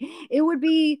 0.88, it would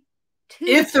be 2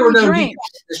 if there were no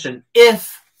decomposition.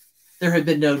 If there had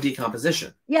been no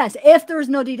decomposition. Yes, if there was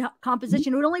no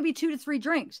decomposition, it would only be 2 to 3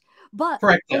 drinks. But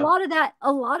correct, a lot of that,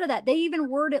 they even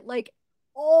word it like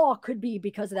all could be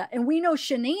because of that. And we know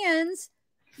Shanann's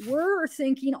were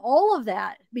thinking all of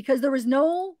that because there was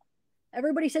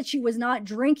everybody said she was not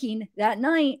drinking that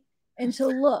night. And so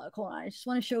look, hold on, I just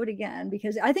want to show it again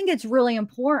because I think it's really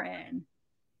important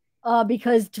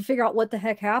because to figure out what the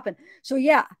heck happened. So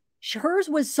yeah, hers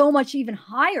was so much even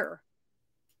higher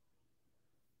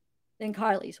than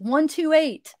Kiely's.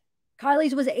 128.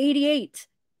 Kiely's was 88.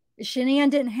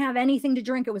 Shanann didn't have anything to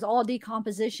drink. It was all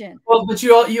decomposition. Well, but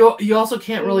you also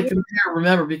can't really compare,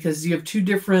 remember, because you have 2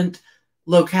 different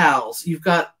locales. You've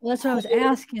got that's what I was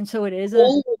asking. So it is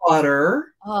cool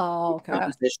water. Oh, okay.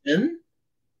 Decomposition.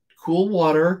 Cool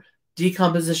water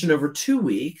decomposition over 2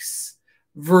 weeks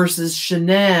versus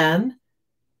Shanann,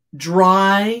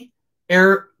 dry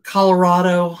air,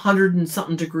 Colorado, 100 and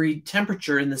something degree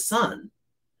temperature in the sun.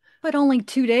 But only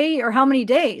 2 days, or how many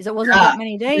days? It wasn't that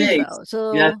many days though.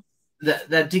 So yeah, that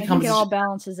decomposition, I think it all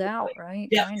balances out, right?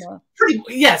 Yeah,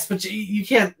 yes, but you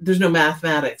can't. There's no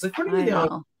mathematics. Like,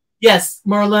 yes,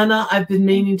 Marlena, I've been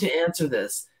meaning to answer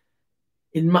this.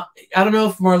 I don't know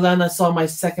if Marlena saw my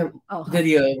second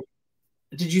video.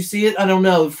 Did you see it? I don't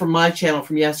know, from my channel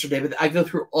from yesterday, but I go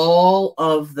through all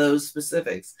of those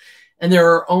specifics. And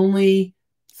there are only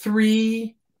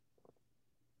 3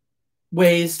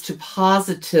 ways to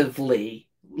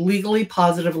legally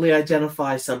positively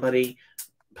identify somebody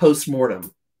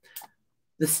post-mortem.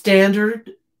 The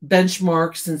standard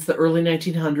benchmark since the early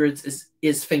 1900s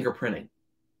is fingerprinting.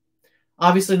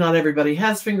 Obviously, not everybody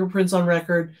has fingerprints on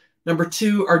record. Number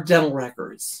 2 are dental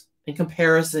records. In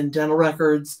comparison, dental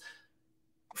records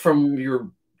from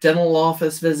your dental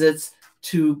office visits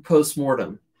to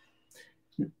post-mortem.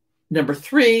 Number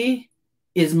 3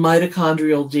 is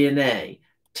mitochondrial DNA.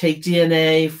 Take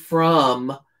DNA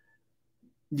from,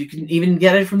 you can even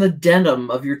get it from the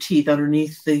dentum of your teeth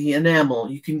underneath the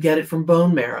enamel. You can get it from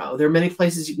bone marrow. There are many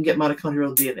places you can get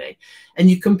mitochondrial DNA. And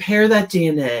you compare that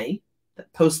DNA,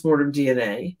 that post-mortem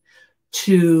DNA,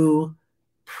 to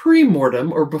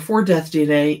pre-mortem or before death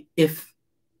DNA if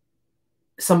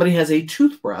somebody has a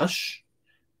toothbrush,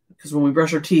 because when we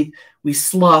brush our teeth, we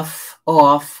slough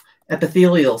off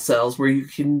epithelial cells where you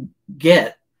can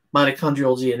get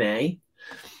mitochondrial DNA.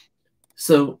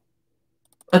 So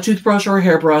a toothbrush or a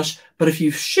hairbrush, but if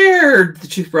you've shared the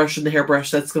toothbrush and the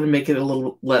hairbrush, that's going to make it a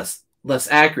little less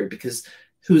accurate, because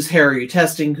whose hair are you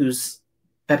testing? Whose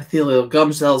epithelial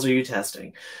gum cells are you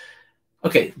testing?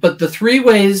 Okay, but the 3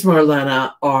 ways,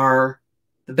 Marlena, are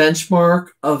the benchmark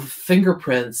of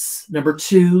fingerprints. Number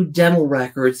 2, dental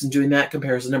records and doing that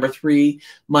comparison. Number 3,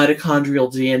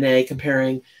 mitochondrial DNA,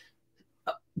 comparing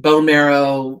bone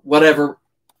marrow, whatever,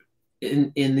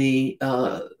 in the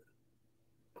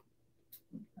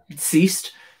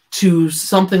deceased to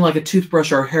something like a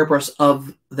toothbrush or a hairbrush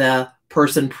of the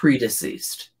person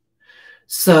predeceased.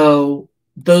 So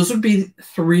those would be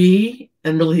 3,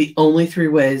 and really the only 3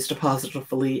 ways to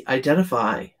positively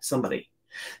identify somebody.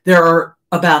 There are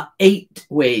about 8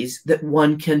 ways that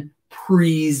one can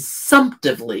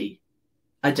presumptively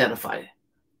identify,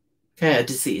 okay, a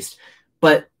deceased.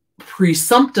 But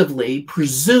presumptively,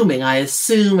 presuming, I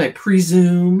assume, I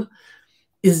presume,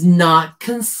 is not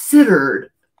considered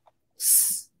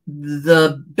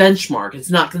the benchmark.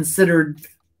 It's not considered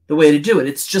the way to do it.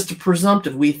 It's just a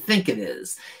presumptive. We think it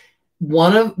is.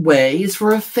 One way is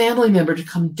for a family member to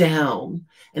come down,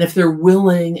 and if they're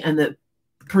willing and the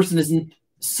person isn't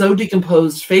so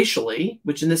decomposed facially,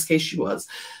 which in this case she was,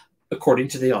 according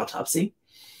to the autopsy,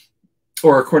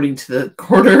 or according to the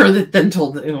coroner that then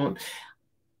told them,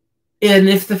 and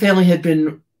if the family had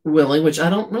been willing, which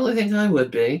I don't really think I would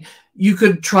be, you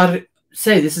could try to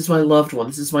say, this is my loved one,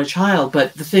 this is my child.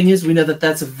 But the thing is, we know that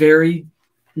that's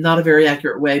not a very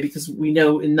accurate way, because we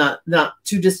know in not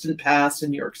too distant past in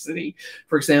New York City,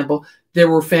 for example, there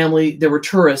were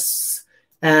tourists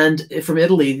and from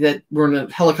Italy that were in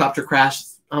a helicopter crash.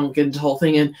 I won't get into the whole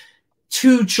thing. And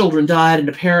 2 children died, and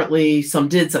apparently some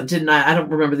did, some didn't. I don't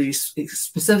remember these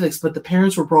specifics, but the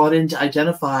parents were brought in to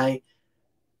identify,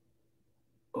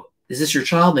 is this your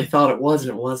child? And they thought it was,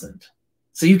 and it wasn't.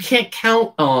 So you can't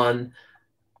count on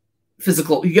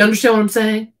physical. You understand what I'm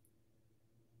saying?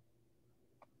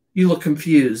 You look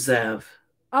confused, Zav.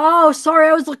 Oh, sorry.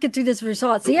 I was looking through this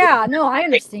results. Yeah, no, I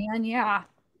understand. Yeah.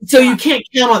 So you can't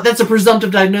count on, that's a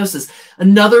presumptive diagnosis.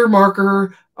 Another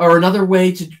marker or another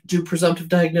way to do presumptive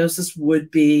diagnosis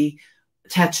would be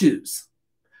tattoos.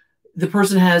 The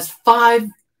person has 5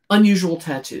 unusual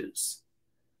tattoos.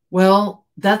 Well,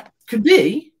 that could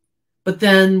be, but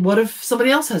then what if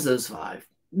somebody else has those 5?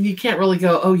 You can't really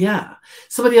go, oh yeah.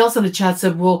 Somebody else in the chat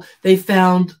said, well, they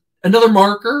found another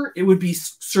marker. It would be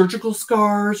surgical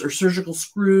scars or surgical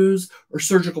screws or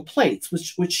surgical plates,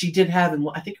 which she did have in,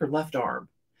 I think, her left arm.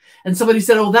 And somebody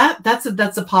said, oh, that's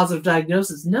a positive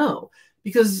diagnosis. No,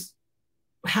 because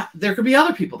there could be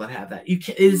other people that have that. It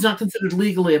is not considered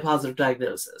legally a positive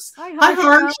diagnosis. Hi,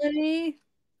 Harsh.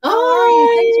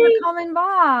 Oh, thanks for coming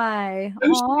by. I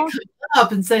wish you could come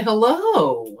up and say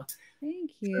hello.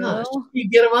 Thank you. Can you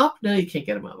get them up? No, you can't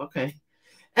get them up. Okay.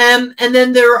 And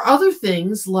then there are other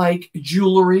things like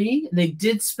jewelry. They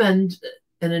did spend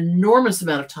an enormous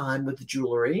amount of time with the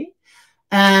jewelry.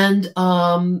 And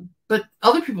but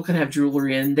other people can have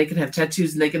jewelry, and they can have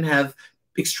tattoos, and they can have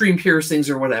extreme piercings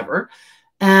or whatever.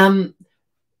 Another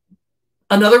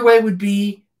way would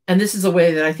be, and this is a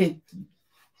way that I think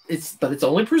it's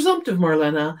only presumptive,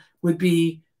 Marlena, would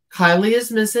be Kiely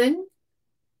is missing.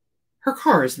 Her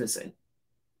car is missing.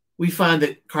 We find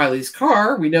that Kiely's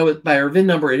car, we know it by her VIN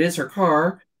number, it is her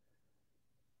car.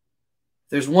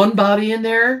 There's one body in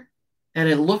there, and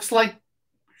it looks like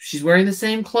she's wearing the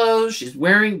same clothes. She's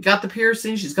got the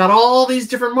piercing. She's got all these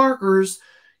different markers.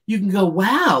 You can go,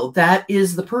 wow, that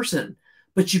is the person.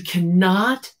 But you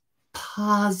cannot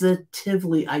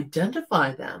positively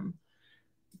identify them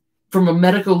from a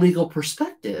medico-legal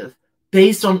perspective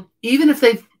based on, even if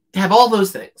they have all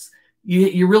those things,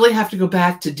 You really have to go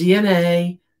back to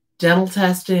DNA, dental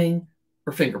testing,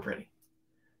 or fingerprinting.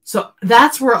 So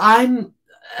that's where I'm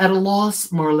at a loss,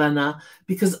 Marlena,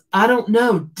 because I don't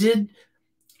know.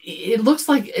 It looks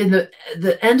like in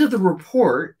the end of the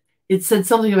report, it said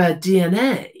something about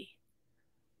DNA.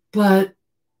 But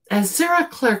as Sarah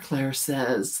Claire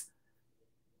says,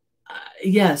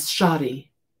 yes,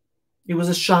 shoddy. It was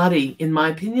a shoddy, in my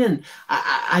opinion.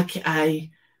 And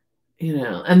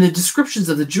the descriptions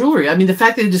of the jewelry. I mean, the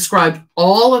fact that they described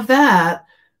all of that,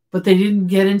 but they didn't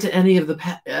get into any of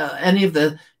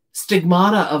the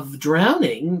stigmata of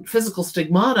drowning, physical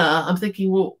stigmata. I'm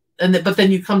thinking, well, but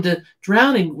then you come to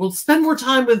drowning. Well, spend more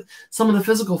time with some of the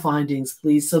physical findings,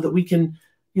 please, so that we can,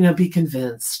 be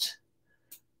convinced.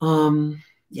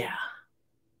 Yeah.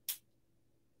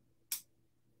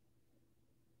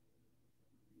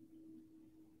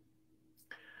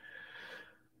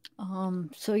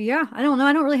 So yeah, I don't know.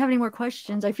 I don't really have any more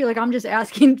questions. I feel like I'm just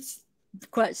asking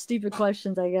quite stupid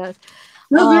questions, I guess.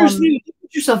 No,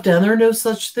 put yourself down. There are no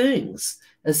such things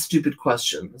as stupid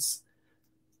questions.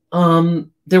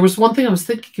 There was one thing I was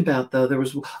thinking about,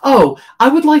 though. I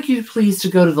would like you please to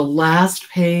go to the last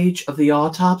page of the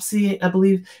autopsy, I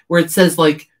believe, where it says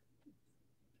like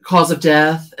cause of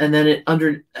death, and then it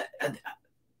under. Let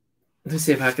me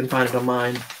see if I can find it on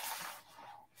mine.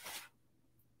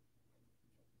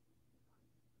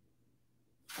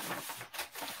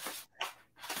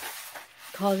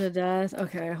 Cause of death.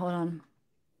 Okay, hold on.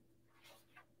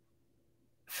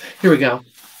 Here we go. All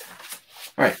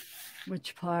right.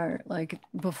 Which part? Like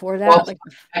before that? Well, like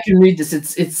I can read this.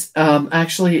 It's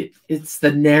actually it's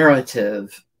the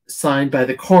narrative signed by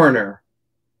the coroner.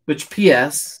 Which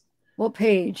P.S. What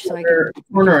page?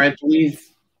 Coroner, I believe.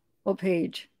 What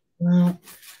page? Well,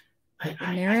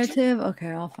 narrative. Okay,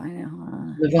 I'll find it. Hold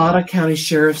on. Nevada County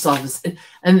Sheriff's Office,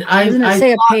 and doesn't it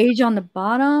say a page on the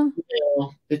bottom?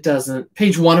 No, it doesn't.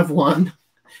 Page 1 of 1.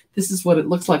 This is what it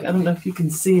looks like. I don't know if you can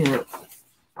see it.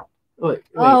 Wait.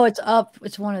 Oh, it's up.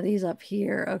 It's one of these up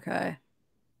here. Okay.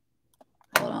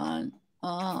 Hold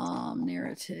on.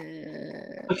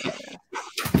 Narrative. Okay.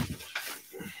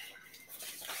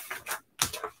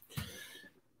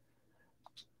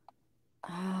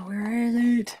 Oh, where is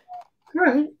it? All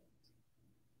right.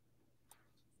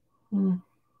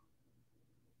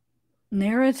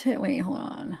 Narrative. Wait, hold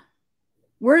on.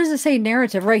 Where does it say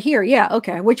narrative? Right here. Yeah.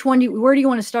 Okay. Which one where do you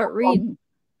want to start reading?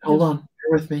 Hold on.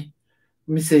 Bear with me.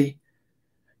 Let me see.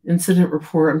 Incident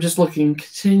report. I'm just looking.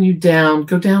 Continue down.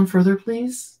 Go down further,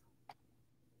 please.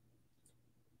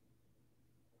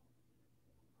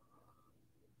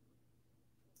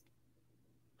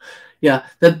 Yeah,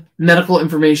 the medical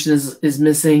information is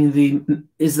missing.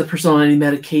 Is the person on any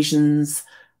medications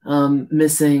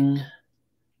missing?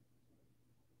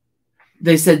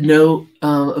 They said no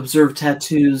observed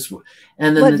tattoos,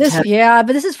 and then but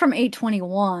this is from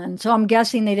 8/21, so I'm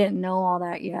guessing they didn't know all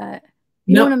that yet.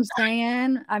 You know what I'm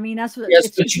saying? I mean, that's what. Yes,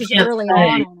 but you can't early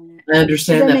on. I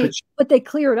understand that, but they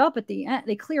clear it up at the end.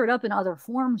 They clear it up in other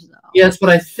forms, though. Yes, but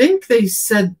I think they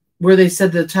said where they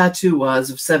said the tattoo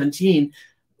was of 17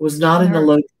 was not in the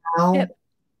locale hip.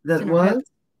 That was.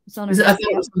 It's on her I thought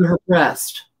it was on her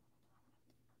breast.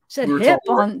 Said hip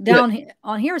on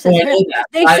here. It says hip.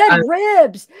 They said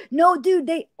ribs. No, dude.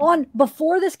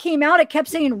 Before this came out, it kept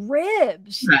saying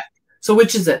ribs. Right. So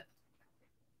which is it?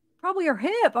 Probably her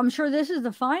hip. I'm sure this is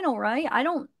the final, right? I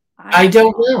don't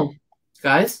know,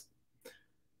 guys,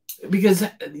 because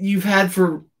you've had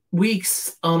for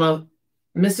weeks on a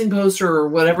missing poster or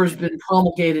whatever's been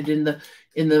promulgated in the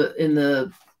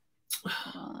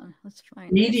let's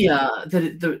find media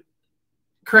that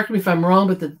correct me if I'm wrong,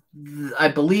 but I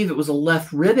believe it was a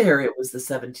left rib area. It was the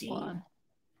 17.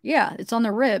 Yeah, it's on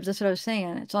the ribs. That's what I was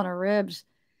saying. It's on her ribs,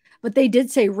 but they did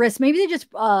say wrist. Maybe they just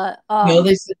no,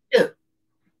 they said hip.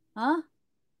 Huh?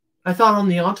 I thought on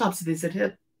the autopsy they said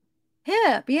hip.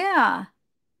 Hip, yeah.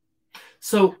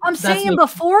 So I'm saying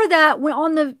before that, when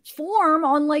on the form,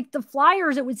 on like the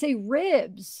flyers, it would say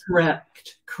ribs.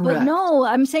 Correct. But no,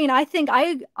 I'm saying I think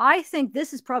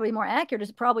this is probably more accurate.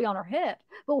 It's probably on her hip.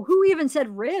 But who even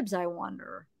said ribs? I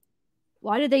wonder.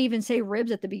 Why did they even say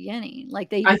ribs at the beginning? Like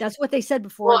that's what they said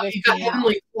before. Well, you got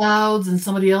Heavenly Clouds and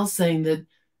somebody else saying that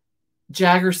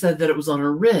Jagger said that it was on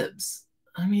her ribs.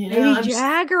 I mean, maybe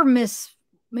Jagger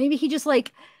maybe he just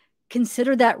like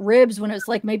considered that ribs when it's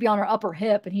like maybe on her upper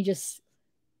hip, and he's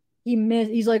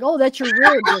like, oh, that's your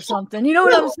ribs or something. You know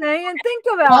what I'm saying? Think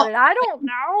about it. I don't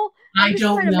know. I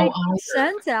don't know. Make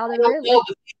sense out of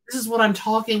it. This is what I'm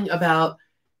talking about.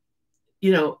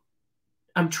 You know,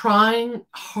 I'm trying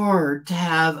hard to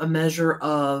have a measure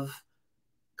of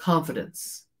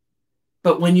confidence.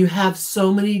 But when you have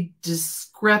so many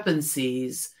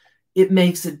discrepancies, it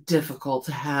makes it difficult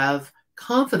to have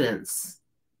confidence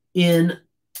in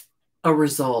a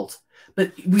result.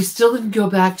 But we still didn't go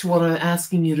back to what I'm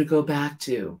asking you to go back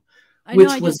to,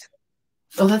 which was,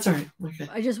 oh, that's all right.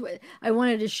 Okay. I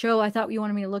wanted to show, I thought you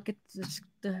wanted me to look at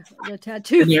the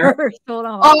tattoo first. Hold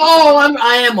on. Oh,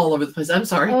 I am all over the place. I'm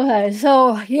sorry. Okay,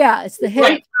 so yeah, it's the hip.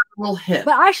 Right hip.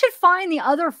 But I should find the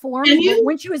other form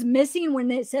when she was missing,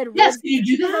 when it said yes, can you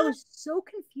do that? I was so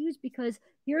confused because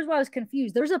here's why I was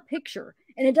confused. There's a picture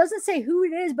and it doesn't say who it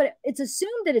is, but it's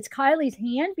assumed that it's Kiely's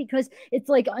hand because it's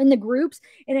like in the groups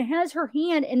and it has her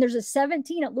hand and there's a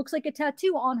 17. It looks like a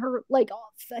tattoo on her, like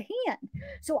off the hand.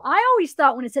 So I always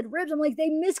thought when it said ribs, I'm like, they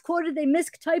misquoted, they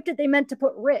mistyped it, they meant to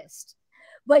put wrist.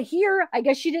 But here, I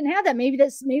guess she didn't have that. Maybe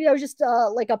that was just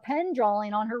like a pen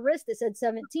drawing on her wrist that said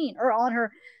 17 or on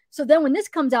her. So then when this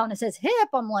comes out and it says hip,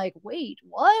 I'm like, wait,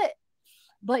 what?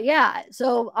 But yeah,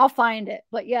 so I'll find it.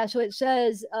 But yeah, so it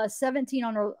says 17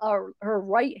 on her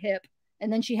right hip,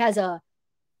 and then she has a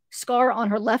scar on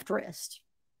her left wrist.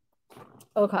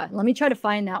 Okay, let me try to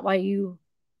find that while you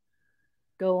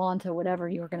go on to whatever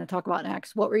you were going to talk about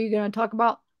next. What were you going to talk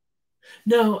about?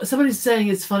 No, somebody's saying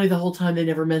it's funny the whole time they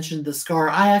never mentioned the scar.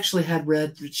 I actually had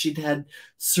read that she'd had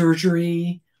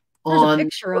surgery. There's a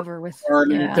picture of her with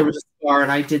there was a scar,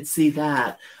 and I did see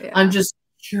that. Yeah. I'm just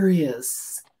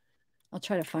curious. I'll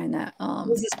try to find that. What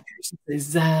does this person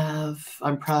say? Zav,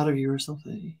 I'm proud of you or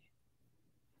something.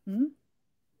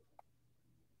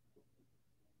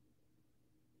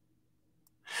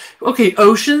 Okay,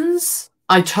 oceans.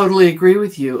 I totally agree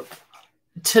with you.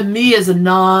 To me, as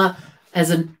a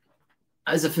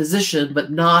physician,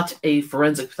 but not a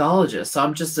forensic pathologist, so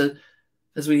I'm just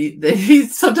they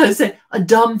sometimes say, a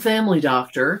dumb family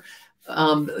doctor.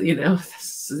 You know,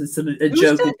 it's a joke.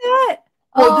 Who said that?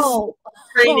 Oh,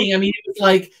 training. I mean, it was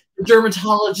like the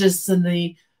dermatologists and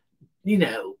the,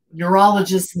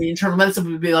 neurologists and the internal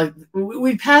medicine would be like,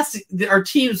 our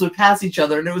teams would pass each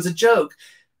other, and it was a joke.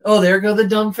 Oh, there go the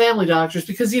dumb family doctors,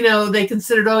 because, they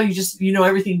considered, oh, you just,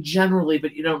 everything generally,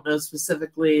 but you don't know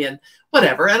specifically and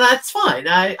whatever. And that's fine.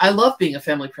 I love being a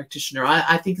family practitioner.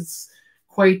 I think it's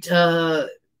quite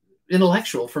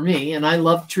intellectual for me, and I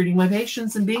love treating my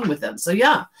patients and being with them. So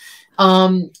yeah.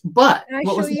 But can I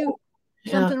show you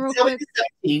something real quick?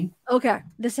 Okay.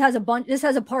 This has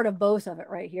a part of both of it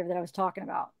right here that I was talking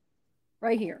about.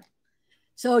 Right here.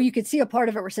 So you could see a part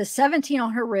of it where it says 17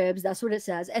 on her ribs. That's what it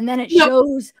says. And then it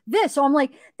shows this. So I'm like,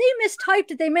 they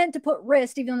mistyped it. They meant to put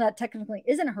wrist, even though that technically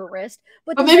isn't her wrist.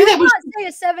 But maybe that was not say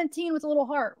a 17 with a little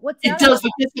heart. What's that? It does,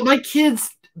 because my kids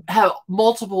have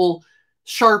multiple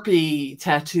Sharpie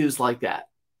tattoos like that.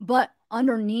 But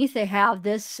underneath they have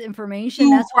this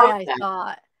information. That's why I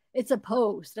thought it's a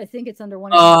post. I think it's under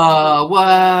one.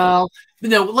 Well,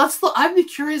 no, let's look. I'd be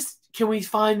curious. Can we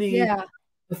find the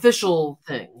official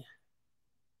thing?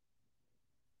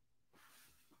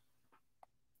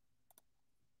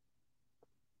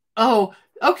 Oh,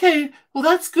 okay. Well,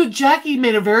 that's good. Jackie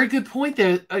made a very good point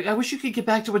there. I wish you could get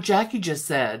back to what Jackie just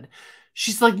said.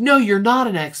 She's like, no, you're not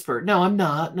an expert. No, I'm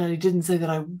not. And I didn't say that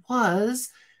I was.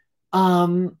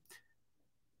 Don't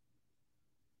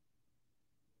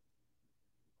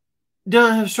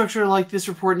have structure like this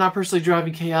report, not personally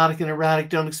driving, chaotic and erratic.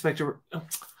 Don't expect to.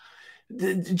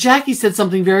 Jackie said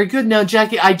something very good. Now,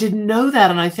 Jackie, I didn't know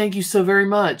that, and I thank you so very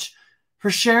much for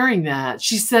sharing that.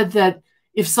 She said that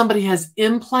if somebody has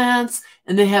implants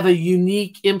and they have a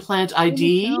unique implant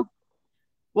ID,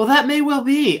 well, that may well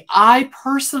be. I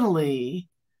personally.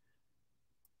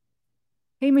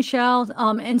 Hey, Michelle,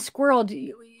 and Squirrel,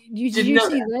 did you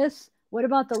see this? What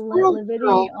about the lividity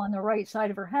on the right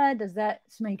side of her head? Does that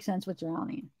make sense with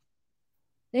drowning?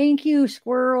 Thank you,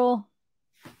 Squirrel.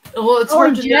 Well, it's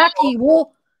hard to Jackie,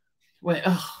 know. We'll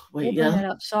bring it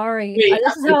up. Sorry.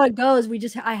 This is how it goes.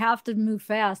 I have to move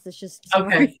fast. It's just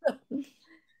okay.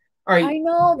 All right. I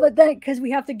know, but then because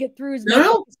we have to get through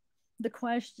the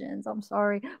questions. I'm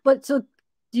sorry. But so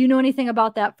do you know anything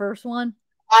about that first one?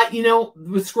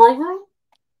 With Squirrel Girl?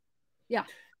 Yeah.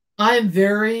 I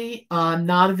am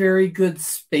not very good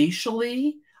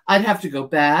spatially. I'd have to go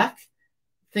back,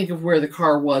 think of where the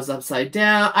car was upside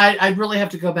down. I'd really have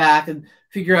to go back and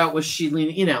figure out, was she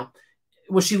leaning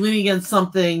against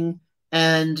something,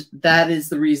 and that is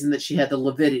the reason that she had the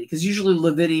lividity. Because usually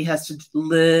lividity has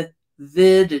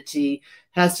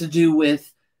to do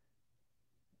with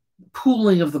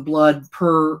pooling of the blood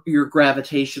per your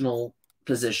gravitational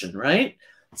position, right?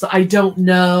 So I don't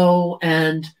know.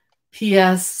 And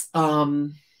P.S. We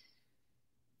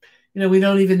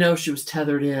don't even know if she was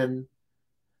tethered in.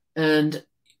 And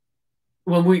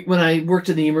when I worked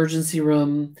in the emergency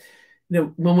room,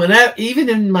 even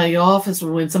in my office,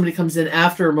 when somebody comes in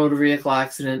after a motor vehicle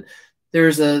accident,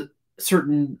 there's a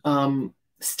certain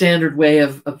standard way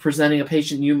of presenting a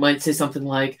patient. You might say something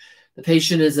like, the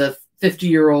patient is a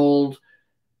 50-year-old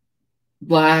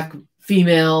Black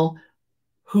female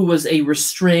who was a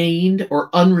restrained or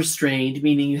unrestrained,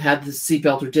 meaning you had the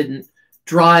seatbelt or didn't,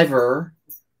 driver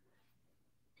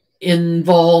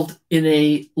involved in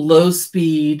a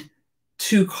low-speed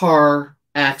 2-car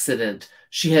accident.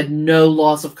 She had no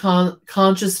loss of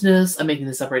consciousness. I'm making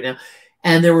this up right now.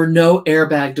 And there was no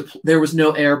airbag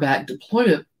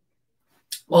deployment.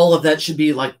 All of that should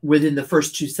be like within the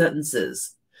first 2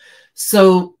 sentences.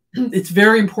 So it's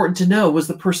very important to know, was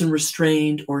the person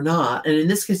restrained or not? And in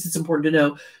this case, it's important to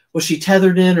know, was she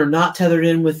tethered in or not tethered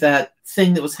in with that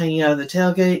thing that was hanging out of the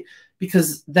tailgate?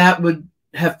 Because that would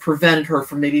have prevented her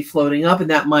from maybe floating up, and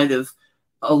that might have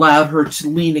allowed her to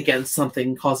lean against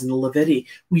something, causing the levity.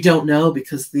 We don't know,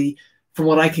 because from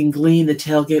what I can glean, the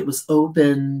tailgate was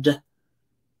opened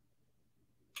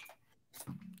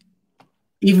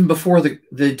even before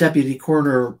the deputy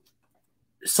coroner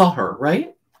saw her,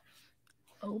 right?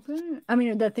 Open? I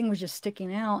mean, that thing was just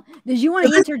sticking out. Did you want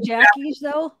to answer Jackie's,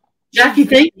 though? Jackie,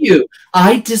 thank you.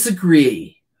 I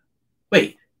disagree.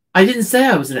 Wait, I didn't say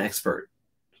I was an expert.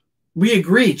 We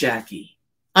agree, Jackie.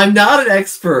 I'm not an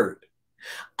expert.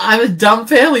 I'm a dumb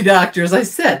family doctor, as I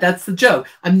said. That's the joke.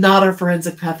 I'm not a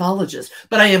forensic pathologist,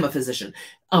 but I am a physician.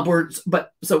 No,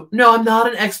 I'm not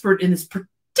an expert in this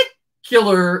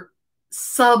particular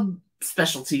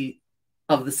subspecialty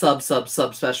of the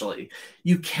subspecialty.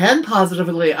 You can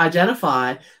positively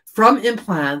identify from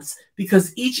implants,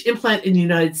 because each implant in the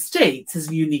United States has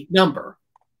a unique number.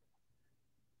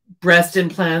 Breast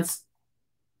implants,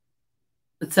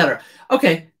 etc.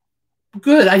 Okay,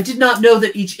 good. I did not know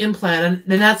that each implant,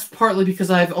 and that's partly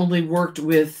because I've only worked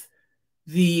with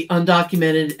the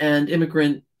undocumented and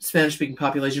immigrant Spanish-speaking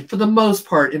population for the most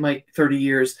part in my 30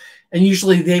 years. And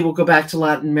usually they will go back to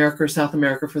Latin America or South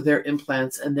America for their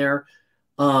implants and their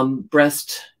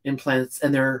breast implants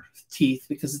and their teeth,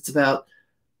 because it's about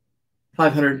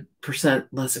 500%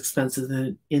 less expensive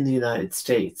than in the United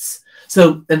States.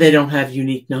 So, and they don't have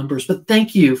unique numbers, but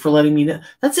thank you for letting me know.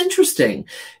 That's interesting.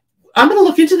 I'm going to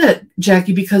look into that,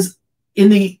 Jackie, because in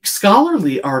the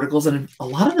scholarly articles, and a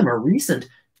lot of them are recent,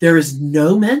 there is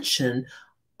no mention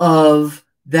of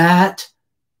that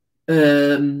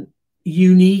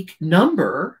unique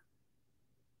number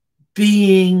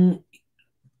being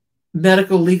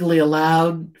medical legally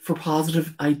allowed for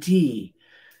positive ID.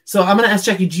 So I'm going to ask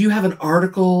Jackie, do you have an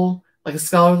article, like a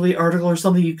scholarly article or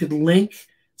something you could link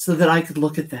so that I could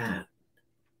look at that?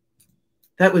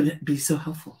 That would be so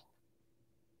helpful.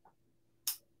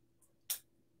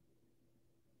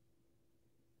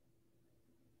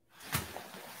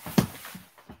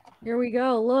 Here we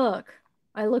go. Look,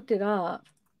 I looked it up.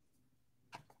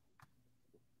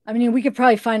 I mean, we could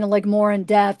probably find like more in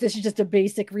depth. This is just a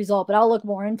basic result, but I'll look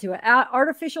more into it.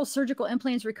 Artificial surgical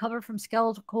implants recovered from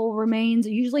skeletal remains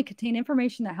usually contain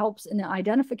information that helps in the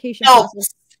identification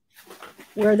process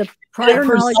where the prior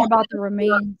knowledge about the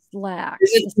remains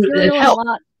lacks.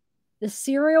 The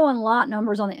serial and lot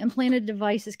numbers on the implanted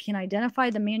devices can identify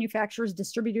the manufacturers,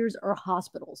 distributors, or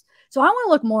hospitals. So I want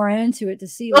to look more into it to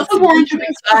see. Look more into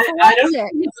it. I don't think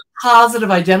it's a positive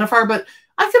identifier, but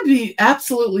I could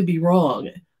absolutely be wrong.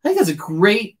 I think that's a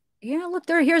great. Yeah, look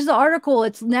there. Here's the article.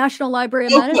 It's National Library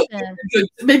of Medicine. Good.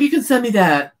 Maybe you can send me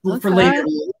that for later.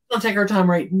 Let's not take our time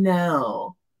right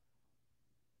now.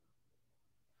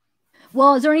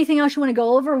 Well, is there anything else you want to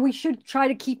go over? We should try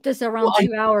to keep this around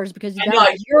 2 hours, because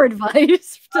that's your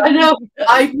advice. I know.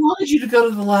 I wanted you to go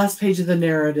to the last page of the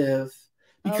narrative,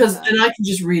 because then I can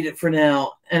just read it for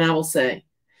now, and I will say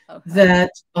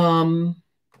that I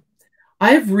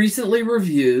have recently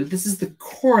reviewed. This is the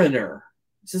coroner.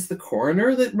 Is this the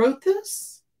coroner that wrote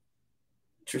this?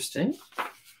 Interesting.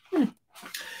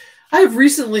 I have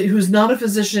recently, who's not a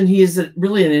physician, he is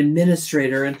really an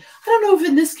administrator. And I don't know if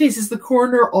in this case, is the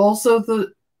coroner also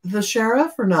the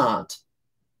sheriff or not?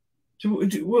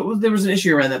 There was an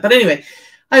issue around that. But anyway,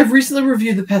 I have recently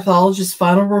reviewed the pathologist's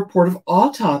final report of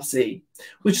autopsy,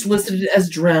 which listed it as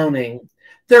drowning.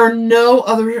 There are no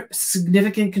other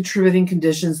significant contributing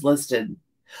conditions listed.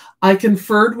 I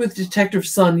conferred with Detective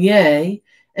Sonier,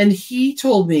 and he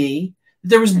told me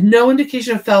there was no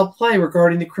indication of foul play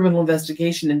regarding the criminal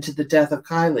investigation into the death of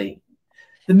Kiely.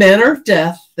 The manner of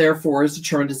death, therefore, is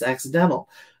determined as accidental.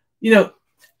 You know,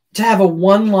 to have a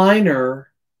one-liner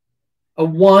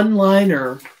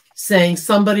saying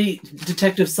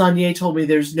Detective Sonier told me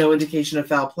there's no indication of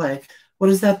foul play. What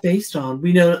is that based on?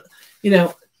 We know,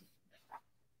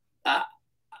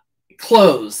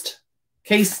 closed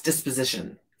Case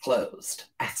disposition closed.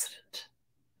 Accident.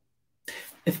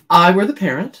 If I were the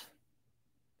parent,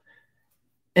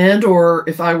 and or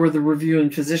if I were the reviewing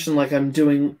physician like I'm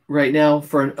doing right now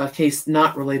for a case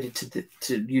not related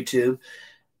to YouTube,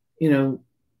 you know,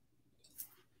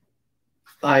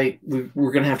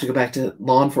 we're going to have to go back to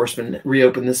law enforcement and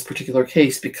reopen this particular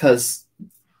case because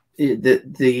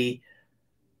the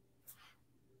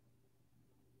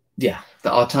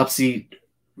autopsy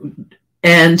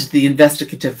and the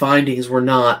investigative findings were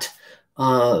not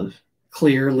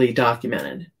clearly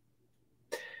documented.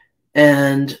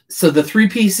 And so the three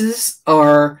pieces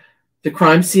are the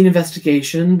crime scene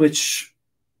investigation, which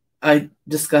I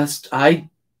discussed. I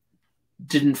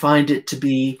didn't find it to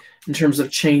be, in terms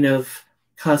of chain of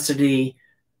custody,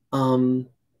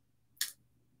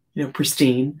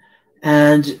 pristine.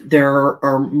 And there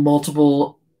are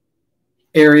multiple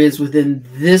areas within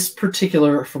this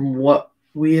particular, from what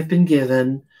we have been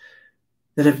given,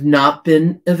 that have not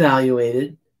been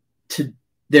evaluated to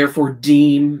therefore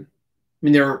deem. I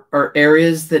mean, there are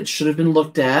areas that should have been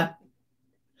looked at,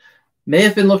 may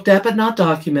have been looked at, but not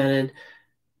documented,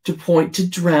 to point to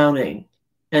drowning,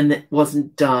 and that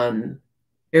wasn't done.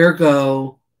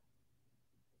 Ergo,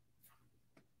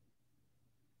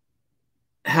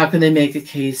 how can they make a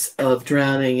case of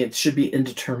drowning? It should be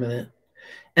indeterminate.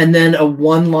 And then a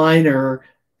one-liner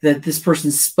that this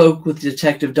person spoke with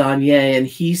Detective Danier, and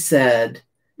he said,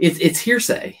 it's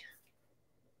hearsay.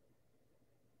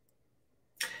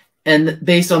 And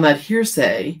based on that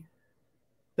hearsay,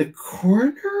 the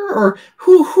coroner, or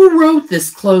who wrote this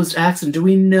closed accident? Do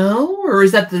we know? Or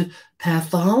is that the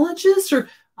pathologist? Or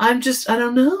I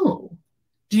don't know.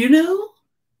 Do you know?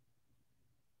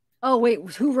 Oh, wait,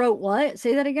 who wrote what?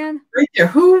 Say that again? Right there.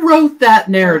 Who wrote that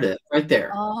narrative right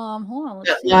there? Hold on.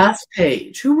 That last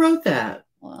page. Who wrote that?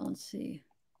 Hold on, let's see.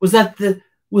 Was that the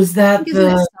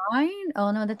sign?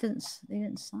 Oh no, they didn't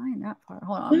sign that part.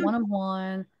 Hold on. One of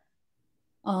one.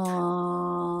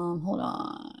 Hold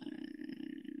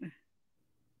on.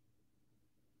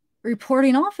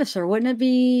 Reporting officer. Wouldn't it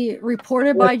be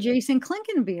reported by Jason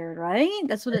Klinkenbeard, right?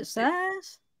 That's what it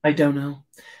says. I don't know.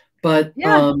 But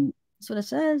yeah, that's what it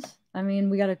says. I mean,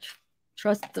 we got to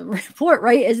trust the report,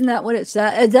 right? Isn't that what it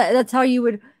says? That's how you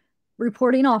would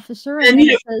reporting officer. And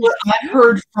you know, what I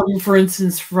heard from, for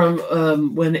instance, from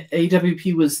when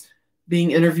AWP was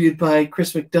being interviewed by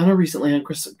Chris McDonough recently on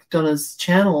Chris McDonough's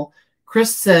channel,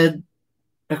 Chris said,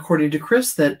 according to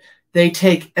Chris, that they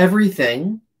take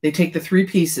everything. They take the three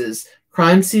pieces: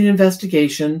 crime scene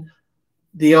investigation,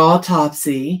 the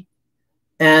autopsy,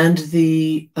 and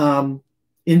the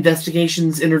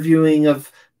investigations, interviewing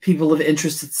of people of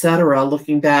interest, etc.,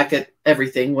 looking back at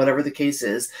everything, whatever the case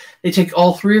is. They take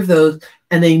all three of those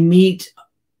and they meet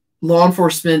law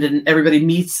enforcement, and everybody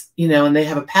meets, and they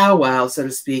have a powwow, so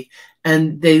to speak,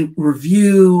 and they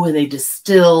review and they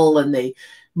distill and they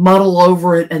muddle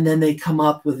over it, and then they come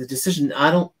up with a decision. I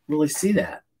don't really see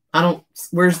that.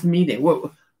 Where's the meeting?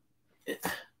 What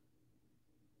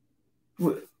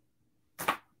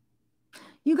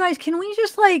you guys, can we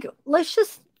just let's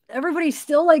just, everybody's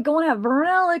still going at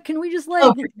Verna. Can we just move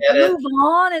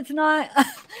on? It's not,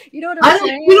 you know what I'm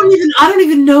saying? I don't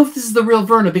even know if this is the real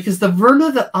Verna, because the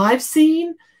Verna that I've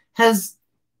seen has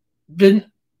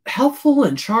been helpful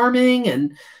and charming,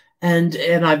 and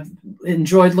I've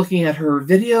enjoyed looking at her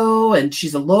video, and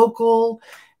she's a local.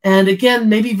 And again,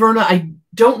 maybe Verna, I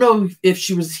don't know if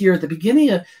she was here at the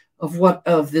beginning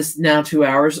of this now 2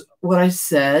 hours, what I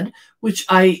said, which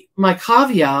my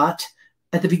caveat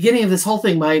at the beginning of this whole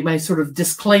thing, my sort of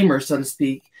disclaimer, so to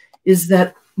speak, is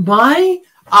that I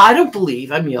don't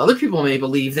believe, I mean, other people may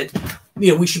believe that,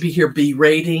 we should be here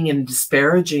berating and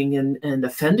disparaging and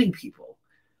offending people.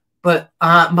 But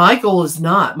my goal is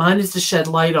not. Mine is to shed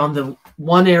light on the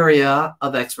one area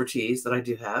of expertise that I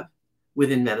do have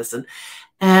within medicine,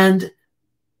 and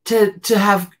to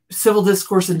have civil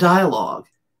discourse and dialogue.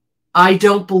 I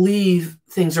don't believe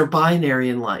things are binary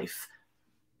in life.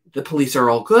 The police are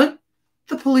all good.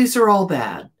 The police are all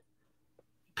bad.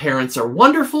 Parents are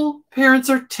wonderful. Parents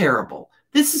are terrible.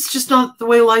 This is just not the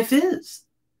way life is.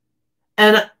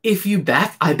 And if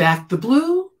I back the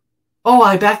blue. Oh,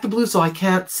 I back the blue, so I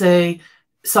can't say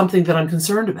something that I'm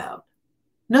concerned about.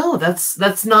 No,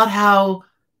 that's not how,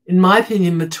 in my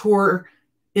opinion, mature,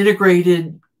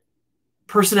 integrated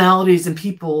personalities and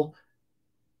people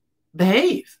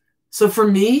behave. So for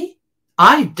me,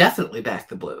 I definitely back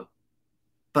the blue,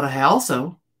 but I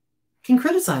also can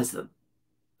criticize them.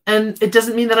 And it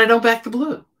doesn't mean that I don't back the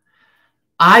blue.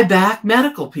 I back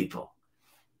medical people.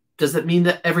 Does that mean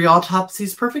that every autopsy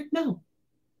is perfect? No.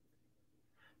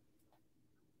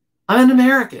 I'm an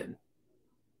American.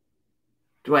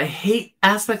 Do I hate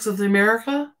aspects of the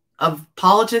America, of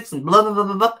politics and blah, blah, blah,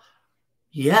 blah, blah?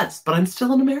 Yes, but I'm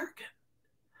still an American.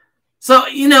 So,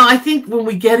 you know, I think when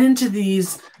we get into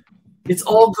these, it's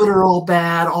all good or all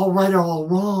bad, all right or all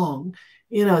wrong,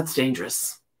 you know, it's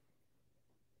dangerous.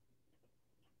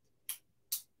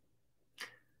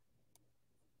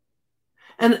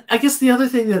 And I guess the other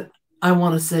thing that I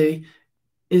want to say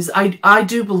is I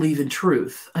do believe in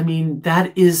truth. I mean,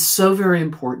 that is so very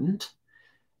important.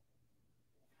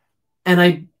 And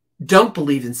I don't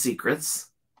believe in secrets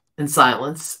and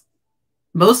silence,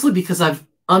 mostly because I've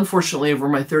unfortunately over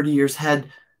my 30 years had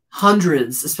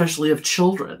hundreds, especially of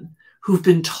children, who've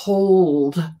been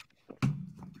told,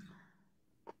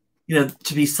 you know,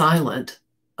 to be silent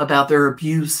about their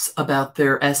abuse, about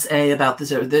their SA, about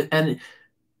this, and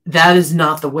that is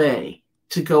not the way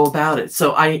to go about it.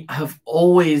 So I have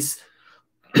always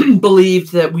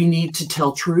believed that we need to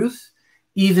tell truth,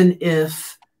 even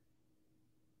if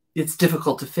it's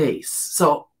difficult to face.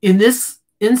 So in this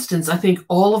instance, I think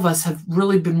all of us have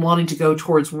really been wanting to go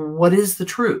towards what is the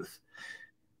truth.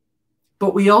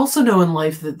 But we also know in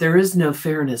life that there is no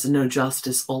fairness and no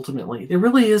justice ultimately. There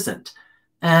really isn't.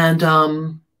 And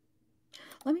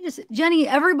let me just, Jenny,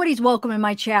 everybody's welcome in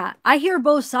my chat. I hear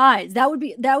both sides. That would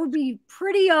be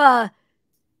pretty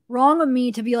wrong of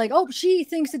me to be like, oh, she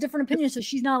thinks a different opinion, so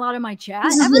she's not allowed in my chat.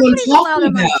 Everybody's allowed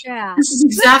in my chat. This is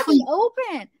exactly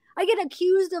open. I get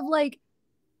accused of like,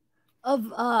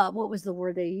 what was the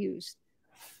word they used?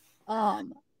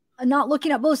 Not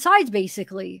looking at both sides,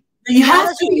 basically. You have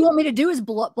what you want me to do is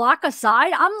block a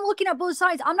side. I'm looking at both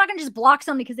sides. I'm not going to just block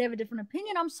somebody because they have a different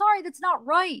opinion. I'm sorry, that's not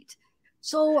right.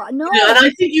 So no, yeah, and I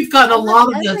think you've gotten a lot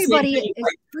of that. Everybody is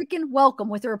freaking welcome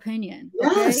with their opinion.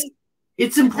 Yes, okay?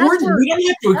 It's important. We don't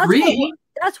have to agree.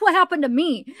 That's what happened to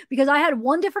me, because I had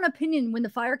one different opinion when the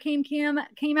fire came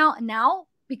out, and now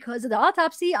because of the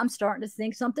autopsy, I'm starting to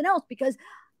think something else, because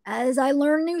as I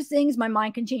learn new things, my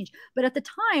mind can change. But at the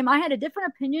time, I had a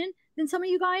different opinion than some of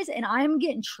you guys, and I'm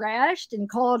getting trashed and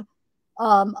called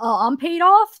I'm paid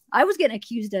off. I was getting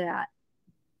accused of that.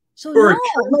 So no,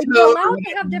 like, you're allowed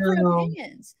to have different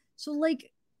opinions. So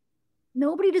like,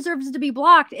 nobody deserves to be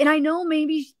blocked. And I know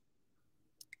maybe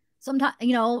sometimes,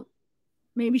 you know,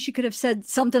 maybe she could have said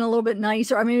something a little bit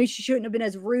nicer, or maybe she shouldn't have been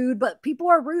as rude, but people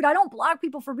are rude. I don't block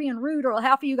people for being rude, or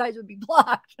half of you guys would be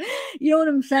blocked. You know what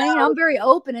I'm saying? I'm very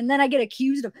open, and then I get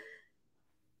accused of,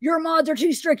 your mods are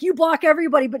too strict, you block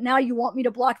everybody, but now you want me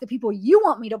to block the people you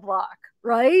want me to block,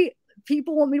 right?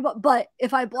 People want me to block, but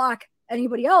if I block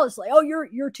anybody else, like, oh,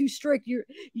 you're too strict,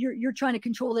 you're trying to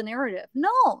control the narrative.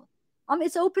 No,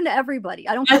 it's open to everybody.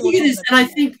 I don't care. I think it is, and I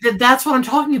think that that's what I'm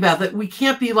talking about, that we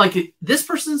can't be like, this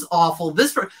person's awful,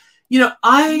 you know,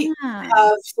 I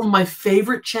have some of my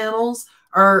favorite channels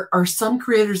are some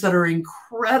creators that are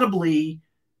incredibly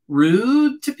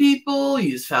rude to people,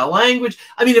 use foul language.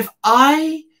 I mean, if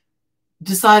I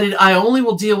decided I only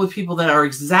will deal with people that are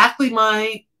exactly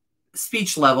my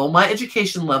speech level, my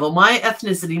education level, my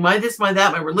ethnicity, my this, my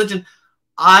that, my religion,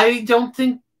 I don't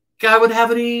think I would have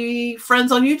any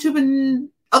friends on YouTube, and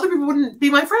other people wouldn't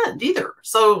be my friend either.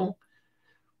 So,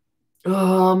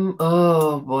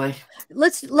 oh boy.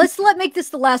 Let's make this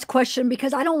the last question,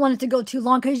 because I don't want it to go too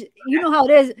long, because you know how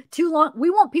it is. Too long,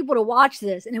 we want people to watch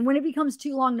this, and then when it becomes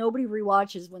too long, nobody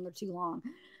rewatches when they're too long.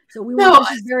 So we want,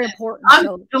 this is very important.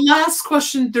 So. The last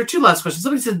question, there are two last questions.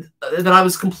 Somebody said that I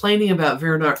was complaining about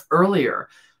Verna earlier.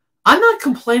 I'm not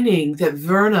complaining that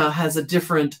Verna has a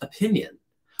different opinion.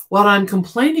 What I'm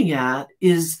complaining at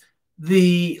is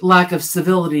the lack of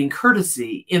civility and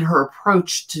courtesy in her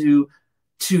approach to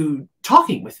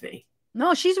talking with me.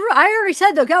 No, she's rude. I already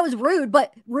said that was rude,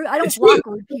 but I don't block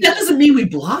rude people. That doesn't mean we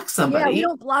block somebody. Yeah, we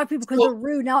don't block people because they're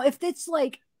rude. Now, if it's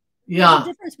like, there's a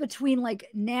difference between like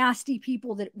nasty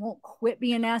people that won't quit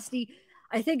being nasty.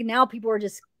 I think now people are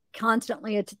just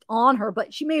constantly on her,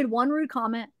 but she made one rude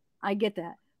comment. I get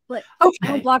that. But I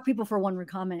don't block people for one rude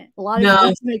comment. A lot of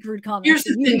people make rude comments. Here's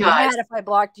the thing, guys. Mad if I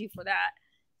blocked you for that.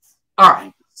 All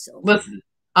right. So listen,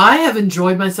 I have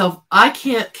enjoyed myself. I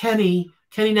can't, Kenny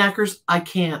Knackers, I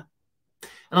can't.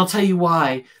 And I'll tell you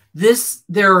why.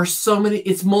 There are so many,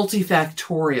 it's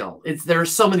multifactorial. There are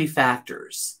so many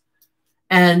factors.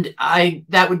 And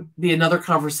that would be another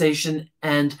conversation.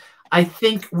 And I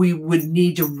think we would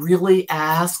need to really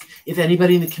ask if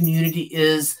anybody in the community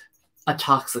is a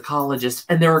toxicologist.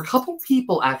 And there are a couple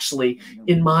people actually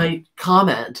in my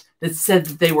comment that said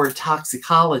that they were a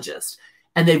toxicologist,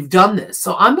 and they've done this.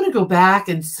 So I'm going to go back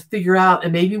and figure out,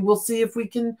 and maybe we'll see if we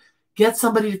can get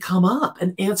somebody to come up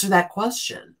and answer that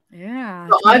question. Yeah.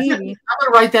 So I'm going to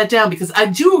write that down, because I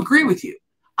do agree with you.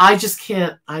 I just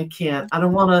can't. I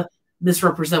don't want to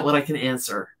misrepresent what I can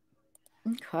answer.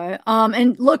 Okay.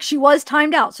 And look, she was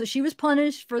timed out, so she was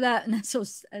punished for that. And that's so,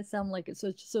 it sounds like it's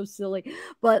so silly,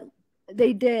 but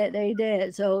they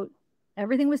did. So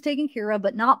everything was taken care of,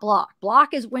 but not blocked.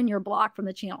 Block is when you're blocked from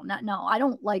the channel. Not, no, I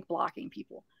don't like blocking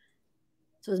people.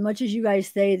 So as much as you guys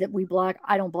say that we block,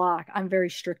 I don't block. I'm very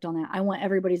strict on that. I want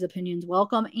everybody's opinions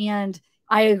welcome. And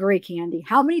I agree, Candy.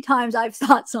 How many times I've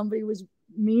thought somebody was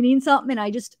meaning something and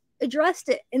I just addressed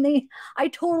it and I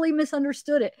totally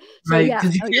misunderstood it. So Right, yeah,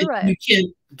 because you're right. you can't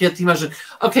get the emotion.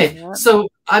 Okay, yep. So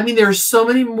I mean, there are so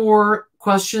many more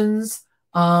questions.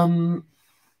 Well,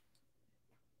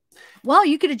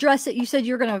 you could address it. You said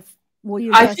you're gonna. Will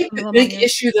you? I think the big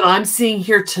issue that I'm seeing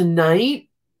here tonight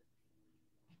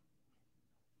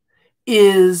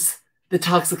is the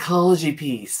toxicology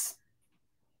piece.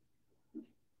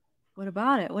 What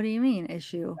about it? What do you mean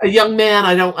issue? A young man,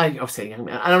 I'll say young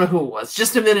man, I don't know who it was,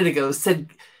 just a minute ago said,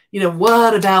 you know,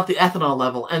 what about the ethanol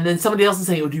level? And then somebody else is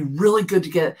saying it would be really good to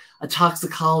get a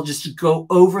toxicologist to go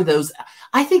over those.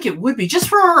 I think it would be just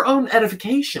for our own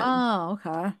edification. Oh,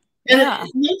 okay. And yeah.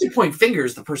 Not to point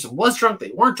fingers, the person was drunk,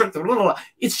 they weren't drunk, blah, blah, blah.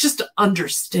 It's just to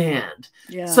understand.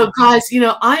 Yeah. So guys, you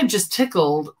know, I'm just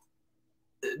tickled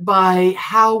by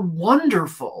how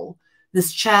wonderful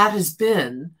this chat has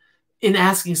been in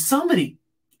asking so many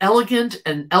elegant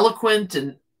and eloquent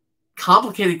and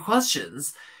complicated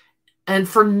questions. And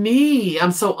for me,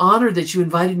 I'm so honored that you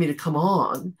invited me to come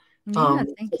on. Yeah,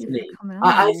 thank you for coming on.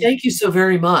 I thank you so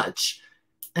very much.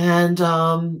 And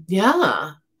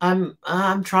yeah,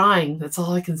 I'm trying. That's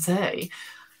all I can say.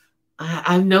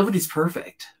 I'm nobody's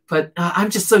perfect, but I'm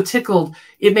just so tickled.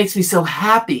 It makes me so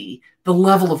happy, the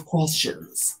level of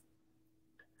questions.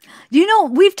 Do you know,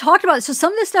 we've talked about it. So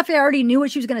some of the stuff I already knew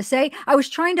what she was going to say. I was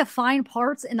trying to find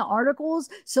parts in the articles.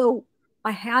 So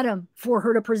I had them for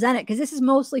her to present it because this is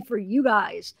mostly for you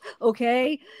guys.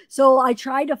 Okay. So I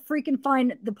tried to freaking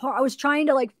find the part. I was trying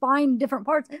to like find different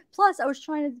parts. Plus I was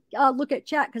trying to look at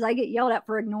chat because I get yelled at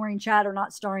for ignoring chat or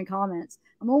not starring comments.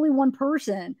 I'm only one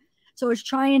person. So I was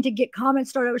trying to get comments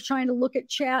started. I was trying to look at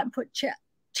chat and put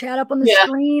chat up on the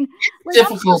screen. Like,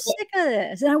 I'm so sick of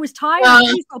this. And I was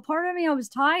tired. So part of me, I was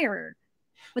tired.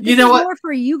 But this is more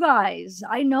for you guys.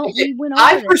 I know we went over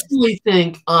I personally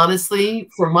think, honestly,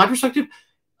 from my perspective,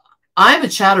 I'm a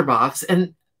chatterbox,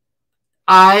 and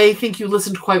I think you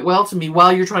listened quite well to me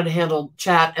while you're trying to handle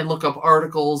chat and look up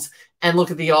articles and look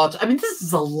at the audio. I mean, this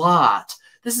is a lot.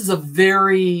 This is a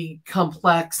very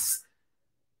complex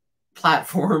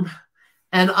platform.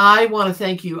 And I want to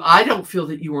thank you. I don't feel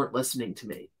that you weren't listening to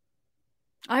me.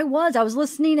 I was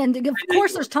listening. And of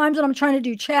course, there's times when I'm trying to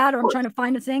do chat or I'm trying to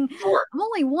find a thing. Sure. I'm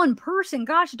only one person.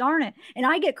 Gosh darn it. And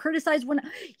I get criticized when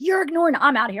you're ignoring.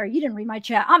 I'm out of here. You didn't read my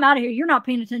chat. I'm out of here. You're not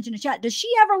paying attention to chat. Does she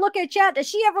ever look at chat? Does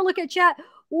she ever look at chat?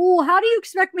 Oh, how do you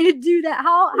expect me to do that?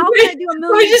 How can I do a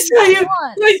million?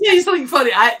 Let me tell you something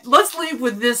funny. Let's leave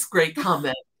with this great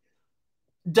comment.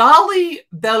 Dolly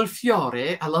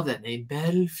Belfiore, I love that name,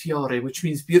 Belfiore, which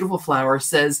means beautiful flower,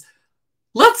 says,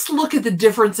 let's look at the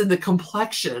difference in the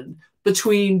complexion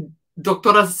between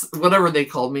Doctora, whatever they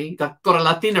called me, Doctora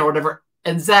Latina or whatever,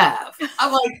 and Zav.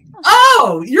 I'm like,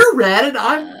 oh, you're red and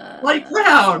I'm light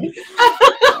brown.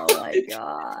 Oh my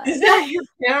God. Is that your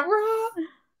camera?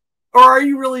 Or are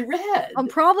you really red? I'm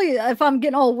probably, if I'm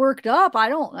getting all worked up, I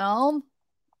don't know.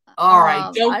 All right.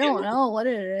 I don't know what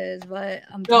it is, but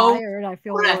I'm tired. I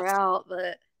feel wore out,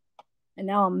 and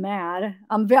now I'm mad.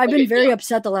 I've been very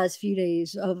upset the last few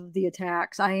days of the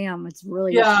attacks. I am. It's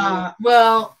really upsetting.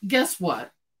 Well, guess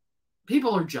what?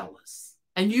 People are jealous,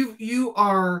 and you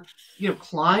are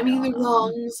climbing the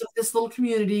rungs of this little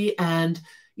community, and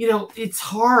it's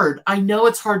hard. I know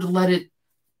it's hard to let it,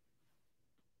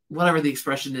 whatever the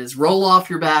expression is, roll off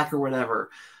your back or whatever.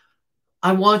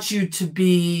 I want you to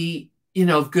be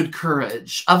of good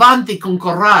courage. Avanti con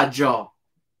coraggio.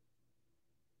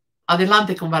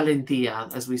 Adelante con valentia,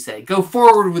 as we say. Go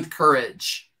forward with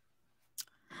courage.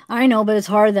 I know, but it's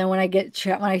hard then when I get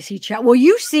chat. When I see chat, well,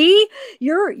 you see,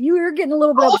 you're getting a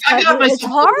little bit upset. It's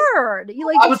hard. You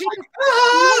like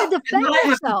you defend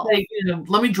yourself. Say,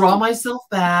 let me draw myself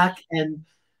back, and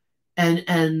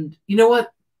you know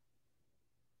what?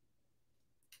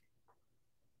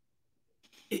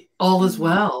 All is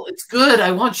well. It's good.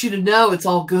 I want you to know it's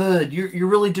all good. You're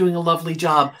really doing a lovely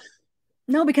job.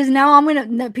 No, because now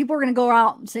people are gonna go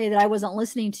out and say that I wasn't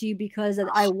listening to you because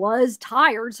I was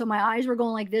tired, so my eyes were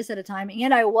going like this at a time,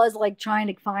 and I was like trying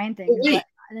to find things. Wait,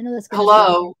 I didn't know this.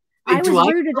 Hello. I was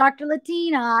rude to Dr.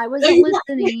 Latina. I wasn't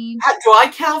listening. Do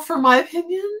I count for my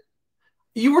opinion?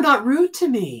 You were not rude to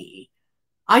me.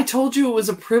 I told you it was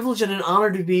a privilege and an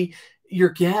honor to be your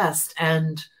guest,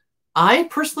 and I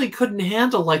personally couldn't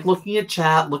handle like looking at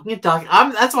chat, looking at doc.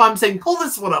 That's why I'm saying pull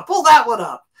this one up, pull that one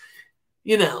up.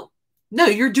 You know, no,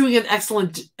 you're doing an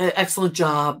excellent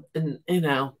job, and you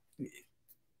know.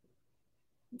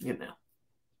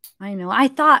 I know. I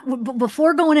thought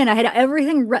before going in, I had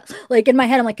everything like in my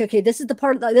head. I'm like, okay, this is the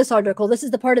part of this article. This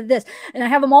is the part of this, and I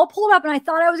have them all pulled up. And I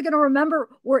thought I was going to remember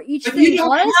where each thing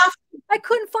was. I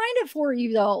couldn't find it for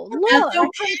you though. Look, That's okay. I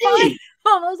couldn't find it.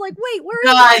 I was like, wait, where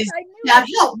guys, is it? Dad,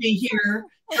 help me here.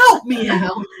 Help me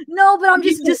out. No, but I'm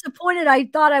just disappointed. I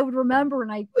thought I would remember,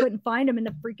 and I couldn't find them in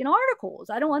the freaking articles.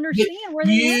 I don't understand where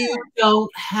they are. You don't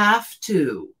have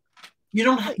to. You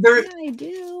don't have. Yeah, I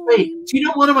do. Wait, do you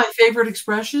know one of my favorite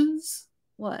expressions?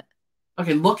 What?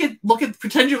 Okay, look at.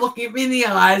 Pretend you're looking at me in the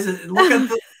eyes and look at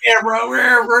the camera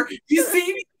wherever. Do you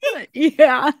see me?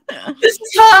 Yeah.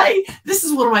 This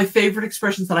is one of my favorite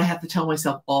expressions that I have to tell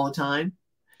myself all the time.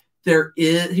 There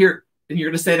is here, and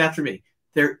you're going to say it after me.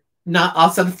 I'll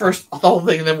say the whole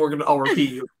thing, and then I'll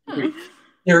repeat you.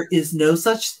 There is no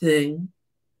such thing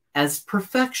as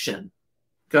perfection.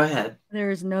 Go ahead.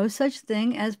 There is no such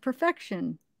thing as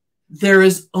perfection. There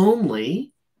is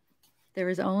only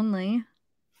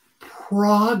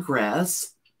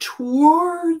progress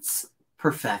towards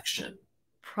perfection.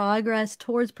 Progress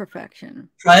towards perfection.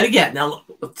 Try it again. Now,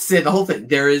 let's say the whole thing.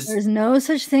 There's no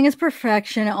such thing as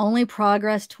perfection, only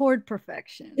progress toward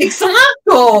perfection. Exactly.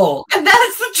 And that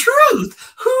is the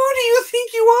truth. Who do you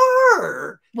think you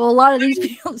are? Well, a lot of these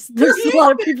people, there's a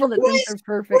lot of people that think they're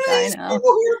perfect. I know.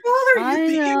 I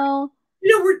know.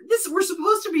 You know, we're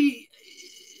supposed to be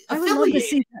I would love to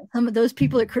see some of those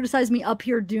people that criticize me up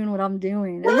here doing what I'm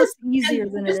doing. It looks easier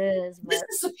than it is. But this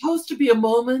is supposed to be a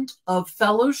moment of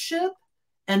fellowship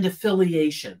and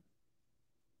affiliation.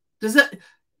 Does that?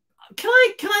 Can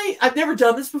I? I've never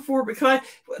done this before, but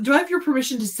do I have your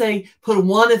permission to say put a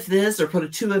 1 if this or put a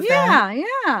 2 if that?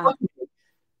 Yeah. Okay.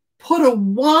 Put a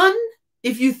 1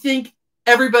 if you think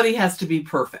everybody has to be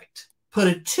perfect. Put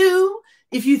a 2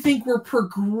 if you think we're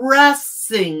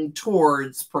progressing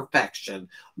towards perfection.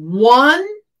 1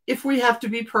 if we have to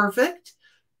be perfect.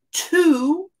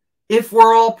 2 if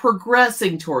we're all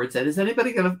progressing towards it. Is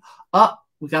anybody gonna?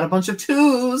 We got a bunch of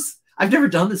 2s. I've never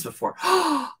done this before.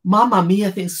 Mamma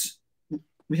Mia thinks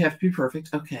we have to be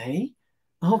perfect. Okay.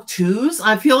 Oh, 2s.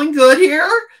 I'm feeling good here.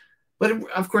 But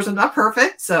of course, I'm not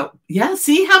perfect. So, yeah,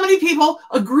 see how many people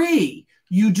agree.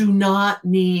 You do not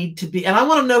need to be. And I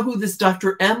want to know who this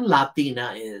Dr. M.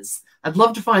 Latina is. I'd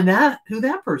love to find who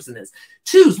that person is.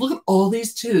 2s. Look at all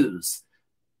these 2s.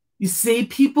 You see,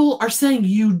 people are saying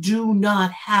you do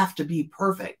not have to be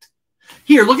perfect.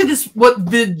 Here, look at this. I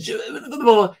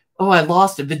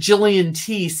lost it. Vigilian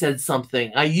T said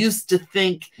something. I used to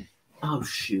think, oh,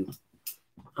 shoot.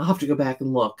 I'll have to go back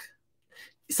and look.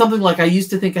 Something like I used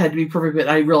to think I had to be perfect, but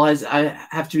I realized I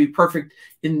have to be perfect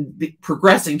in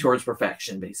progressing towards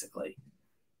perfection, basically.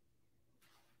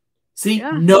 See,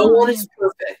 no one is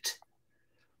perfect.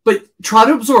 But try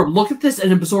to absorb. Look at this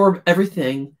and absorb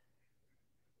everything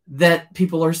that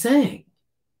people are saying.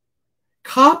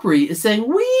 Capri is saying,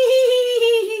 wee!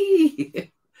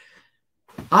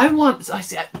 I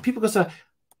see people go so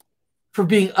for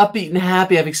being upbeat and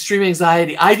happy. I have extreme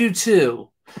anxiety. I do too.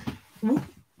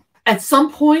 At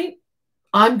some point,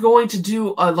 I'm going to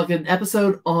do like an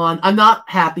episode on I'm not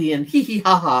happy and hee hee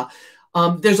ha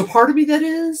ha. There's a part of me that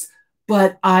is,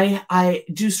 but I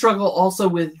do struggle also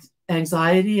with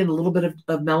anxiety and a little bit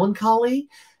of melancholy.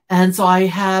 And so I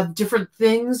have different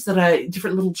things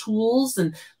different little tools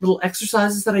and little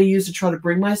exercises that I use to try to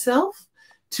bring myself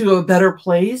to a better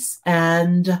place.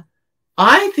 And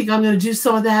I think I'm going to do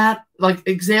some of that, like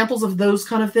examples of those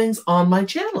kind of things on my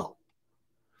channel.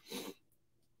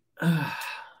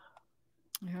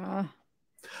 Yeah.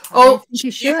 Oh,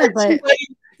 you should, but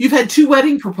you've had 2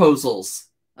 wedding proposals.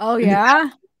 Oh, yeah?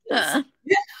 Yes.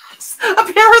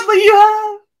 Apparently you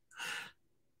have.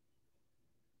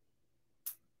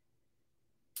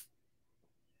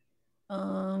 I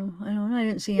don't know. I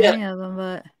didn't see any of them,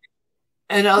 but.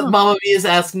 And Mama Mia is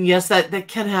asking, yes, that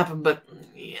can happen, but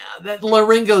yeah, that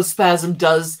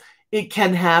laryngospasm it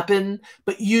can happen,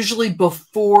 but usually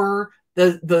before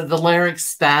the larynx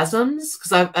spasms,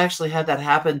 because I've actually had that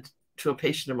happen to a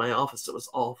patient in my office. It was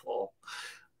awful.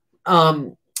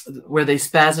 Where they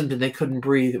spasmed and they couldn't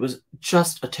breathe. It was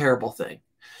just a terrible thing.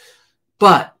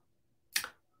 But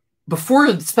before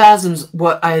the spasms,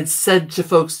 what I had said to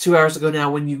folks 2 hours ago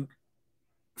now, when you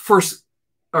first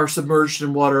are submerged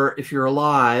in water, if you're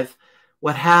alive,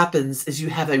 what happens is you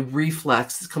have a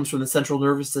reflex that comes from the central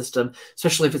nervous system,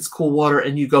 especially if it's cool water,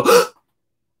 and you go,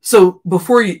 so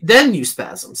before then you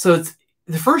spasm. So it's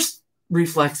the first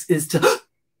reflex is to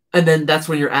And then that's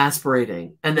when you're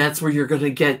aspirating. And that's where you're going to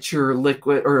get your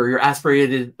liquid or your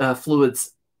aspirated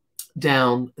fluids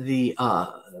down the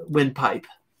windpipe.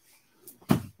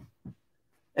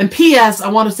 And P.S., I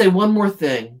want to say one more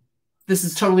thing. This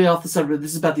is totally off the subject.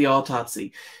 This is about the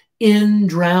autopsy. In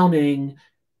drowning,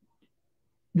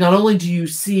 not only do you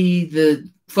see the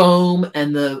foam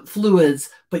and the fluids,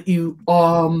 but you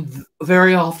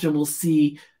very often will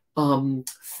see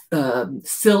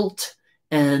silt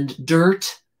and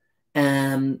dirt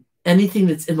and anything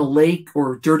that's in a lake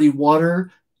or dirty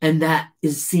water, and that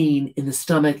is seen in the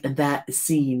stomach, and that is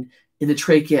seen in the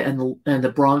trachea and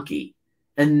the bronchi,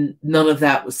 and none of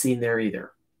that was seen there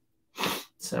either.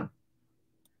 So,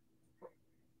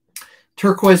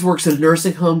 Turquoise works at a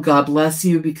nursing home. God bless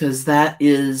you, because that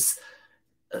is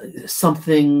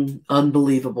something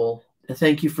unbelievable.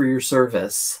 Thank you for your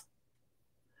service.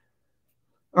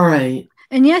 All right.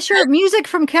 And yes, your music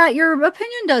from Kat, your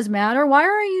opinion does matter. Why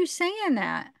are you saying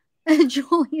that?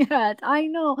 Juliet, I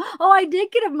know. Oh, I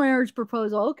did get a marriage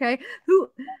proposal. Okay. Who?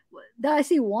 I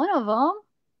see one of them.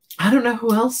 I don't know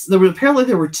who else. Apparently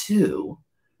there were two.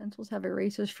 Pencils have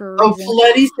erasers for a reason.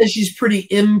 Folletti says she's pretty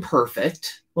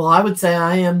imperfect. Well, I would say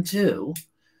I am too.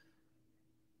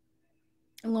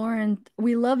 Lauren,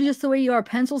 we love just the way you are.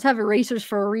 Pencils have erasers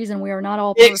for a reason. We are not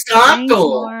all perfect. Exactly. Thanks,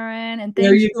 Lauren. And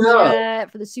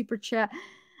thanks for the super chat.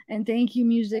 And thank you,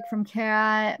 music from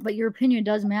Kat. But your opinion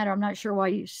does matter. I'm not sure why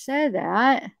you said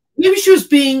that. Maybe she was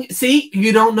being, see,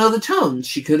 you don't know the tone.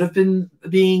 She could have been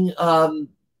being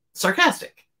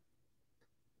sarcastic.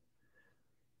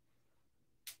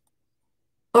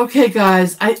 Okay,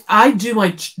 guys, I do.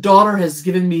 My daughter has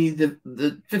given me the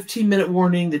 15-minute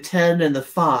warning, the 10, and the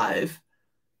 5.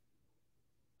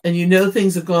 And you know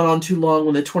things have gone on too long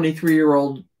when the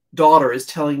 23-year-old daughter is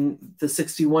telling the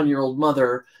 61-year-old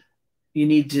mother, you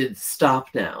need to stop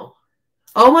now.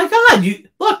 Oh, my God.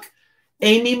 Look,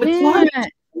 Amy McClure. Yeah.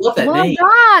 Love that name.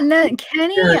 Oh, God.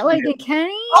 Kenny, like a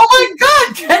Kenny? Oh, my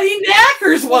God. Kenny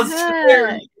Knackers wants to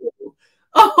marry you.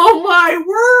 Oh, my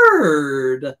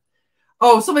word.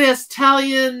 Oh, somebody has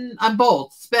Italian. I'm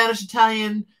both. Spanish,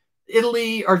 Italian,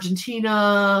 Italy,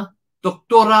 Argentina,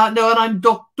 doctora. No, and I'm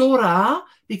doctora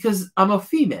because I'm a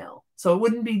female. So it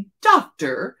wouldn't be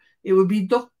doctor. It would be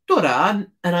doctora.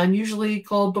 And I'm usually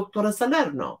called Doctora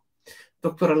Salerno.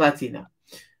 Doctora Latina.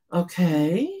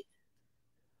 Okay.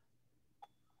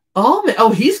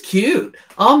 Oh, he's cute.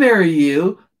 I'll marry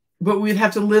you, but we'd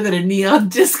have to live at a neon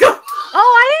disco.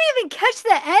 Oh, I didn't even catch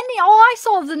the ending. All I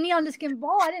saw was the neon disco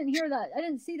ball. I didn't hear that. I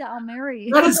didn't see that. I'll marry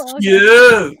you. That is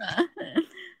cute.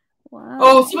 Wow.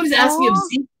 Oh, somebody's asking if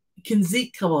Zeke, can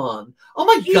Zeke come on? Oh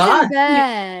my God. In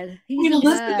bed. Queen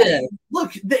Elizabeth.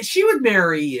 Look, she would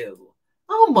marry you.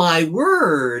 Oh my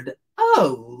word.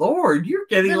 Oh Lord, you're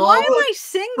getting all. Why am I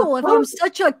single if I'm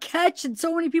such a catch and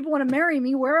so many people want to marry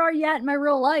me? Where are you at in my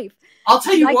real life? I'll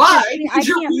tell you why. I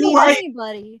can't meet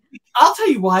anybody. I'll tell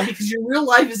you why, because your real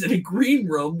life is in a green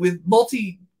room with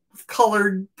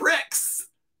multicolored bricks.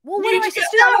 Well, what am I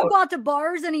supposed to do? I don't go out to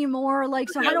bars anymore. Like,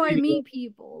 so how do I meet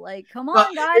people? Like, come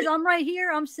on, guys. I'm right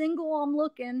here. I'm single. I'm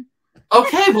looking.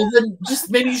 Okay, well then just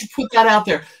maybe you should put that out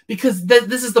there, because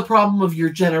this is the problem of your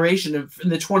generation in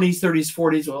the 20s, 30s,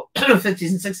 40s, well, 50s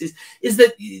and 60s, is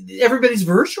that everybody's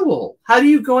virtual. How do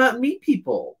you go out and meet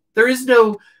people? There is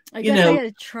no, I guess I got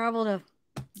to travel to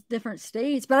different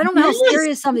states, but I don't know how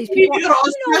serious some of these people are.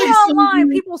 Online,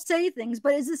 people say things,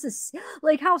 but is this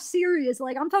like how serious?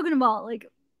 Like I'm talking about, like,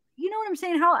 you know what I'm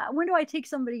saying? When do I take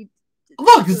somebody?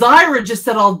 Look, Zyra just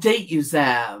said, I'll date you,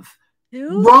 Zav.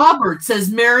 Who? Robert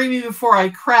says, marry me before I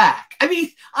crack. I mean,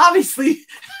 obviously,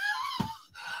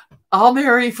 I'll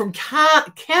marry from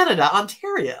Canada,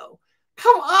 Ontario.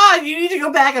 Come on, you need to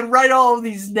go back and write all of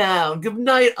these down. Good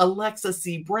night, Alexa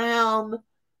C. Brown.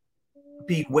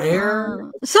 Beware.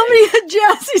 Somebody,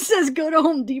 Jesse says, go to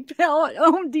Home Depot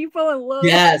and Lowe's.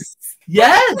 Yes.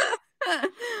 Yes.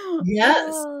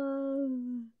 Yes.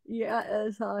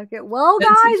 Yes. Okay. Well,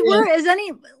 guys, where is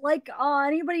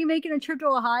anybody making a trip to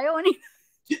Ohio?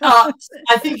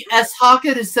 I think S.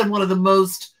 Hockett has said one of the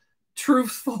most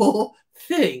truthful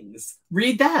things.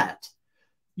 Read that.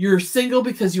 You're single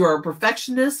because you are a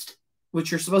perfectionist,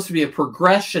 which you're supposed to be a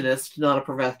progressionist, not a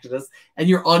perfectionist, and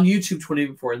you're on YouTube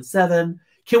 24/7.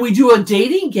 Can we do a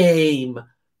dating game?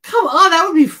 Come on, that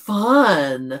would be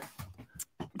fun.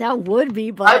 That would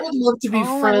be, but I would love to be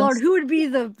friends. My Lord, who would be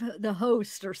the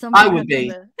host or something? I would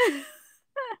be.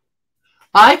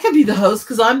 I could be the host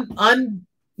because I'm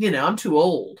too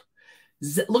old.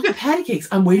 Look at Patty Cakes.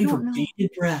 I'm waiting for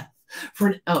bated breath.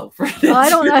 I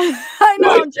don't know. I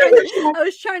know. I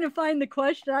was trying to find the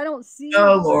question. I don't see.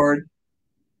 Oh Lord.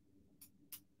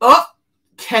 Oh,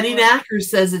 Kenny Knacker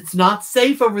says it's not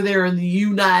safe over there in the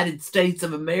United States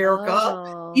of America.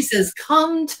 Oh. He says,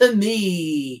 come to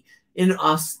me in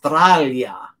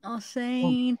Australia.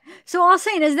 Alsane. So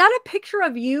Alsane, is that a picture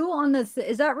of you on this?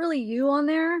 Is that really you on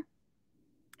there?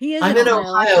 He is I'm in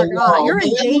Ohio. I forgot. Well, you're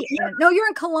in Dayton. No, you're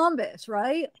in Columbus,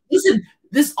 right? Listen,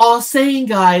 this Alsane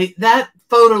guy, that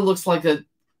photo looks like a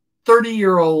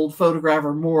 30-year-old photograph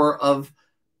or more of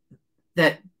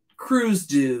that Cruise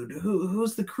dude.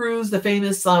 Who's the Cruise, the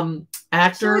famous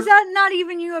actor? So is that not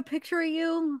even you, a picture of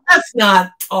you? That's not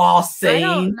Alsane. I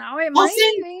don't know. It might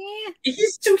be.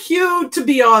 He's too cute to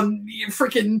be on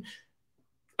freaking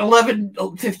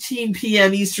 11:15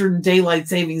 p.m. Eastern Daylight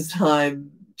Savings Time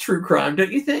true crime,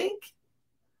 don't you think?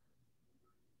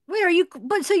 Wait, are you?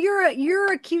 But so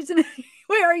you're accusing?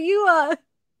 Wait, are you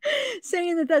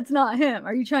saying that that's not him?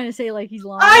 Are you trying to say like he's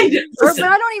lying? But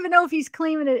I don't even know if he's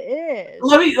claiming it is.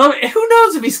 Let me, who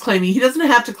knows if he's claiming? He doesn't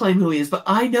have to claim who he is, but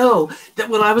I know that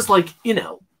when I was like,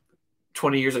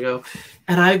 20 years ago,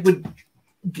 and I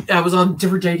was on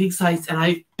different dating sites,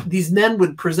 and these men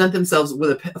would present themselves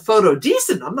with a photo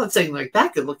decent. I'm not saying like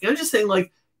that good looking. I'm just saying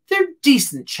like they're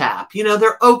decent chap.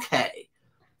 They're okay.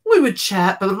 We would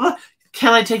chat, blah, blah, blah.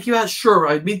 Can I take you out? Sure.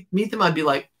 I'd meet them. I'd be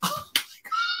like, oh my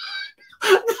God,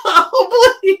 no,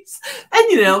 please.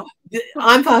 And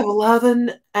I'm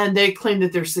 5'11", and they claim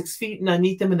that they're 6 feet, and I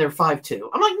meet them and they're 5'2".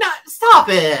 I'm like, no, stop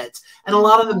it. And a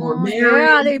lot of them were married.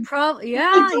 Yeah, they probably.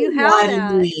 Yeah, you have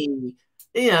that.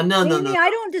 Yeah, no. I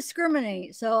don't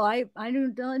discriminate, so I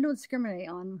don't discriminate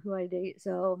on who I date.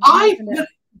 So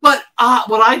what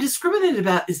I discriminate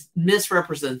about is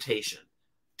misrepresentation.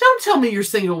 Don't tell me you're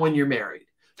single when you're married.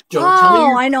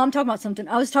 I know. I'm talking about something.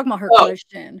 I was talking about her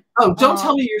question. Oh, don't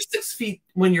tell me you're 6 feet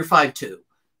when you're 5'2".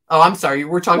 Oh, I'm sorry.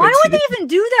 We're talking. Why would they even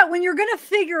do that when you're going to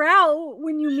figure out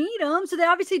when you meet them? So they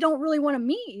obviously don't really want to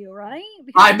meet you, right?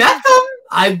 Because I met them.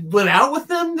 I went out with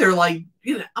them. They're like,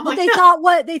 I'm like, they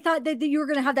thought they thought that you were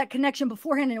going to have that connection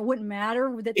beforehand, and it wouldn't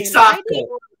matter that they Exacto.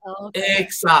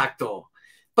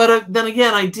 But then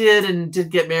again, I did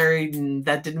get married, and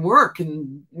that didn't work.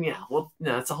 And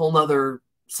it's a whole nother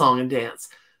song and dance.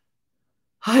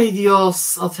 Ay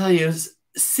Dios, I'll tell you.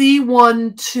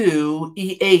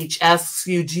 C12EH asks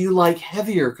you, do you like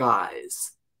heavier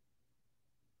guys?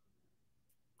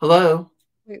 Hello?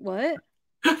 Wait, what?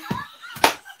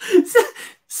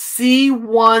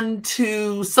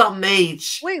 C12 something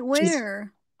H. Wait,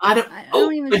 where? I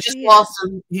don't even see lost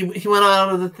him. He went out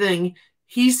of the thing.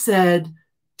 He said,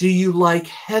 do you like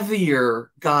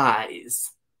heavier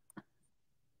guys?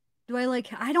 Do I like?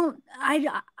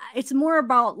 It's more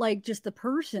about like just the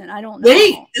person. I don't know.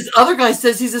 Wait, this other guy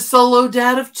says he's a solo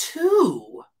dad of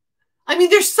 2. I mean,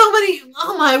 there's so many.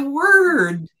 Oh my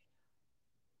word!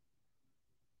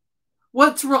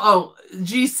 What's wrong? Oh,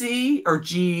 GC or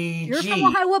GG? You're from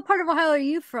Ohio. What part of Ohio are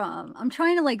you from? I'm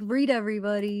trying to like read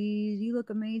everybody. You look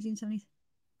amazing. Somebody.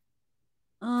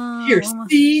 Here,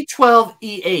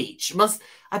 C12EH.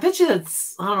 I bet you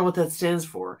that's. I don't know what that stands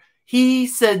for. He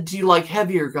said, do you like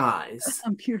heavier guys?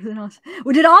 I'm cuter than us.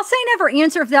 Well, did Alsane ever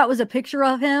answer if that was a picture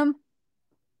of him?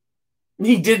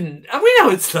 He didn't. We know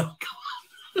it's not.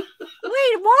 Wait,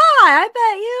 why? I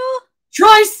bet you.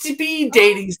 Tries to be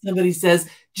dating, somebody says.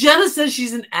 Jenna says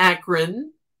she's in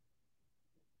Akron.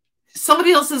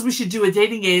 Somebody else says we should do a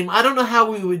dating game. I don't know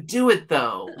how we would do it,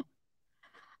 though.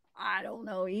 I don't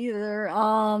know either.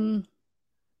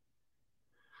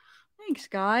 Thanks,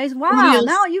 guys. Wow.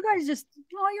 Now you guys just,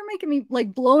 you're making me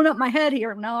like blowing up my head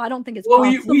here. No, I don't think it's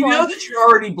possible. We know that you're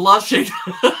already blushing.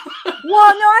 Well, no,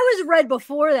 I was red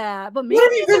before that, but maybe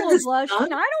it's a little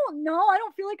blushing. I don't know. I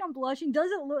don't feel like I'm blushing. Does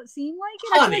it seem like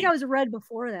it? I feel like I was red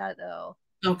before that, though.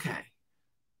 Okay.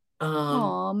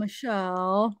 Oh,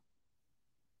 Michelle.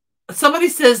 Somebody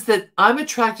says that I'm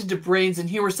attracted to brains and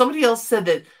humor. Somebody else said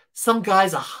that some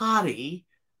guy's a hottie.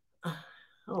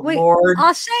 Oh, wait, Lord.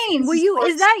 Asane,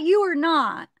 is that you or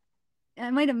not?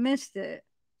 I might have missed it.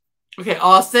 Okay,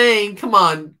 Asane, come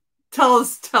on. Tell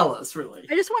us, really.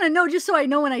 I just want to know, just so I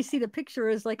know when I see the picture,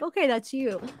 is like, okay, that's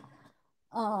you.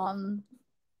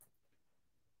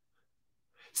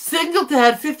 Single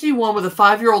dad, 51, with a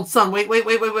 5-year-old son.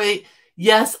 Wait.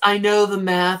 Yes, I know the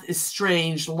math is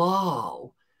strange.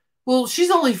 Lol. Well,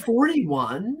 she's only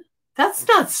 41. That's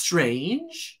not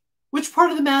strange. Which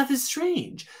part of the math is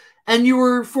strange? And you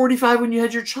were 45 when you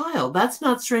had your child. That's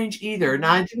not strange either.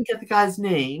 Now, I didn't get the guy's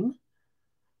name,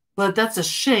 but that's a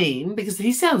shame because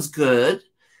he sounds good.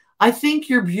 I think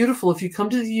you're beautiful. If you come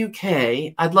to the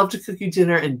UK, I'd love to cook you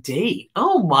dinner and date.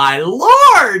 Oh, my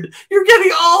Lord. You're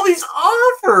getting all these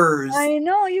offers. I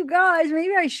know, you guys.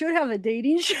 Maybe I should have a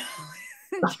dating show.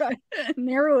 Try to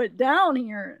narrow it down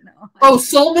here. No. Oh,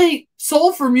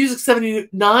 Soul for Music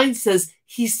 79 says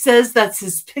he says that's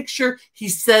his picture. He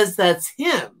says that's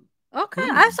him. Okay, I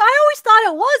always thought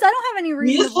it was. I don't have any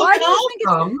reason. Why do you think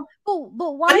it's?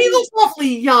 But why? And he looks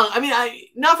awfully young. I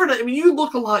mean, you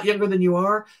look a lot younger than you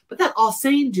are, but that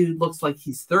Alsane dude looks like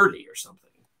he's 30 or something.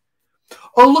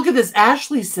 Oh, look at this.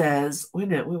 Ashley says, wait a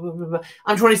minute. Wait.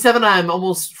 I'm 27. I'm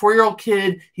almost 4-year-old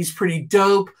kid. He's pretty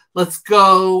dope. Let's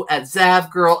go at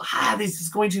zavgirl. This is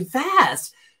going too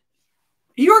fast.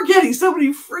 You're getting so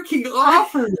many freaking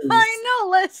offers. I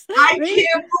know. I can't believe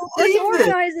it. Let's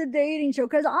organize a dating show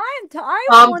because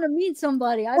I want to meet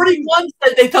somebody. 41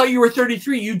 said they thought you were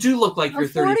 33. You do look like you're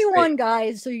 33. 41,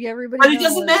 guys. So everybody. But it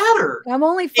doesn't matter. I'm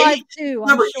only 5'2".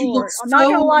 I'm short. I'm not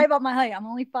gonna lie about my height. I'm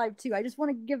only 5'2". I just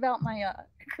want to give out my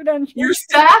credentials. Your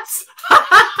stats.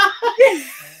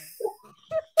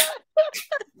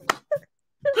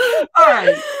 All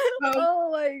right.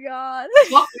 Oh my god.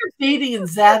 You're dating and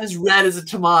Zav is red as a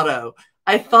tomato.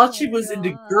 I thought she was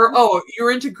into girl. Oh,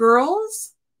 you're into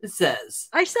girls? It says.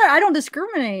 I said I don't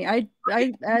discriminate.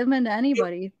 I'm into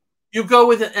anybody. You go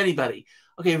with anybody.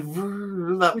 Okay.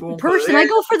 Person. I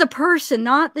go for the person,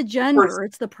 not the gender.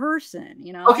 It's the person,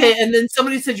 you know. Okay, and then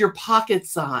somebody said you're pocket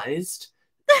sized.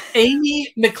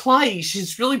 Amy McClay,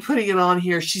 she's really putting it on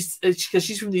here. Because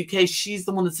she's from the UK. She's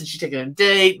the one that said she's taking a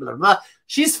date. Blah, blah, blah.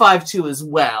 She's 5'2" as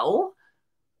well.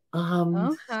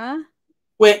 Okay.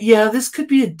 Wait, yeah, this could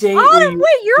be a date.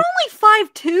 Wait, you're only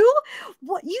 5'2"?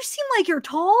 What? You seem like you're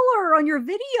taller on your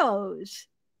videos.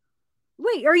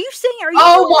 Wait, are you saying? Are you?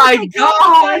 Oh my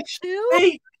gosh! 5'2"?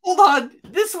 Wait, hold on.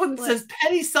 This one says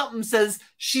Penny something says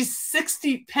she's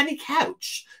 60. Penny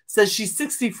Couch says she's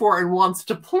 64 and wants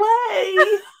to play.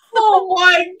 Oh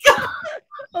my god!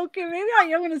 Okay, maybe I'm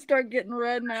going to start getting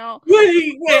red now.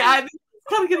 Wait! I'm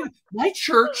kind of getting. My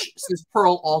church says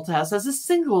Pearl Althouse has a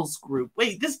singles group.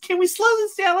 Wait, can we slow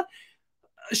this down?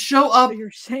 Show up. So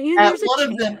you're saying at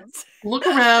one of them. Look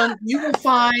around. You will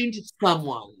find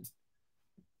someone.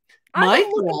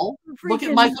 Michael, look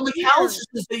at Michael McAllister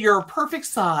says that you're a perfect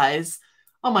size.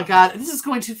 Oh my god, this is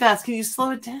going too fast. Can you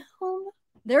slow it down?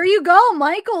 There you go,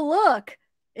 Michael. Look,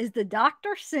 is the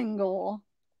doctor single?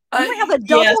 We might have a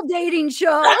double dating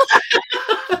show.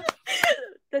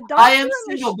 I am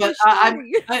single, but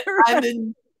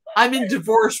I'm in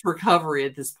divorce recovery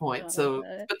at this point. So,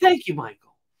 but thank you,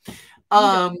 Michael. Pick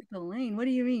a lane. What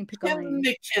do you mean? Pick a lane.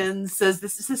 Mickens says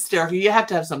this is hysterical. You have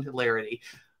to have some hilarity.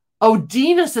 Oh,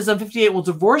 Dina says I'm 58. Will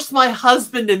divorce my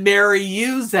husband and marry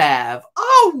you, Zav.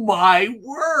 Oh my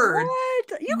word!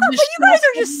 What? You guys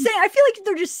are just saying. I feel like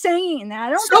they're just saying that. I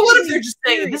don't. So what if they're just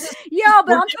saying? Yeah,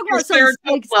 but I'm talking about something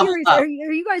like serious. Are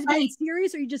you guys being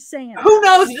serious? Or are you just saying? Who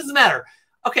knows? It doesn't matter.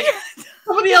 Okay,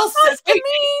 somebody else says to me.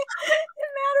 It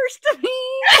matters to me.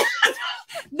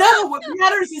 No, what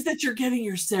matters is that you're getting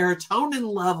your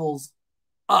serotonin levels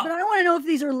up. But I want to know if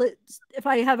these are if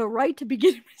I have a right to be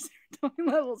getting my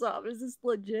serotonin levels up. Is this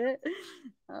legit?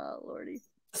 Oh lordy.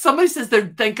 Somebody says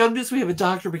thank goodness we have a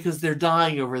doctor because they're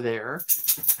dying over there.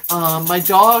 My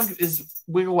dog is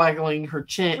wiggle-waggling her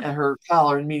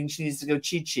collar, meaning she needs to go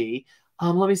chi-chi.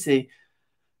 Let me see.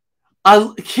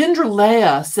 Kendra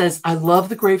Leah says, I love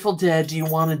the Grateful Dead. Do you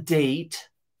want a date?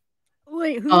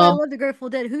 Wait, I love the Grateful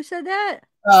Dead? Who said that?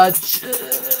 Rob.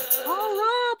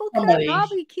 Okay,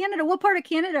 Robbie, Canada. What part of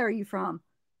Canada are you from?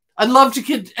 I'd love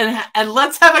to and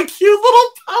let's have a cute little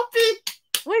puppy.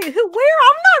 Wait, where?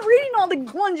 I'm not reading all the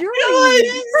ones you're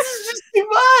reading. This is just too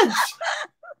much.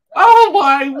 Oh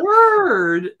my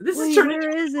word! This is turning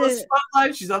into a fun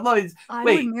life. She's unloving.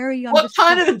 Wait, would marry you on what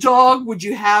kind of a dog would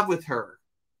you have with her?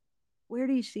 Where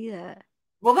do you see that?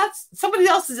 Well, that's somebody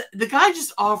else's. The guy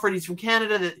just offered. He's from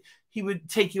Canada. That he would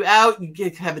take you out.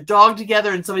 You have a dog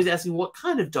together, and somebody's asking what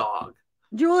kind of dog.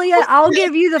 Julia, I'll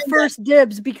give you the first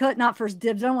dibs because not first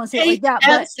dibs. I don't want to say it like that.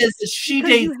 But says that she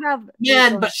dates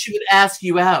men, but she would ask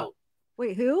you out.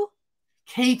 Wait, who?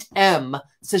 Kate M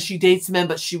says she dates men,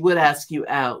 but she would ask you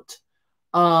out.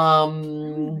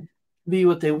 Be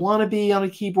what they want to be on a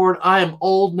keyboard. I am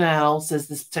old now, says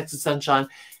this Texas Sunshine.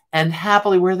 And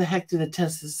happily, where the heck did the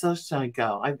Texas Sunshine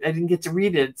go? I didn't get to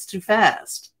read it. It's too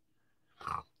fast.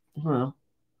 Well,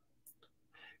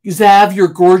 Zav, you're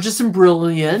gorgeous and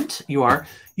brilliant. You are.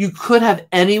 You could have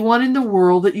anyone in the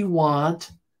world that you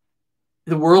want.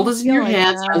 The world is in your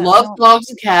hands. I love dogs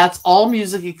and cats. All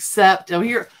music except. Oh,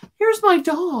 here's my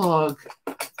dog.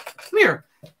 Come here.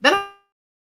 Can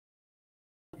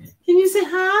you say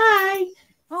hi?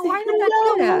 Oh, why did that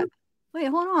do that? Wait,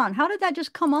 hold on. How did that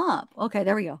just come up? Okay,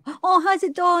 there we go. Oh, how's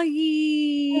it,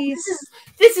 doggy?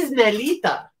 This is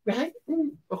Melita, right?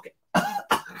 Okay.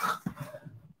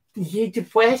 You're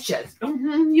precious.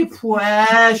 You're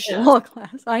precious. Look,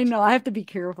 class. I know. I have to be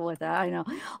careful with that. I know.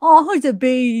 Oh, he's a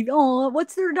babe. Oh,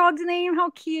 what's their dog's name? How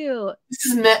cute. This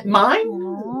is mine?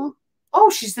 Aww.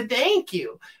 Oh, she said thank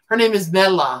you. Her name is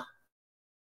Mela.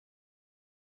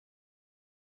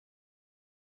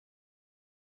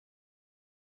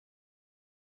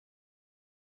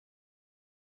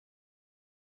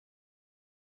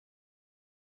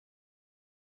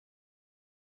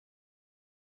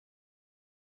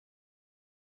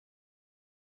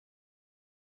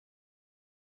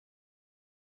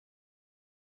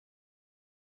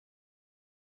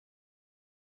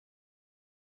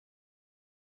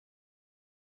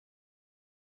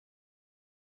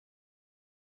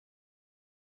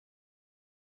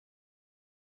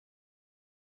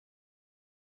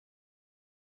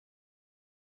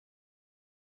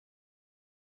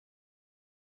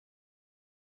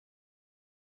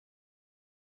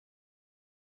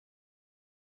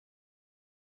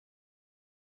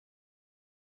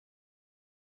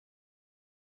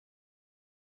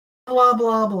 Blah,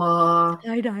 blah, blah.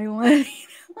 I die one.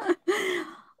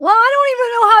 Well, I don't even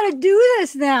know how to do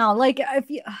this now. Like, if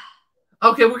you.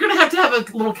 Okay, we're going to have a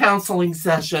little counseling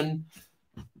session.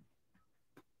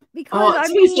 Because I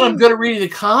mean, I'm good at reading the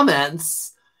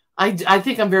comments. I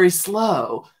think I'm very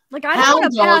slow. Like, I don't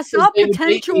want to pass up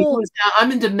potential.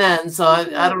 I'm into men, so I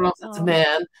don't know if it's a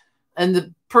man. And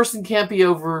the person can't be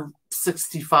over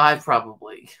 65,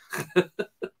 probably.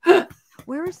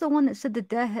 Where is the one that said the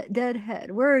deadhead?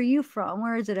 Where are you from?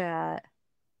 Where is it at?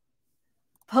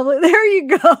 Public. There you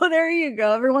go. There you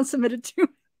go. Everyone submitted to me.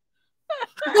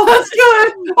 Well, that's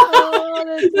good.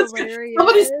 Oh, that's hilarious.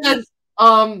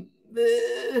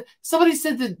 Somebody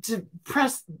said that to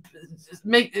push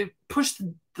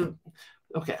the.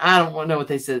 Okay, I don't want to know what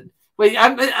they said. Wait,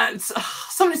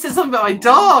 somebody said something about my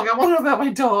dog. I want to know about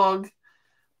my dog.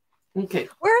 Okay.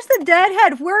 Where's the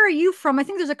deadhead? Where are you from? I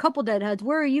think there's a couple deadheads.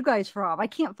 Where are you guys from? I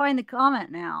can't find the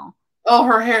comment now. Oh,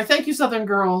 her hair. Thank you, Southern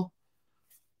Girl.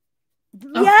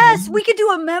 Yes, we could do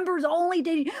a members only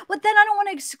dating, but then I don't want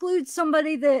to exclude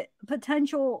somebody that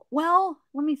potential. Well,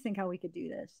 let me think how we could do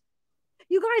this.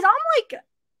 You guys, I'm like,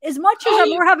 as much as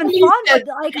we're having fun, but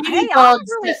like, hey, I'm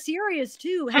really serious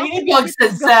too. Katie Bug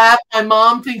said, Zav, my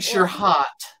mom thinks you're hot.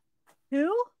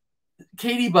 Who?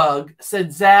 Katie Bug said,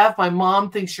 Zav, my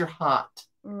mom thinks you're hot.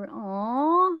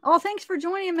 Oh, thanks for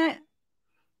joining,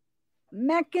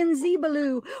 Mackenzie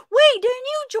Baloo. Wait, didn't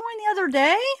you join the other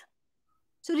day?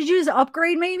 So did you just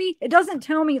upgrade maybe? It doesn't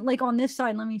tell me like on this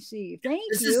side. Let me see. Thank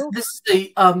you. This is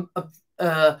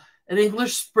an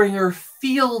English Springer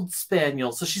Field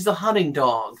Spaniel. So she's a hunting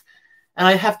dog. And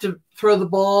I have to throw the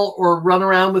ball or run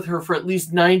around with her for at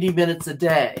least 90 minutes a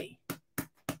day.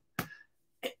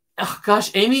 Oh, gosh,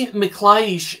 Amy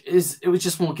McLeish it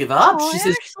just won't give up. Oh, she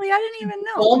says, actually, I didn't even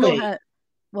know. Go ahead.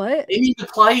 What? Amy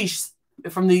McLeish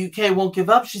from the UK won't give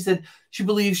up. She said she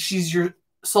believes she's your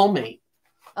soulmate.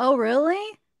 Oh, really?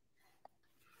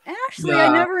 Actually,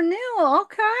 I never knew.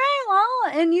 Okay, well,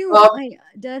 and you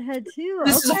deadhead too.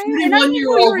 This is a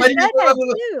 41-year-old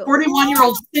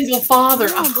 41-year-old single father.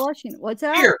 Oh, I'm blushing. What's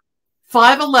that? Here,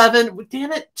 5'11".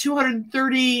 Damn it,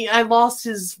 230. I lost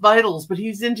his vitals, but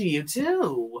he's into you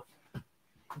too.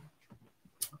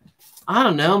 I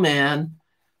don't know, man.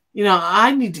 You know,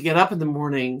 I need to get up in the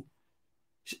morning.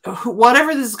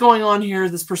 Whatever this is going on here,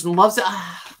 this person loves it.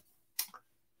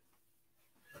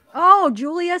 Oh,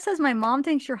 Julia says my mom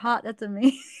thinks you're hot. That's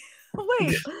amazing.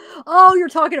 Wait. Oh, you're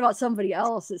talking about somebody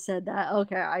else that said that.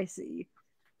 Okay, I see.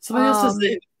 Somebody else says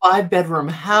a 5-bedroom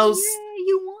house,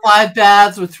 yeah, 5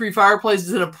 baths with 3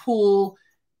 fireplaces and a pool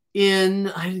in.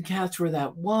 I didn't catch where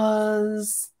that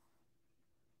was.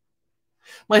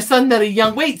 My son met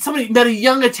somebody met a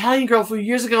young Italian girl a few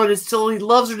years ago, and he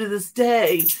loves her to this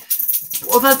day.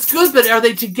 Well, that's good, but are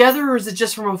they together or is it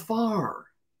just from afar?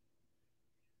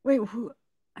 Wait, who?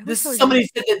 Somebody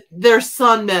said that their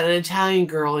son met an Italian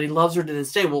girl and he loves her to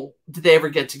this day. Well, did they ever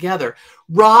get together?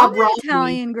 I'm an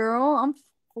Italian girl. I'm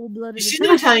full-blooded. She's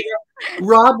an Italian girl.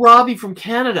 Rob Robbie from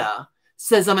Canada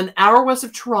says, I'm an hour west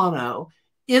of Toronto,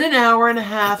 in an hour and a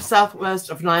half southwest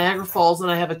of Niagara Falls,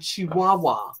 and I have a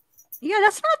Chihuahua. Yeah,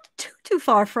 that's not too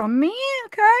far from me.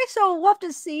 Okay, so we'll have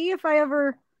to see if I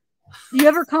ever. Do you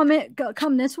ever come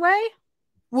this way?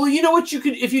 Well, you know what? You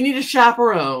can, if you need a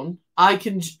chaperone, I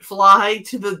can fly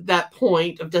to that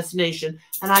point of destination,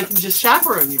 and I can just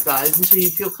chaperone you guys until you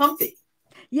feel comfy.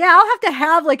 Yeah, I'll have to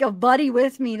have like a buddy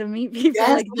with me to meet people. Yes,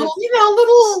 like this.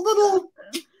 little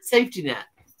safety net.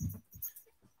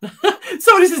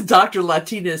 Somebody says Dr.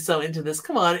 Latina is so into this.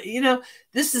 Come on, you know,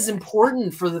 this is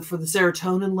important for the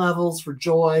serotonin levels, for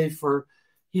joy, for,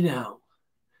 you know,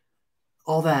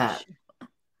 all that.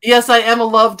 Yes, I am a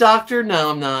love doctor. No,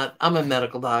 I'm not. I'm a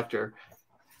medical doctor.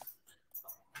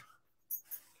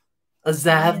 A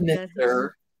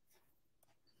zavgirl.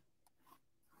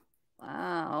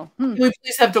 Wow. Can we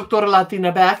please have Doctora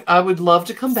Latina back? I would love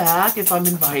to come back if I'm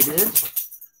invited.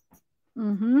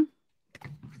 Mm-hmm.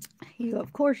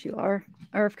 Of course you are.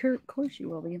 Or of course you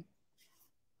will be.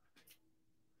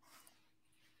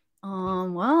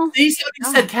 Well. See,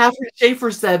 somebody said, Catherine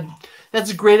Schaefer said,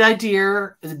 that's a great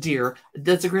idea, dear.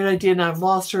 That's a great idea, and I've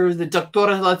lost her. The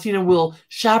Doctora Latina will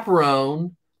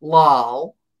chaperone.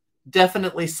 Lol.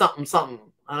 Definitely something, something.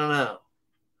 I don't know.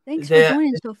 Thanks for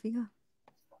joining, Sophia.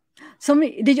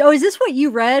 Somebody did you? Oh, is this what you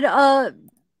read,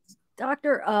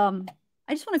 Doctor? I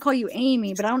just want to call you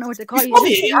Amy, but I don't know what to call you. Is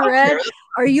this what you read?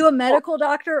 Are you a medical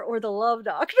doctor or the love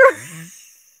doctor?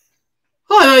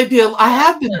 Oh, I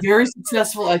have been very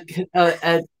successful at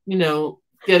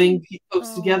getting folks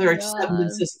together. I just haven't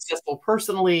been so successful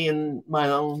personally in my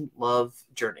own love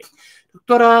journey.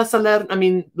 Doctora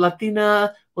Salerno,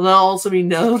 Latina will now also be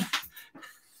known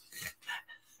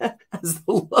as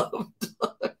the love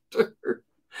doctor.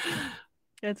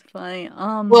 That's funny.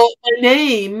 Well, my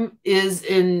name is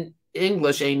in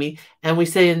English, Amy, and we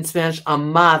say in Spanish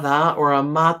amada or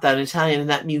amata in Italian, and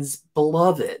that means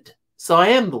beloved. So I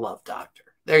am the love doctor.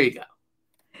 There you go.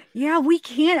 Yeah, we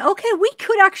can. Okay, we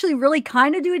could actually really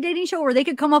kind of do a dating show where they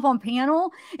could come up on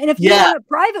panel. And if you want it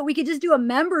private, we could just do a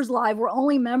members live where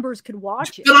only members could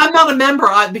watch it. But I'm not a member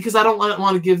because I don't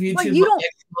want to give YouTube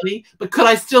money. But could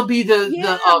I still be the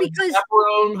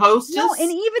chaperone hostess? No,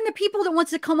 and even the people that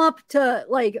wants to come up to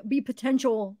like be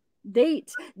potential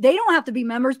dates, they don't have to be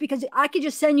members because I could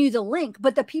just send you the link.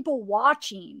 But the people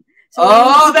watching, so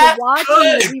that's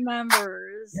watching be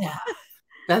members. Yeah.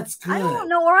 That's good. I don't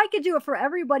know, or I could do it for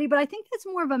everybody, but I think that's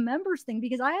more of a members thing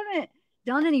because I haven't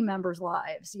done any members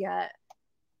lives yet.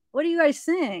 What do you guys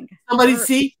think?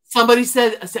 Somebody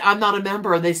said I'm not a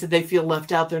member, and they said they feel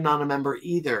left out. They're not a member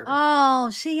either. Oh,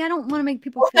 see, I don't want to make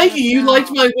people. Thank you. You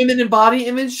liked my women in body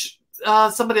image.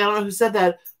 Somebody, I don't know who said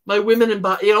that. My women in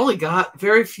body. It only got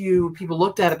very few people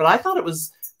looked at it, but I thought it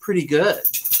was pretty good.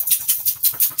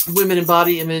 Women in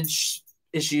body image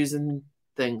issues and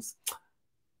things.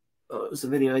 Oh, it was a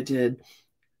video I did.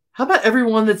 How about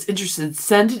everyone that's interested,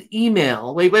 send an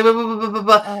email. Wait.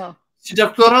 To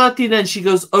Doctora Latina, and she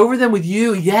goes over them with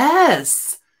you.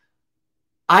 Yes.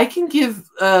 I can give,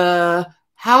 how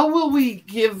will we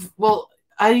give, well,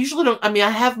 I usually don't, I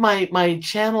have my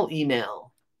channel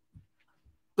email.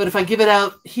 But if I give it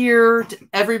out here to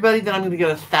everybody, then I'm going to get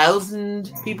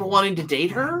 1,000 people wanting to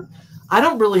date her. I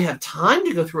don't really have time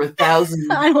to go through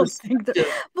 1,000. I don't think that.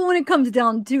 But when it comes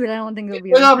down to it, I don't think it'll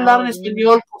be. Puedo hablar en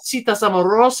español cositas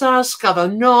amorosas cada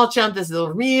noche antes de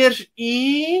dormir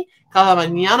y cada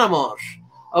mañana, amor.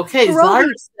 Okay, Zyra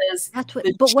says. That's what.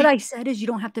 But what I said is, you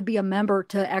don't have to be a member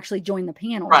to actually join the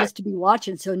panel, just to be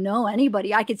watching. So no,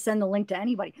 anybody. I could send the link to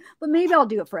anybody. But maybe I'll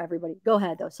do it for everybody. Go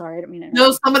ahead, though. Sorry, I didn't mean to.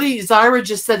 No, Zyra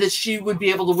just said that she would be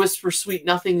able to whisper sweet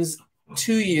nothings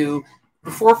to you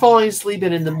before falling asleep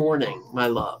and in the morning, my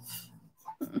love.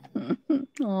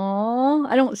 Oh,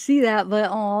 I don't see that, but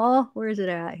where is it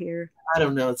at here? I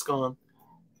don't know. It's gone.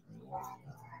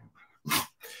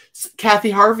 Kathy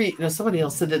Harvey, somebody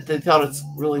else said that they thought it's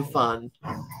really fun.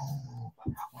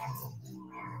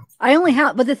 I only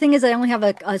have, but the thing is, I only have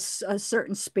a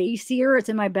certain space here. It's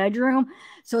in my bedroom.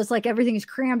 So it's like everything is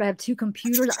crammed. I have 2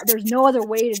 computers. There's no other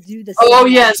way to do this. Oh,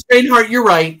 yes. Reinhardt, you're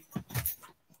right.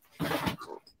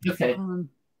 Okay.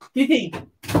 Kiki.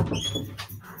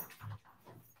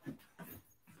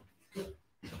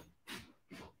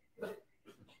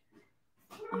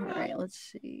 All right, let's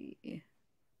see.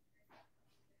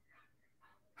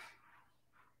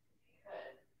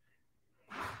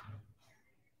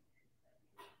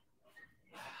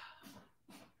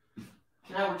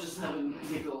 Now we're just having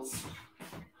giggles.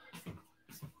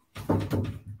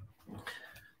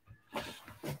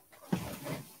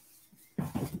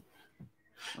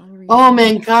 Oh,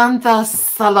 me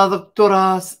encantas a la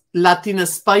doctora Latina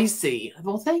Spicy.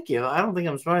 Well, thank you. I don't think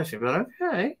I'm spicy, but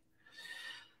okay.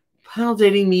 Panel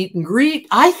dating meet and greet.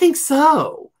 I think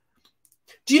so.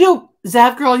 Do you know,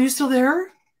 zavgirl, are you still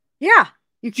there? Yeah.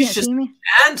 You can't see me?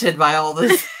 Enchanted by all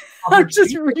this. I'm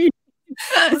just reading.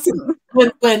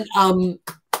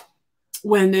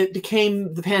 When it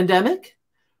became the pandemic,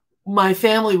 my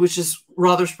family was just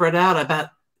rather spread out. About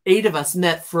 8 of us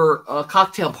met for a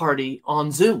cocktail party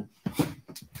on Zoom.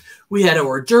 We had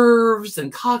hors d'oeuvres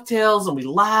and cocktails, and we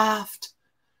laughed.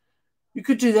 You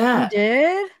could do that. You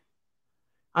did?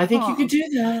 I think you could do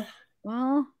that.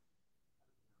 Well,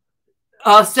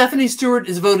 Stephanie Stewart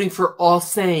is voting for all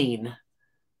sane.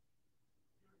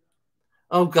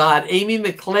 Oh God, Amy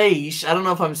McLeish. I don't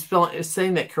know if I'm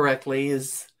saying that correctly.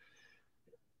 Is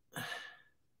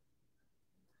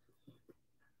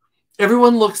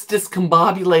everyone looks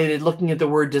discombobulated looking at the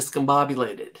word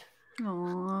discombobulated?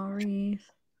 Oh, Reese.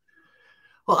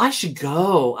 Well, I should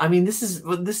go. I mean, this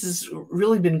has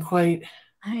really been quite.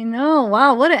 I know.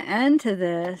 Wow, what an end to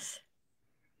this.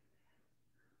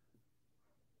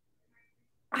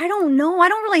 I don't know. I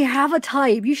don't really have a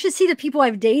type. You should see the people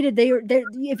I've dated. They're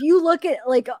if you look at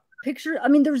like pictures, I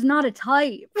mean, there's not a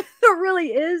type. There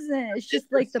really isn't. It's just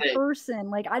like the person.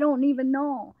 Like I don't even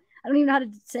know. I don't even know how to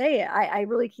say it. I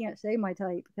really can't say my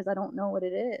type because I don't know what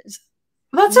it is.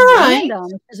 That's all right. Random.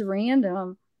 It's just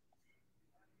random.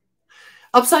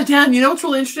 Upside down. You know what's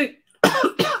really interesting?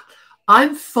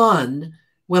 I'm fun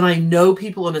when I know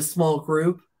people in a small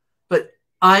group, but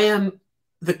I am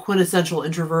the quintessential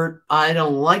introvert. I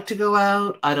don't like to go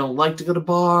out. I don't like to go to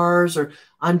bars, or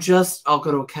I'll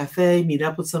go to a cafe, meet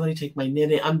up with somebody, take my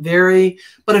knitting.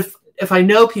 But if I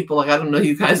know people, like I don't know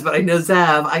you guys, but I know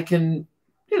Zav, I can,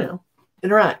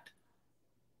 interact.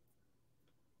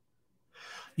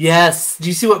 Yes. Do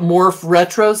you see what Morph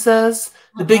Retro says?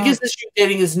 The biggest issue in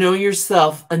dating is knowing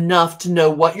yourself enough to know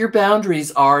what your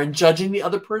boundaries are and judging the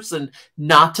other person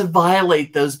not to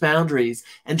violate those boundaries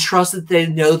and trust that they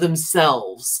know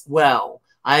themselves well.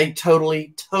 I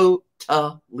totally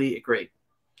agree.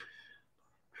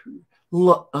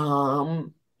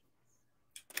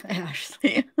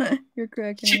 Ashley, you're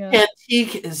correct.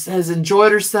 Antique has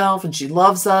enjoyed herself and she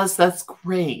loves us. That's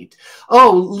great.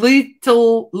 Oh,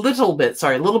 little bit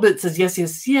says yes,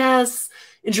 yes, yes.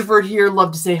 Introvert here,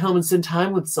 love to stay home and spend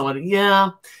time with someone. Yeah,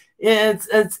 now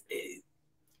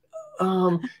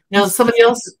somebody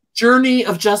else. Journey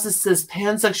of Justice says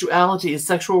pansexuality is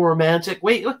sexual, romantic,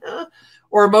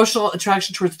 or emotional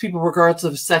attraction towards people regardless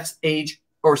of sex, age,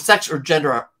 or sex or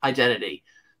gender identity.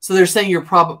 So they're saying you're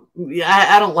probably.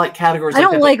 I don't like categories. I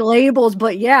don't like labels,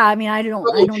 but yeah, I mean, I don't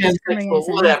discriminate.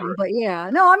 Whatever. But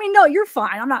yeah, no, I mean, no, you're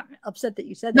fine. I'm not upset that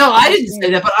you said that. No, I didn't say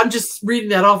that, but I'm just reading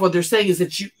that off. What they're saying is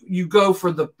that you go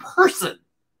for the person,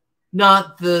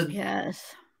 not the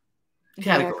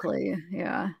category. Exactly.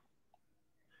 Yeah.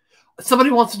 Somebody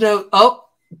wants to know. Oh,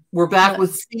 we're back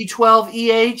with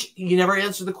C12EH. You never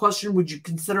answered the question. Would you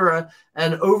consider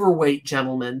an overweight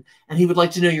gentleman? And he would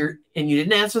like to know and you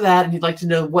didn't answer that. And he'd like to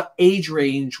know what age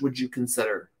range would you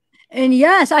consider? And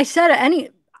yes, I said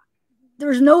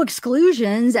there's no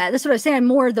exclusions. That's what I say. I'm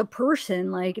more the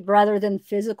person, like rather than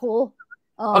physical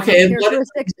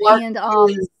characteristics. And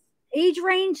age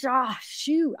range.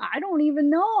 Shoot, I don't even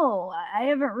know.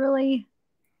 I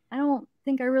don't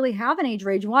think I really have an age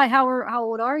range. Why? How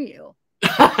old are you?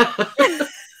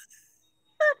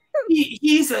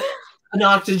 He's an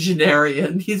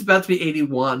octogenarian. He's about to be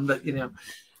 81, but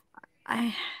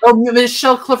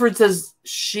Michelle Clifford says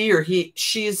she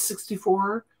is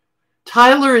 64.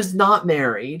 Tyler is not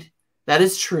married. That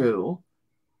is true.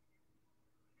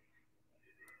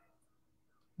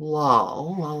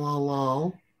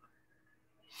 Lol.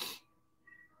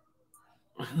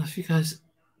 I don't know if you guys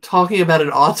talking about an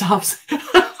autopsy.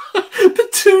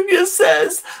 Petunia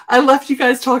says, I left you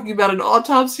guys talking about an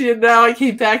autopsy and now I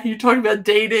came back and you're talking about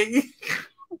dating.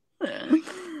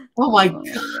 Oh my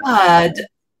God.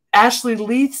 Ashley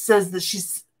Leith says that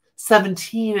she's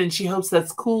 17 and she hopes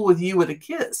that's cool with you with a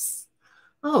kiss.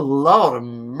 Oh, Lord of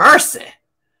mercy.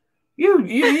 You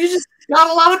just got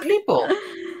a lot of people.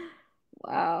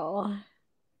 Wow.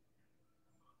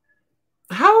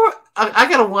 I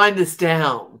got to wind this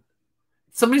down.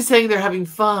 Somebody's saying they're having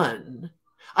fun.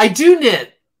 I do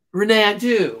knit. Renee, I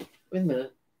do. Wait a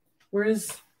minute.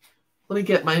 Let me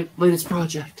get my latest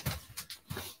project.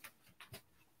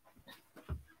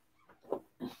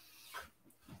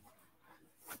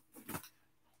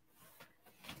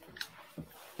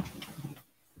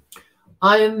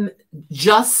 I'm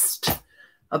just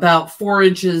about 4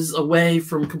 inches away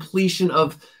from completion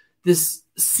of this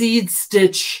seed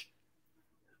stitch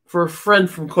for a friend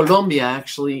from Colombia,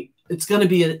 actually. It's going to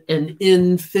be an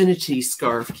infinity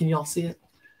scarf. Can you all see it?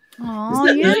 Oh,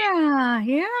 yeah. Nice?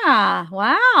 Yeah.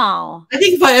 Wow. I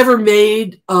think if I ever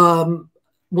made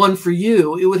one for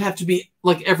you, it would have to be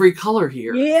like every color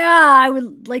here. Yeah, I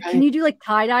would like. Can you do like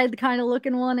tie-dye kind of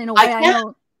looking one in a way? I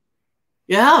know.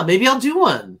 Yeah, maybe I'll do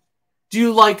one. Do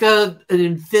you like an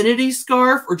infinity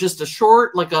scarf or just a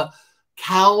short, like a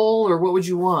cowl, or what would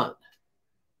you want?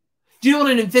 Do you know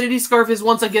what an infinity scarf is?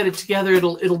 Once I get it together,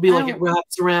 it'll be like it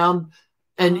wraps around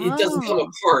and it doesn't come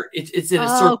apart. It's in a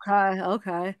circle.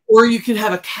 Okay. Or you can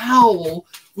have a cowl,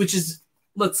 which is,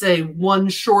 let's say, one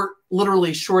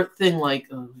literally short thing like,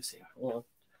 let me see. Hold on.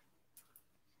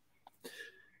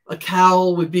 A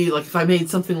cowl would be like if I made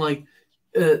something like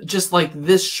just like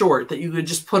this short that you could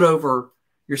just put over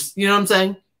your, you know what I'm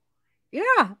saying?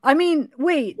 Yeah. I mean,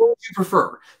 wait. What would you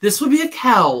prefer? This would be a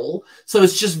cowl. So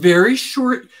it's just very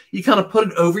short. You kind of put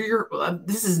it over your,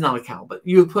 this is not a cowl, but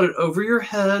you would put it over your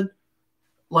head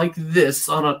like this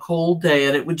on a cold day.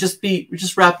 And it would just be,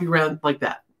 just wrap you around like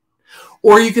that.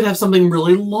 Or you could have something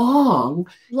really long.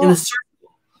 In a circle.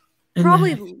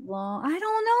 Probably long. I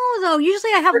don't know though.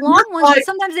 Usually I have long ones, but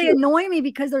sometimes they annoy me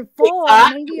because they're full.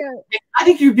 Maybe I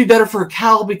think you'd be better for a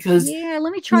cowl because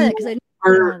let me try that because I know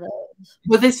one of those.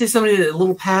 But they say somebody a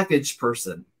little package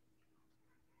person.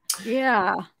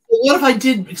 Yeah. Well, what if I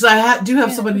did? Because I do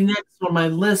have somebody next on my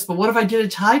list. But what if I did a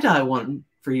tie dye one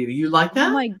for you? You like that?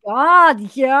 Oh my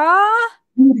god! Yeah.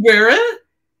 You would wear it?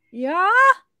 Yeah.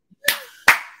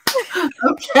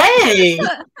 Okay.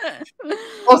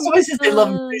 Oh, somebody says they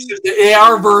love them. They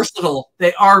are versatile.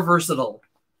 They are versatile.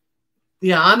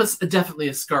 Yeah, I'm definitely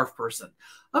a scarf person.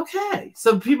 Okay,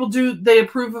 so people they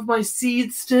approve of my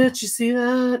seed stitch. You see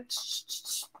that?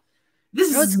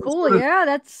 This is cool. Yeah,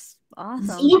 that's awesome.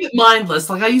 It's a little bit mindless.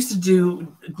 Like I used to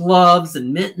do gloves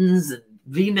and mittens and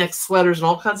V-neck sweaters and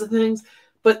all kinds of things.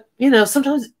 But you know,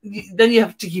 sometimes then you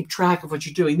have to keep track of what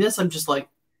you're doing. This, I'm just like,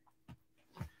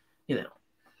 you know.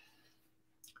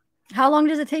 How long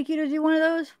does it take you to do one of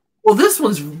those? Well, this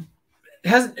one's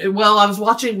well, I was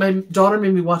watching, my daughter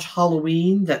made me watch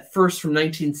Halloween, that first from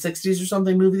 1960s or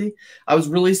something movie. I was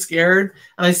really scared.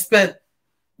 And I spent,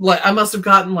 like, I must have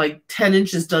gotten like 10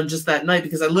 inches done just that night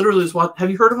because I literally was watching. Have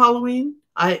you heard of Halloween?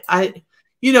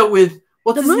 You know, with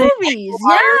what's the movies.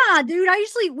 Yeah, dude.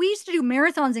 We used to do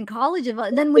marathons in college.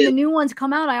 And then when the new ones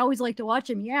come out, I always like to watch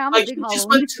them. Yeah, I'm a big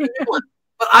Halloween fan.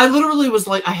 But I literally was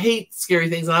like, I hate scary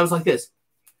things. And I was like this.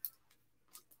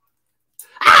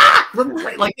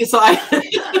 Like so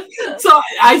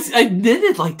I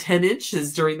knitted like 10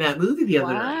 inches during that movie the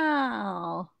other night.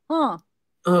 Wow. Huh.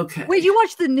 Okay. Wait, you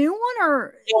watched the new one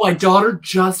or? Oh, my daughter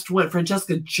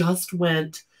Francesca just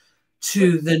went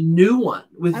to the new one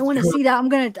with I want to see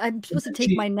that. I'm supposed to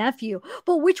take my nephew.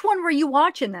 But which one were you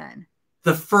watching then?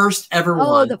 The first ever one.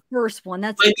 Oh, the first one.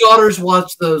 That's my daughters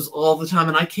watch those all the time,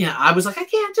 and I was like, I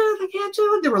can't do it. I can't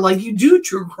do it. They were like, you do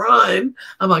true crime.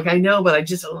 I'm like, I know, but I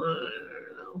just don't know.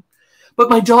 But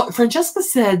my daughter Francesca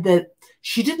said that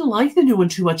she didn't like the new one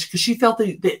too much because she felt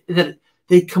that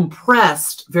they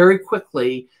compressed very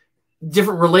quickly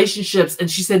different relationships,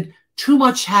 and she said too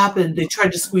much happened. They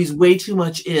tried to squeeze way too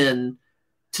much in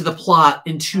to the plot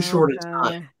in too short a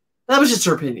time. That was just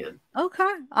her opinion.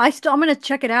 Okay. I'm going to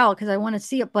check it out because I want to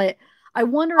see it, but I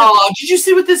wonder. Oh, did you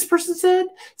see what this person said?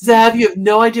 Zav, you have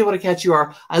no idea what a catch you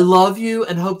are. I love you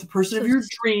and hope the person of your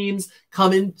dreams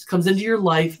comes into your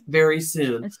life very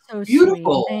soon. It's so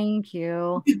beautiful. Sweet. Thank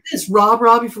you. Look at this.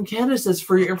 Robbie from Canada says,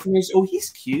 for your information. Oh,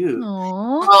 he's cute.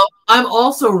 I'm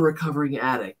also a recovering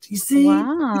addict. You see?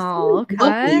 Wow.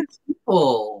 Okay.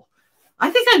 People. I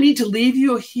think I need to leave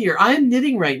you here. I am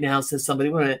knitting right now, says somebody.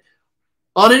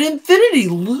 On an infinity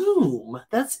loom.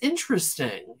 That's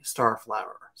interesting.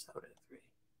 Starflower.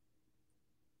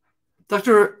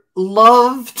 Dr.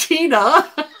 Love Tina.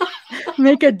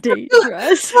 Make a date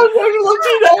dress. Dr. Love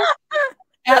Tina.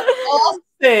 At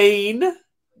Austin,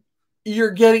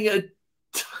 you're getting a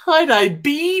tie-dye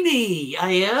beanie.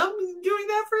 I am doing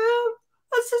that for him.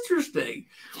 That's interesting.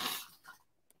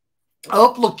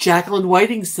 Oh, look, Jacqueline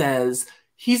Whiting says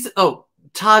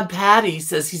Todd Patty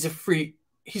says he's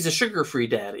a sugar-free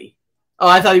daddy. Oh,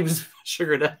 I thought he was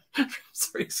sugar daddy.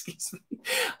 Sorry, excuse me.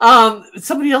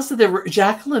 Somebody else said that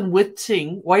Jacqueline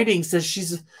Whiting says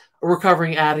she's a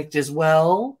recovering addict as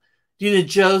well. Dina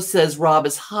Joe says Rob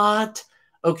is hot.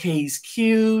 Okay, he's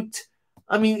cute.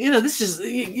 I mean, you know, this is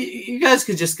you guys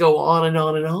could just go on and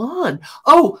on and on.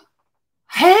 Oh,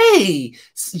 hey,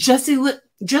 Jessie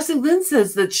Lynn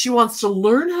says that she wants to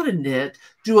learn how to knit,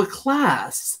 do a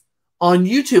class on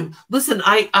YouTube. Listen,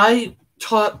 I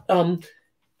taught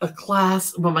a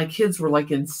class when my kids were like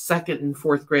in 2nd and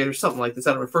 4th grade or something like this.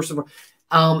 I don't know, first of all,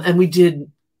 and we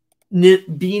did knit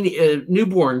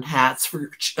newborn hats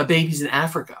for babies in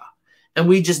Africa, and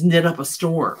we just knit up a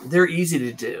storm. They're easy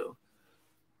to do.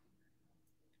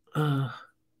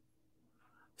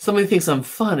 Somebody thinks I'm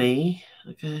funny.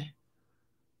 Okay,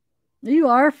 you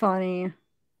are funny.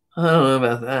 I don't know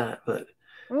about that, but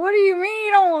what do you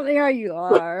mean? Oh, there you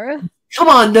are. Come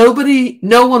on, no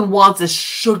one wants a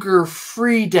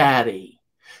sugar-free daddy.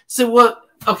 So what?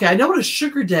 Okay, I know what a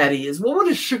sugar daddy is. What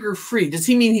is sugar-free? Does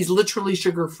he mean he's literally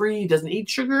sugar-free? He doesn't eat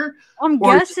sugar? I'm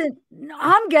guessing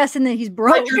that he's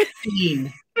broke.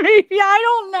 Maybe I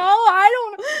don't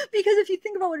know because if you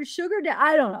think about what a sugar daddy,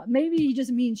 I don't know. Maybe he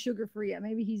just means sugar free.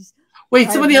 Maybe he's wait.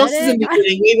 Somebody else is in the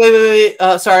knitting. Wait.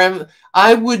 Sorry,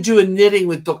 I would do a knitting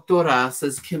with Doctora,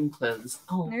 says Kim Cleanse.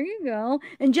 Oh, there you go.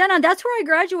 And Jenna, that's where I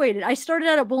graduated. I started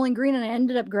out at Bowling Green and I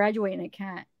ended up graduating at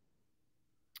Kent.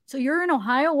 So you're in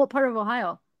Ohio. What part of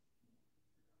Ohio?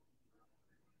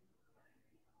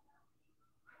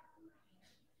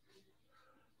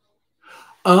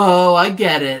 Oh, I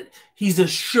get it. He's a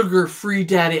sugar-free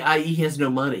daddy, i.e. he has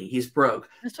no money. He's broke.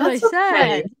 That's what I said.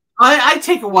 Okay. I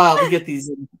take a while to get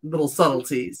these little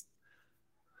subtleties.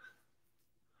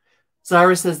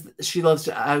 Zara says she loves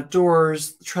to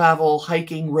outdoors, travel,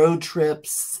 hiking, road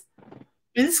trips.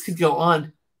 This could go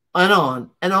on and on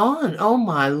and on. Oh,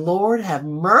 my Lord, have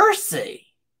mercy.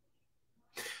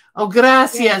 Oh,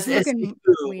 gracias. Yeah,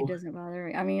 weed doesn't bother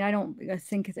me. I mean, I don't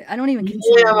think I don't even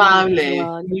consider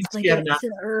it it's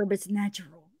an herb. It's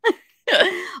natural.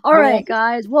 All right,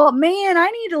 guys. Well, man, I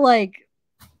need to like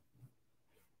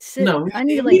sit. No, I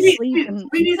need to like sleep.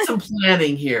 We need some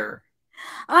planning here.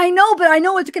 I know, but I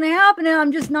know what's going to happen, and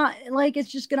I'm just not like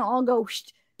it's just going to all go.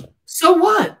 So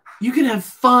what? You can have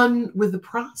fun with the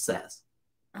process.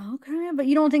 Okay, but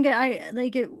you don't think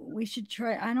we should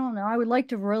try? I don't know. I would like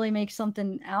to really make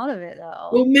something out of it,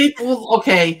 though. Well,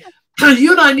 okay.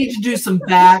 You and I need to do some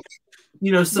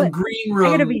some green room.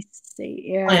 I gotta be safe,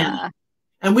 yeah. Plan.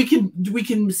 And we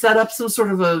can set up some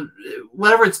sort of a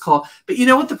whatever it's called. But you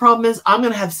know what the problem is? I'm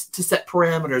gonna have to set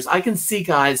parameters. I can see,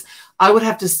 guys. I would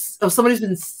have to. Oh, somebody's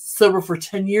been sober for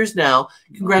 10 years now.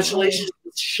 Congratulations,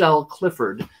 Shell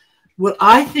Clifford. What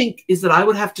I think is that I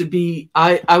would have to be,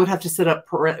 I would have to set up,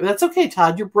 that's okay,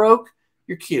 Todd, you're broke,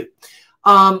 you're cute.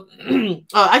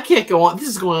 I can't go on, this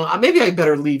is going on, maybe I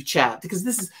better leave chat, because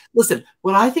listen,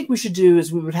 what I think we should do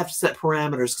is we would have to set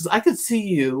parameters, because I could see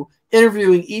you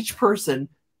interviewing each person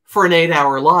for an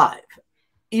 8-hour live.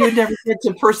 You'd never get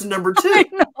to person number 2.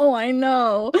 I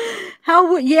know.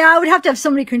 I would have to have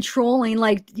somebody controlling, to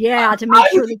make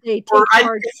sure that they take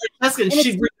charge.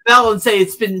 She'd ring the bell and say,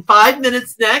 it's been 5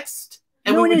 minutes next.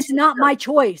 And no, it's not my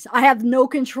choice. I have no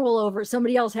control over it.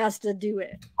 Somebody else has to do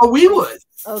it. Oh, we would.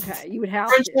 Okay, you would have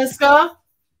Francesca?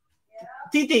 Yeah.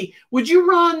 Titi, would you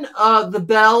run the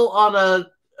bell on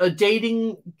a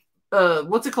dating,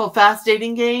 what's it called, fast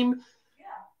dating game? Yeah.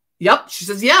 Yep, she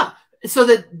says, yeah. So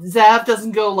that Zav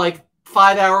doesn't go like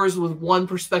 5 hours with one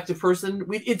prospective person.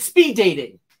 It's speed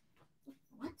dating.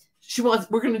 What?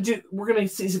 We're gonna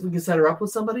see if we can set her up with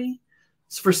somebody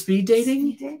for speed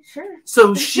dating. Speed date, sure.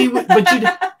 So she would, but you.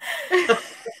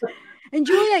 And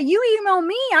Julia, you email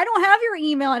me. I don't have your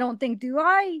email. I don't think. Do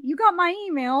I? You got my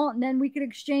email, and then we could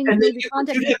exchange maybe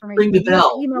contact information. Ring the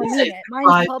bell. Email me.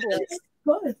 Mine's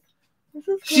public.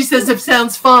 She says it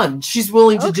sounds fun. She's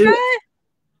willing to do it.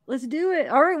 Let's do it.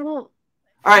 All right. Well.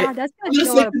 All right. God, that's gonna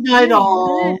show up. Good night,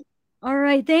 all. All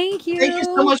right. Thank you. Thank you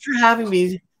so much for having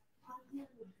me.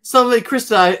 Somebody,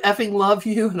 Krista, I effing love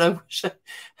you, and I wish I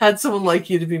had someone like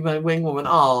you to be my wing woman.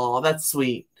 Oh, that's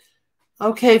sweet.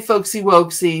 Okay, folksy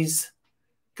wokesies.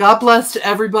 God bless to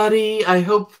everybody. I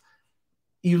hope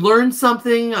you learned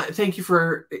something. Thank you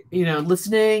for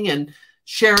listening and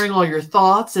sharing all your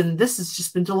thoughts. And this has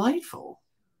just been delightful.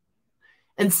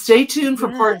 And stay tuned for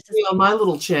part 3 on my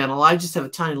little channel. I just have a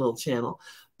tiny little channel,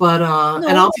 but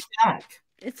and I'll be back.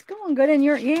 It's going good,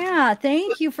 and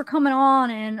thank you for coming on.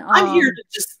 And I'm here to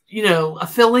just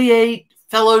affiliate,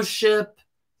 fellowship,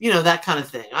 that kind of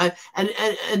thing. I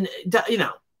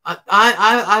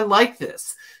like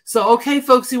this. So okay,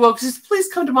 folksy wokesies, please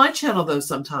come to my channel though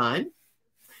sometime,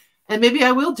 and maybe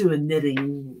I will do a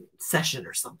knitting session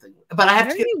or something. But I have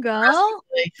to get you go.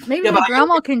 Maybe my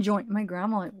grandma can join. My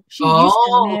grandma, she used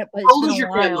to knit, but it's been a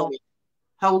while.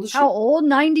 How old is she? How old?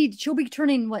 90. She'll be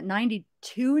turning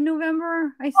 92 in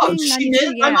November, I think. Oh, she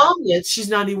knit. Yeah. My mom knits. She's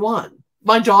 91.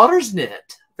 My daughters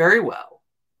knit very well.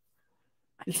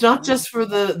 It's not just for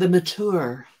the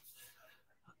mature.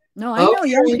 No, I know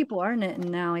young people are knitting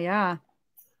now. Yeah.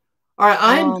 All right,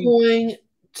 I'm going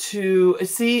to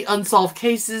see Unsolved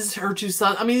Cases. Her 2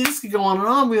 sons. I mean, this could go on and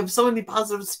on. We have so many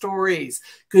positive stories.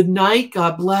 Good night.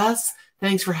 God bless.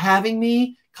 Thanks for having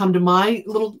me. Come to my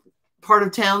little part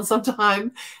of town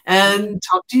sometime and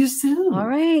talk to you soon. All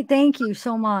right. Thank you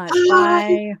so much.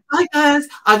 Bye. Bye, guys.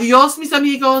 Adios, mis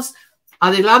amigos.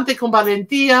 Adelante con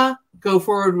valentía. Go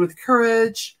forward with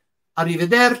courage.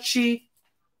 Arrivederci.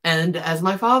 And as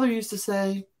my father used to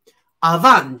say,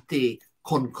 avanti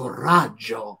con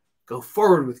coraggio. Go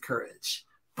forward with courage.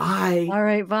 Bye. All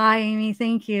right. Bye, Amy.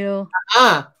 Thank you.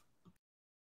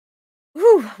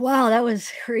 Whew, wow, that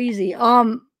was crazy.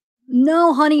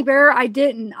 No, honey bear, I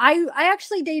didn't. I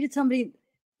actually dated somebody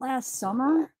last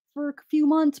summer for a few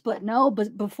months, but no,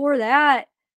 but before that,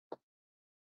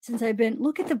 since I've been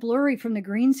look at the blurry from the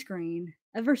green screen.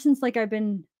 Ever since like I've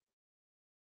been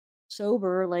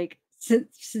sober, like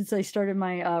since I started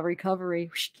my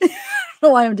recovery. I don't know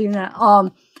why I'm doing that.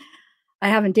 I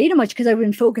haven't dated much because I've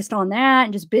been focused on that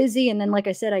and just busy. And then like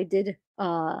I said, I did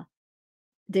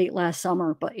date last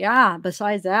summer. But yeah,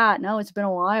 besides that, no, it's been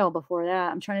a while before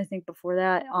that. I'm trying to think before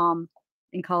that,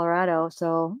 in Colorado.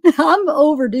 So I'm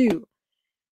overdue.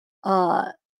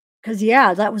 Cause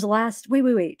yeah, that was last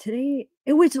wait. Today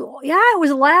it was yeah, it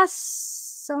was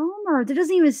last summer. It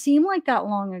doesn't even seem like that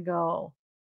long ago.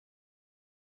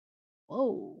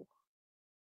 Whoa.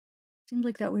 Seems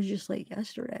like that was just like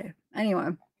yesterday.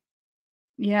 Anyway.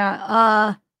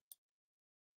 Yeah,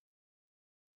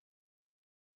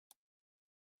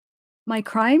 my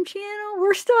crime channel?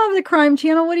 We're still have the crime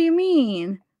channel. What do you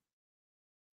mean?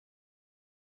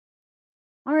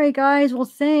 All right, guys. Well,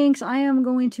 thanks. I am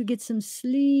going to get some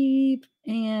sleep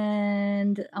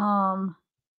and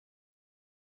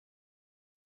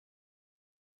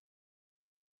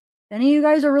any of you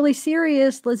guys are really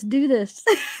serious, let's do this.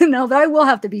 No, but I will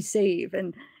have to be safe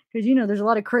and because there's a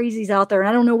lot of crazies out there and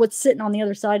I don't know what's sitting on the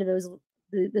other side of those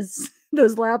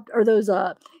lap or those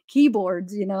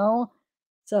keyboards,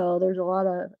 So there's a lot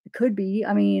of it could be.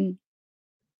 I mean,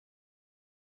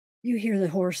 you hear the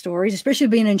horror stories, especially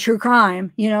being in true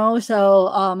crime, so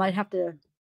I'd have to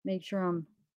make sure I'm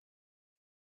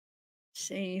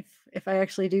safe if I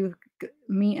actually do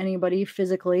meet anybody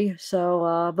physically.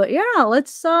 So but yeah,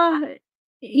 let's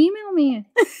email me.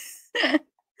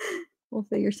 We'll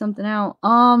figure something out.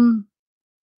 Well,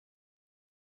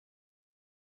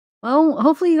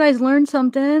 hopefully you guys learned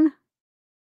something.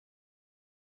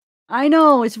 I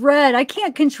know it's red. I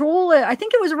can't control it. I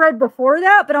think it was red before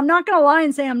that, but I'm not gonna lie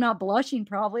and say I'm not blushing.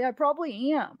 Probably, I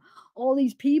probably am. All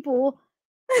these people.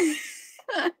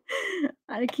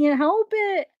 I can't help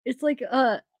it. It's like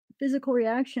a physical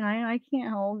reaction. I can't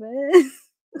help it.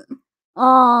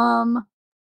 um,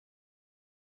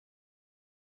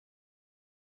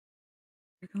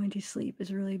 you're going to sleep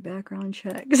is really background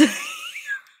checks.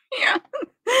 Yeah,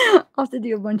 I'll have to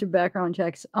do a bunch of background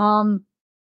checks.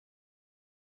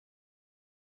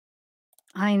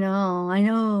 I know, I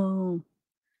know.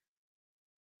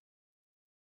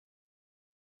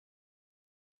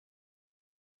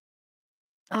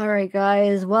 All right,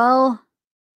 guys. Well,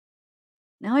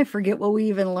 now I forget what we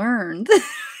even learned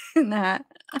in that.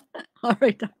 All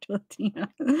right, Dr. Latina.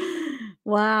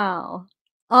 Wow.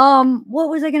 What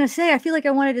was I gonna say? I feel like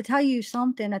I wanted to tell you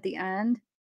something at the end.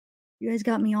 You guys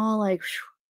got me all like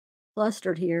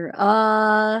flustered here.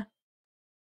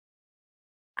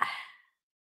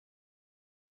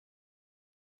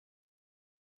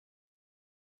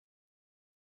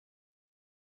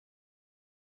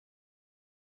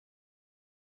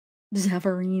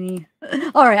 Zavarini.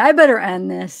 All right, I better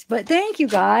end this. But thank you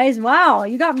guys. Wow,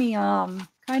 you got me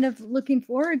kind of looking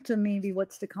forward to maybe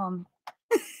what's to come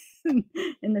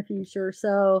in the future.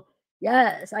 So,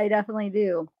 yes, I definitely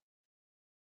do.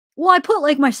 Well, I put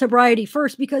like my sobriety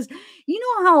first because you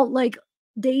know how like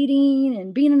dating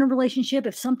and being in a relationship,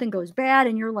 if something goes bad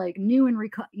and you're like new in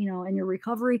in your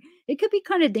recovery, it could be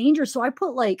kind of dangerous. So I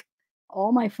put like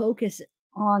all my focus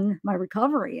on my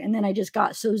recovery, and then I just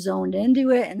got so zoned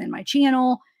into it, and then my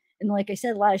channel, and like I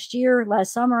said, last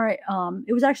summer,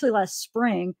 it was actually last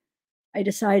spring. I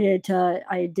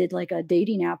did like a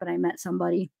dating app, and I met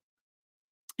somebody.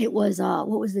 It was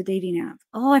what was the dating app?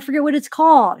 Oh, I forget what it's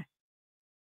called.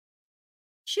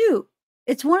 Shoot,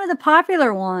 it's one of the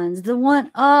popular ones. The one,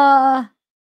 I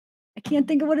can't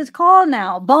think of what it's called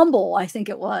now. Bumble, I think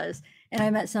it was. And I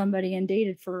met somebody and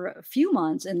dated for a few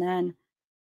months, and then,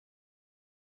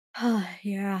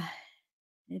 yeah,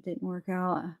 it didn't work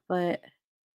out. But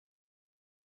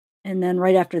and then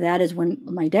right after that is when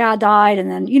my dad died,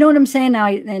 and then you know what I'm saying.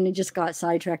 And it just got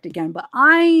sidetracked again. But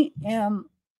I am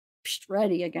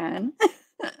ready again.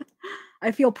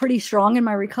 I feel pretty strong in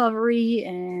my recovery,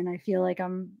 and I feel like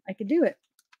I could do it.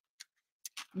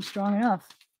 I'm strong enough.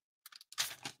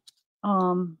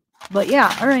 But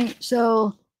yeah, all right.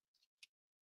 So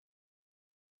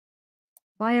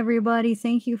bye everybody.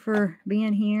 Thank you for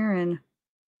being here, and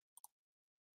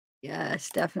yes,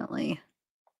 definitely.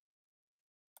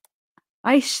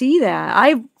 I see that.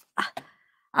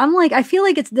 I'm like I feel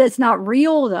like it's not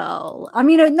real though. I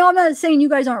mean, no, I'm not saying you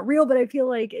guys aren't real, but I feel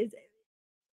like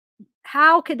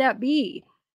how could that be?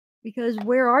 Because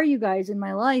where are you guys in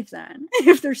my life then?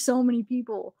 If there's so many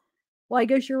people. Well, I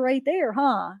guess you're right there,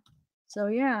 huh? So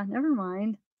yeah, never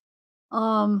mind.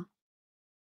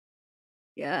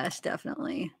 Yes,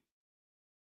 definitely.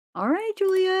 All right,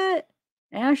 Juliet.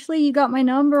 Ashley, you got my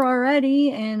number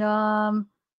already, and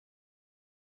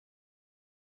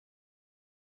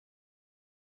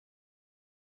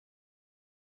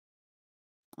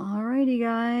alrighty,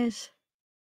 guys.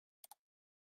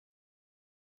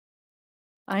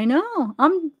 I know.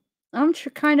 I'm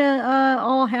kind of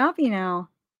all happy now.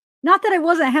 Not that I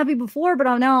wasn't happy before, but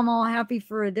now I'm all happy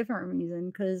for a different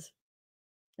reason because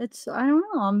it's I don't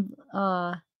know.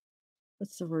 I'm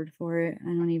what's the word for it? I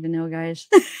don't even know, guys.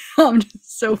 I'm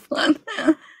just so fun.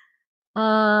 Da,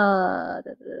 da, da,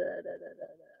 da.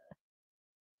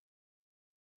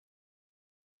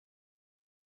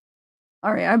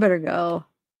 All right, I better go.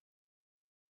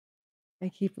 I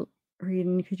keep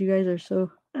reading because you guys are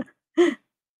so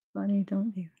funny,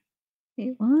 don't you?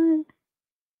 Wait, what?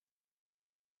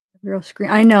 Real screen.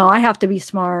 I know. I have to be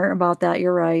smart about that.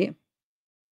 You're right.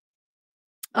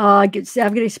 I've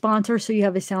got a sponsor, so you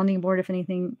have a sounding board if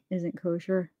anything isn't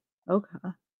kosher. Okay.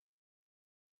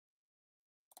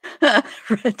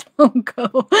 Red, don't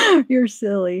go. You're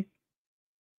silly.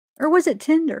 Or was it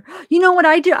Tinder? You know what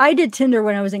I do? I did Tinder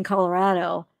when I was in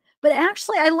Colorado, but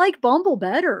actually I like Bumble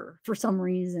better for some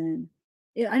reason.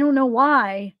 I don't know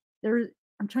why.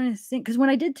 I'm trying to think because when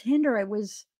I did Tinder, I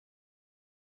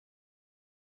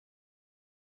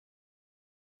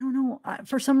don't know.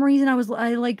 For some reason, I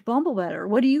liked Bumble better.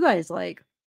 What do you guys like?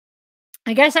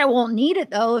 I guess I won't need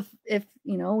it though if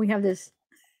we have this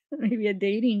maybe a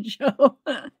dating show.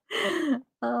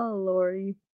 Oh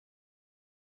lordy.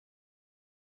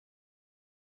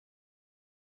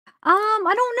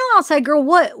 I don't know, outside girl.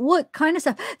 What kind of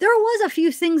stuff? There was a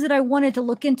few things that I wanted to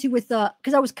look into with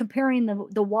because I was comparing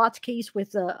the Watts case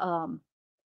with the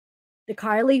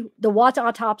Watts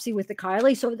autopsy with the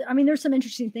Kiely. So I mean, there's some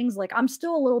interesting things. Like I'm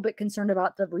still a little bit concerned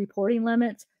about the reporting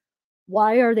limits.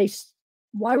 Why are they?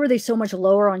 Why were they so much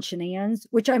lower on Shanann's?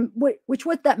 Which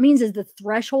what that means is the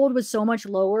threshold was so much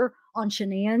lower on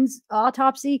Shanann's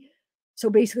autopsy. So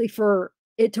basically, for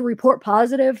it to report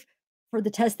positive for the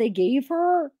test they gave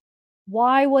her,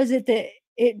 why was it that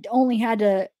it only had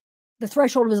the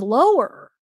threshold was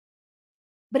lower?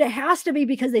 But it has to be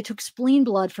because they took spleen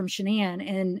blood from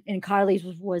Shanann and Kylie's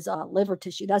was liver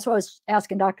tissue. That's why I was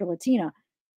asking Dr. Latina.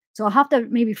 So I'll have to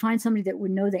maybe find somebody that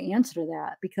would know the answer to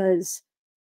that because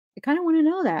I kind of want to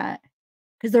know that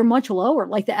because they're much lower.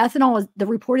 Like the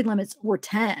reported limits were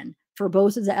 10 for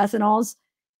both of the ethanols.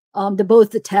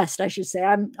 The test, I should say.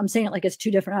 I'm saying it like it's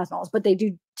two different ethanols, but they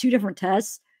do two different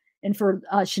tests. And for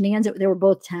Shanann's, they were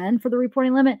both 10 for the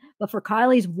reporting limit. But for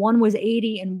Kylie's, one was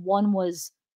 80 and one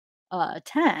was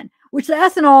 10, which the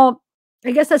ethanol,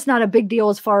 I guess that's not a big deal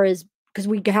as far as because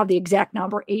we have the exact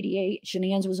number 88.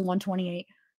 Shanann's was 128.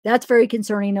 That's very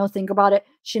concerning. No, think about it.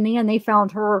 Shanann, they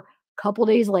found her a couple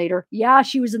days later. Yeah,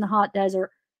 she was in the hot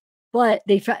desert, but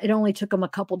it only took them a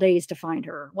couple days to find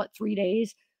her. What, 3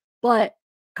 days? But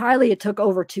Kiely, it took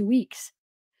over 2 weeks.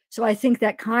 So I think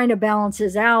that kind of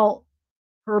balances out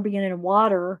her being in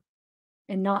water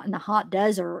and not in the hot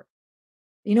desert.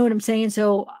 You know what I'm saying?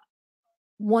 So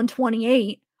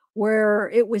 128, where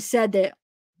it was said that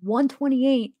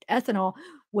 128 ethanol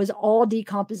was all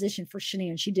decomposition for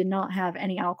Shanann. She did not have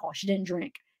any alcohol. She didn't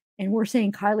drink. And we're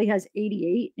saying Kiely has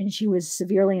 88 and she was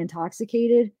severely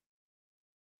intoxicated.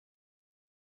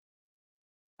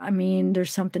 I mean,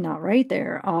 there's something not right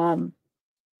there.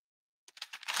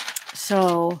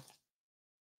 So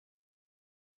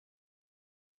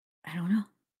I don't know.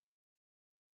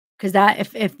 Because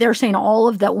that if they're saying all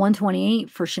of that 128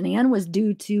 for Shanann was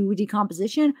due to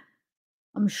decomposition,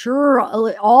 I'm sure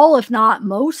all, if not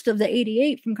most, of the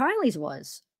 88 from Kylie's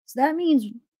was. So that means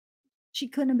she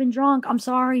couldn't have been drunk. I'm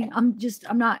sorry. I'm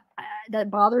not. That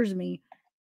bothers me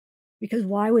because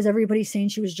why was everybody saying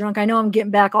she was drunk? I know I'm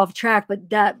getting back off track, but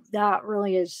that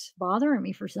really is bothering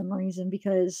me for some reason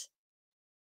because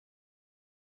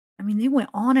I mean they went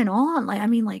on and on. Like I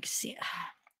mean, like see.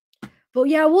 But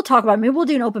yeah, we'll talk about it. Maybe we'll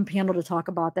do an open panel to talk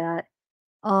about that.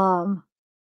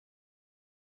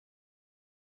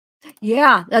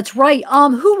 Yeah, that's right.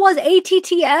 Who was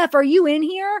ATTF? Are you in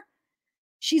here?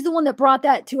 She's the one that brought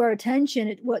that to our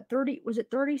attention. What 30 was it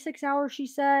 36 hours she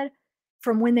said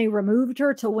from when they removed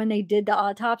her to when they did the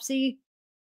autopsy?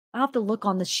 I'll have to look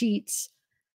on the sheets.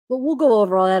 But we'll go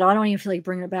over all that. I don't even feel like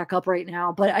bringing it back up right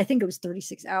now, but I think it was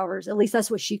 36 hours. At least that's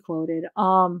what she quoted.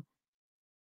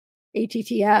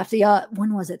 ATTF,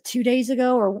 when was it? 2 days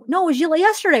ago? Or no, it was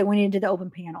yesterday when he did the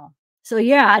open panel. So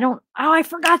yeah, I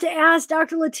forgot to ask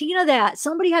Dr. Latina that.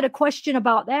 Somebody had a question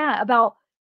about that, about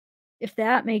if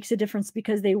that makes a difference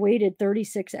because they waited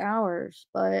 36 hours.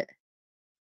 But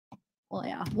well,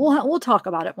 yeah, we'll talk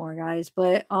about it more, guys.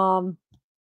 But I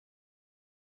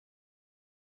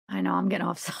know I'm getting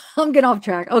off I'm getting off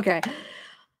track. Okay.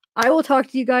 I will talk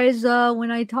to you guys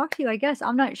when I talk to you, I guess.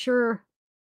 I'm not sure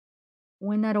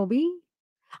when that'll be.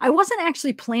 I wasn't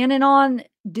actually planning on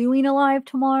doing a live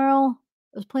tomorrow.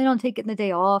 I was planning on taking the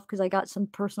day off because I got some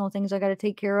personal things I got to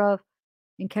take care of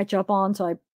and catch up on. So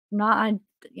I'm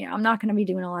not going to be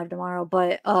doing a live tomorrow,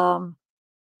 but tomorrow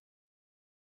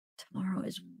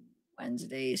is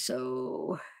Wednesday,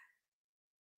 so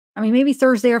I mean maybe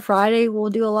Thursday or Friday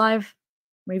we'll do a live,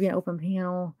 maybe an open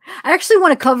panel. I actually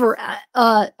want to cover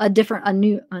a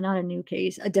new not a new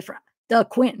case, a different the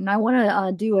Quentin. I want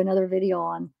to do another video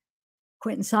on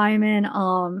Quentin Simon,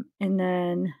 and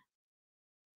then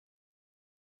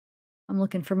I'm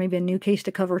looking for maybe a new case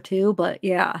to cover too. But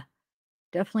yeah,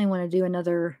 definitely want to do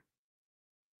another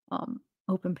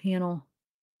open panel.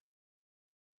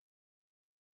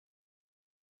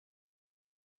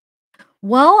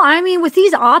 Well, I mean, with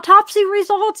these autopsy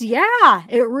results, yeah,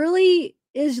 it really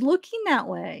is looking that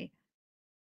way.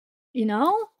 You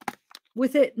know,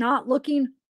 with it not looking,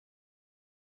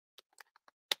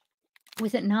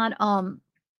 with it not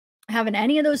having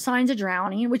any of those signs of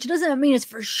drowning, which doesn't mean it's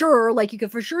for sure, like you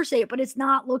could for sure say it, but it's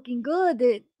not looking good.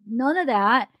 That none of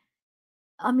that.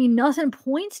 I mean, nothing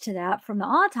points to that from the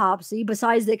autopsy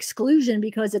besides the exclusion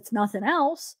because it's nothing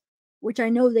else, which I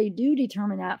know they do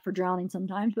determine that for drowning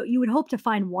sometimes, but you would hope to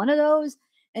find one of those.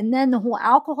 And then the whole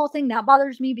alcohol thing that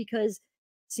bothers me because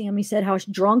Sammy said how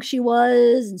drunk she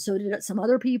was, and so did some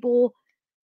other people.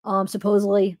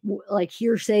 Supposedly, like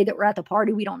hearsay that were at the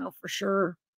party. We don't know for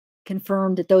sure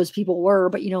confirmed that those people were,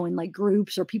 but in like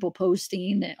groups or people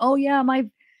posting that, oh yeah,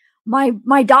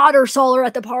 my daughter saw her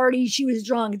at the party. She was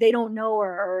drunk. They don't know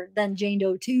her. Or then Jane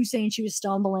Doe 2 saying she was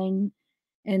stumbling.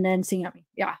 And then Sammy.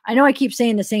 Yeah, I know I keep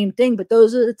saying the same thing, but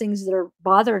those are the things that are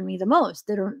bothering me the most,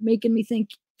 that are making me think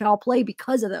foul play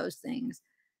because of those things.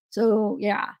 So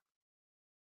yeah.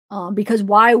 Because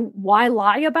why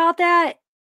lie about that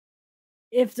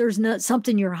if there's not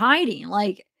something you're hiding?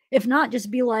 Like, if not, just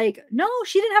be like, no,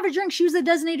 she didn't have a drink. She was a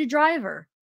designated driver.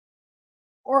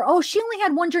 Or, oh, she only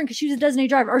had one drink because she was a designated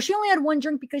driver. Or she only had one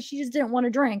drink because she just didn't want to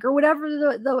drink. Or whatever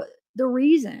the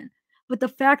reason. But the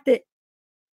fact that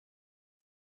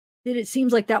it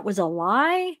seems like that was a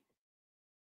lie.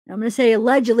 I'm going to say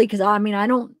allegedly because I mean I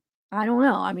don't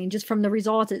know. I mean, just from the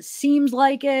results, it seems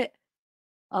like it.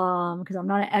 Because I'm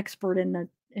not an expert in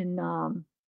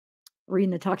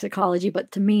reading the toxicology,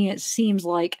 but to me it seems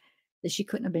like that she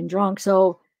couldn't have been drunk.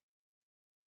 So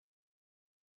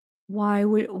why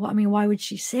would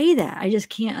she say that? I just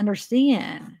can't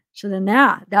understand. So then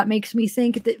that makes me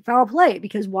think that foul play,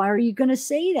 because why are you going to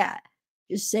say that?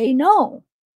 Just say no.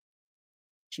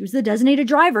 She was the designated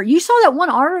driver. You saw that one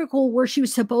article where she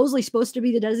was supposedly supposed to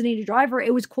be the designated driver.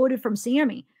 It was quoted from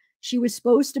Sammy. She was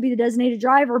supposed to be the designated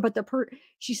driver, but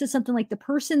she said something like the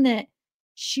person that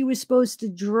she was supposed to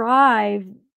drive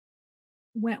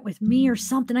went with me or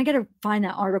something. I got to find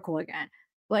that article again.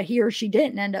 But he or she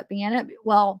didn't end up being it.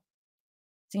 Well,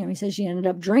 Sammy says she ended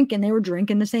up drinking. They were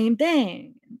drinking the same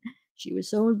thing. She was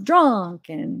so drunk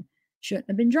and shouldn't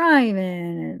have been driving.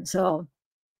 And so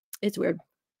it's weird.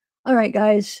 All right,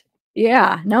 guys.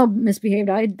 Yeah, no,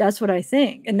 misbehaved. That's what I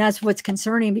think. And that's what's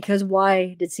concerning, because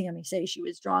why did Sammy say she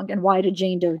was drunk? And why did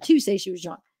Jane Doe 2 say she was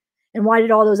drunk? And why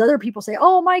did all those other people say,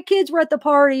 oh, my kids were at the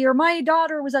party, or my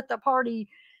daughter was at the party?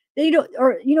 They don't,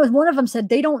 or, one of them said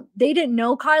they didn't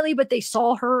know Kiely, but they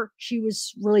saw her. She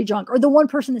was really drunk. Or the one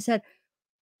person that said,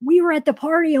 we were at the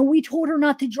party and we told her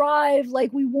not to drive.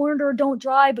 Like, we warned her, don't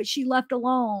drive, but she left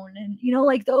alone. And,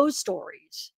 like those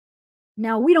stories.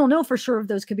 Now, we don't know for sure if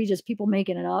those could be just people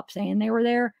making it up, saying they were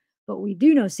there, but we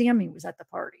do know Sammy was at the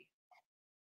party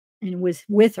and was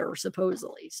with her,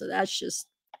 supposedly. So that's just,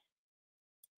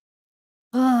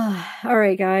 all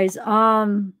right, guys.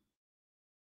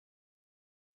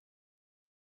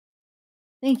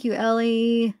 Thank you,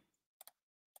 Ellie.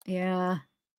 Yeah.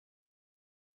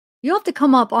 You'll have to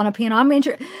come up on a panel. I'm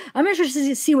interested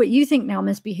to see what you think now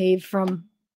misbehaved from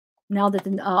now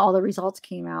that all the results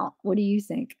came out. What do you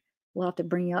think? We'll have to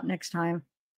bring you up next time.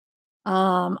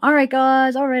 All right,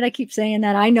 guys. All right. I keep saying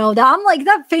that. I know that I'm like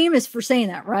that famous for saying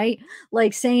that, right?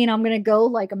 Like saying I'm going to go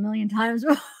like a million times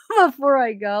before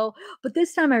I go. But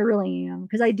this time I really am,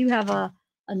 because I do have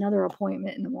another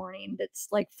appointment in the morning that's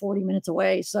like 40 minutes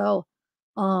away. So,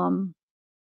 I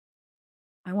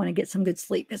want to get some good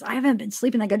sleep because I haven't been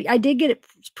sleeping that good. I did get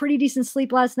pretty decent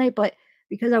sleep last night, but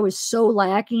because I was so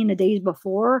lacking the days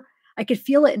before, I could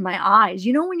feel it in my eyes.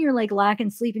 When you're like lacking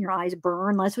sleep and your eyes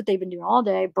burn, that's what they've been doing all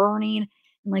day, burning,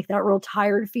 and like that real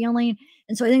tired feeling.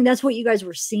 And so I think that's what you guys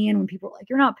were seeing when people were like,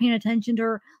 you're not paying attention to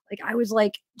her. Like, I was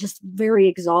like just very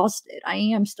exhausted. I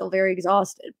am still very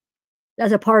exhausted.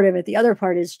 That's a part of it. The other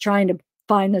part is trying to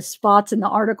find the spots in the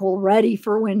article ready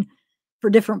for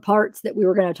different parts that we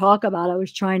were going to talk about. I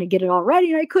was trying to get it all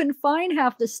ready and I couldn't find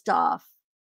half the stuff.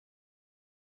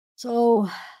 So,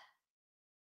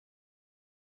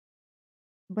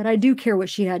 but I do care what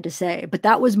she had to say, but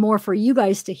that was more for you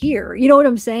guys to hear. You know what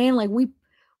I'm saying? Like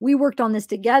we worked on this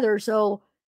together. So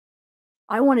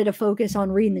I wanted to focus on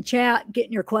reading the chat,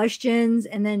 getting your questions,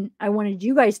 and then I wanted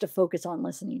you guys to focus on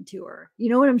listening to her. You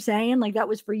know what I'm saying? Like that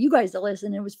was for you guys to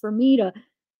listen. It was for me to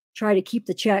try to keep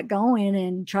the chat going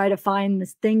and try to find the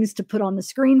things to put on the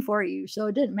screen for you. So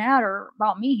it didn't matter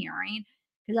about me hearing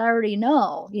because I already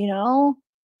know, you know,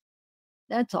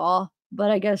 that's all.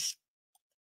 But I guess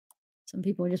some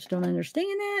people just don't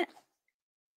understand it.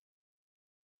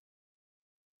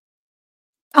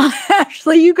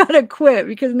 Actually, you gotta quit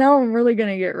because now I'm really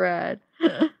gonna get red.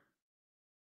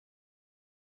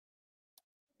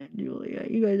 Julia,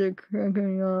 you guys are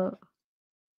cracking up.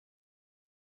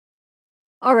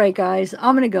 All right, guys,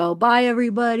 I'm gonna go. Bye,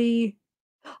 everybody.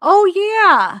 Oh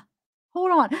yeah,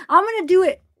 hold on. I'm gonna do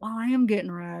it. Well, I am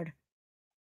getting red.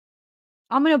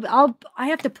 I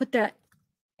have to put that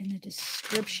in the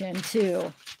description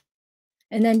too.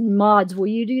 And then mods, will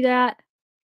you do that?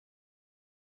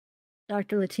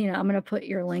 Dr. Latina, I'm gonna put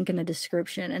your link in the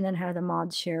description and then have the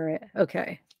mods share it.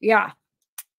 Okay. Yeah.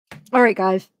 All right,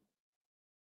 guys.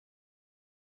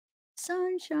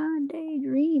 Sunshine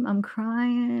Daydream. I'm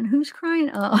crying. Who's crying?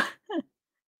 Oh.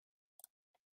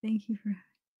 Thank you for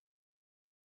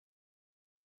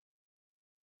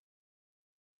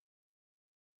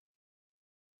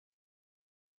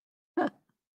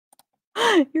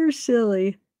You're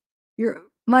silly.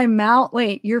 My mouth.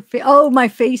 Wait, your face. Oh, my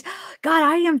face. God,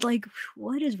 I am like,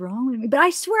 what is wrong with me? But I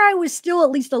swear I was still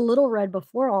at least a little red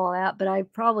before all that, but I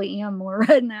probably am more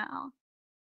red now.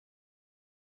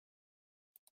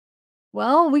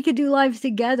 Well, we could do lives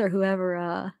together,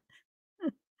 whoever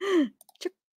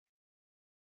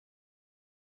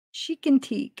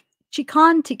Chicantique.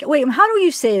 Chicantique. Wait, how do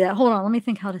you say that? Hold on, let me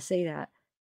think how to say that.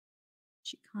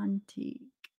 Chicantique.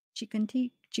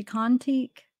 Chicantique.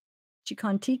 Chicantique.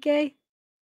 Chicantique?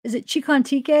 Is it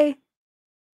Chicantique?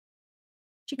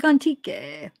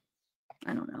 Chicantique.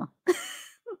 I don't know.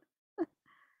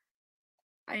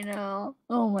 I know.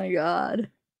 Oh my god.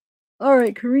 All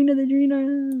right, Karina the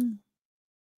Dreamer.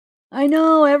 I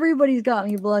know, everybody's got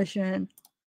me blushing.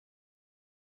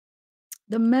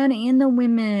 The men and the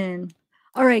women.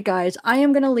 All right, guys, I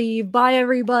am going to leave. Bye,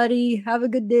 everybody. Have a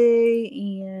good day,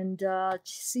 and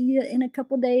see you in a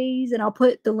couple days. And I'll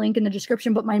put the link in the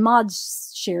description, but my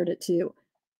mods shared it too.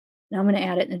 And I'm going to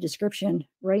add it in the description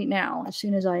right now as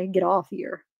soon as I get off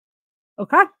here.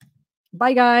 Okay?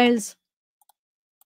 Bye, guys.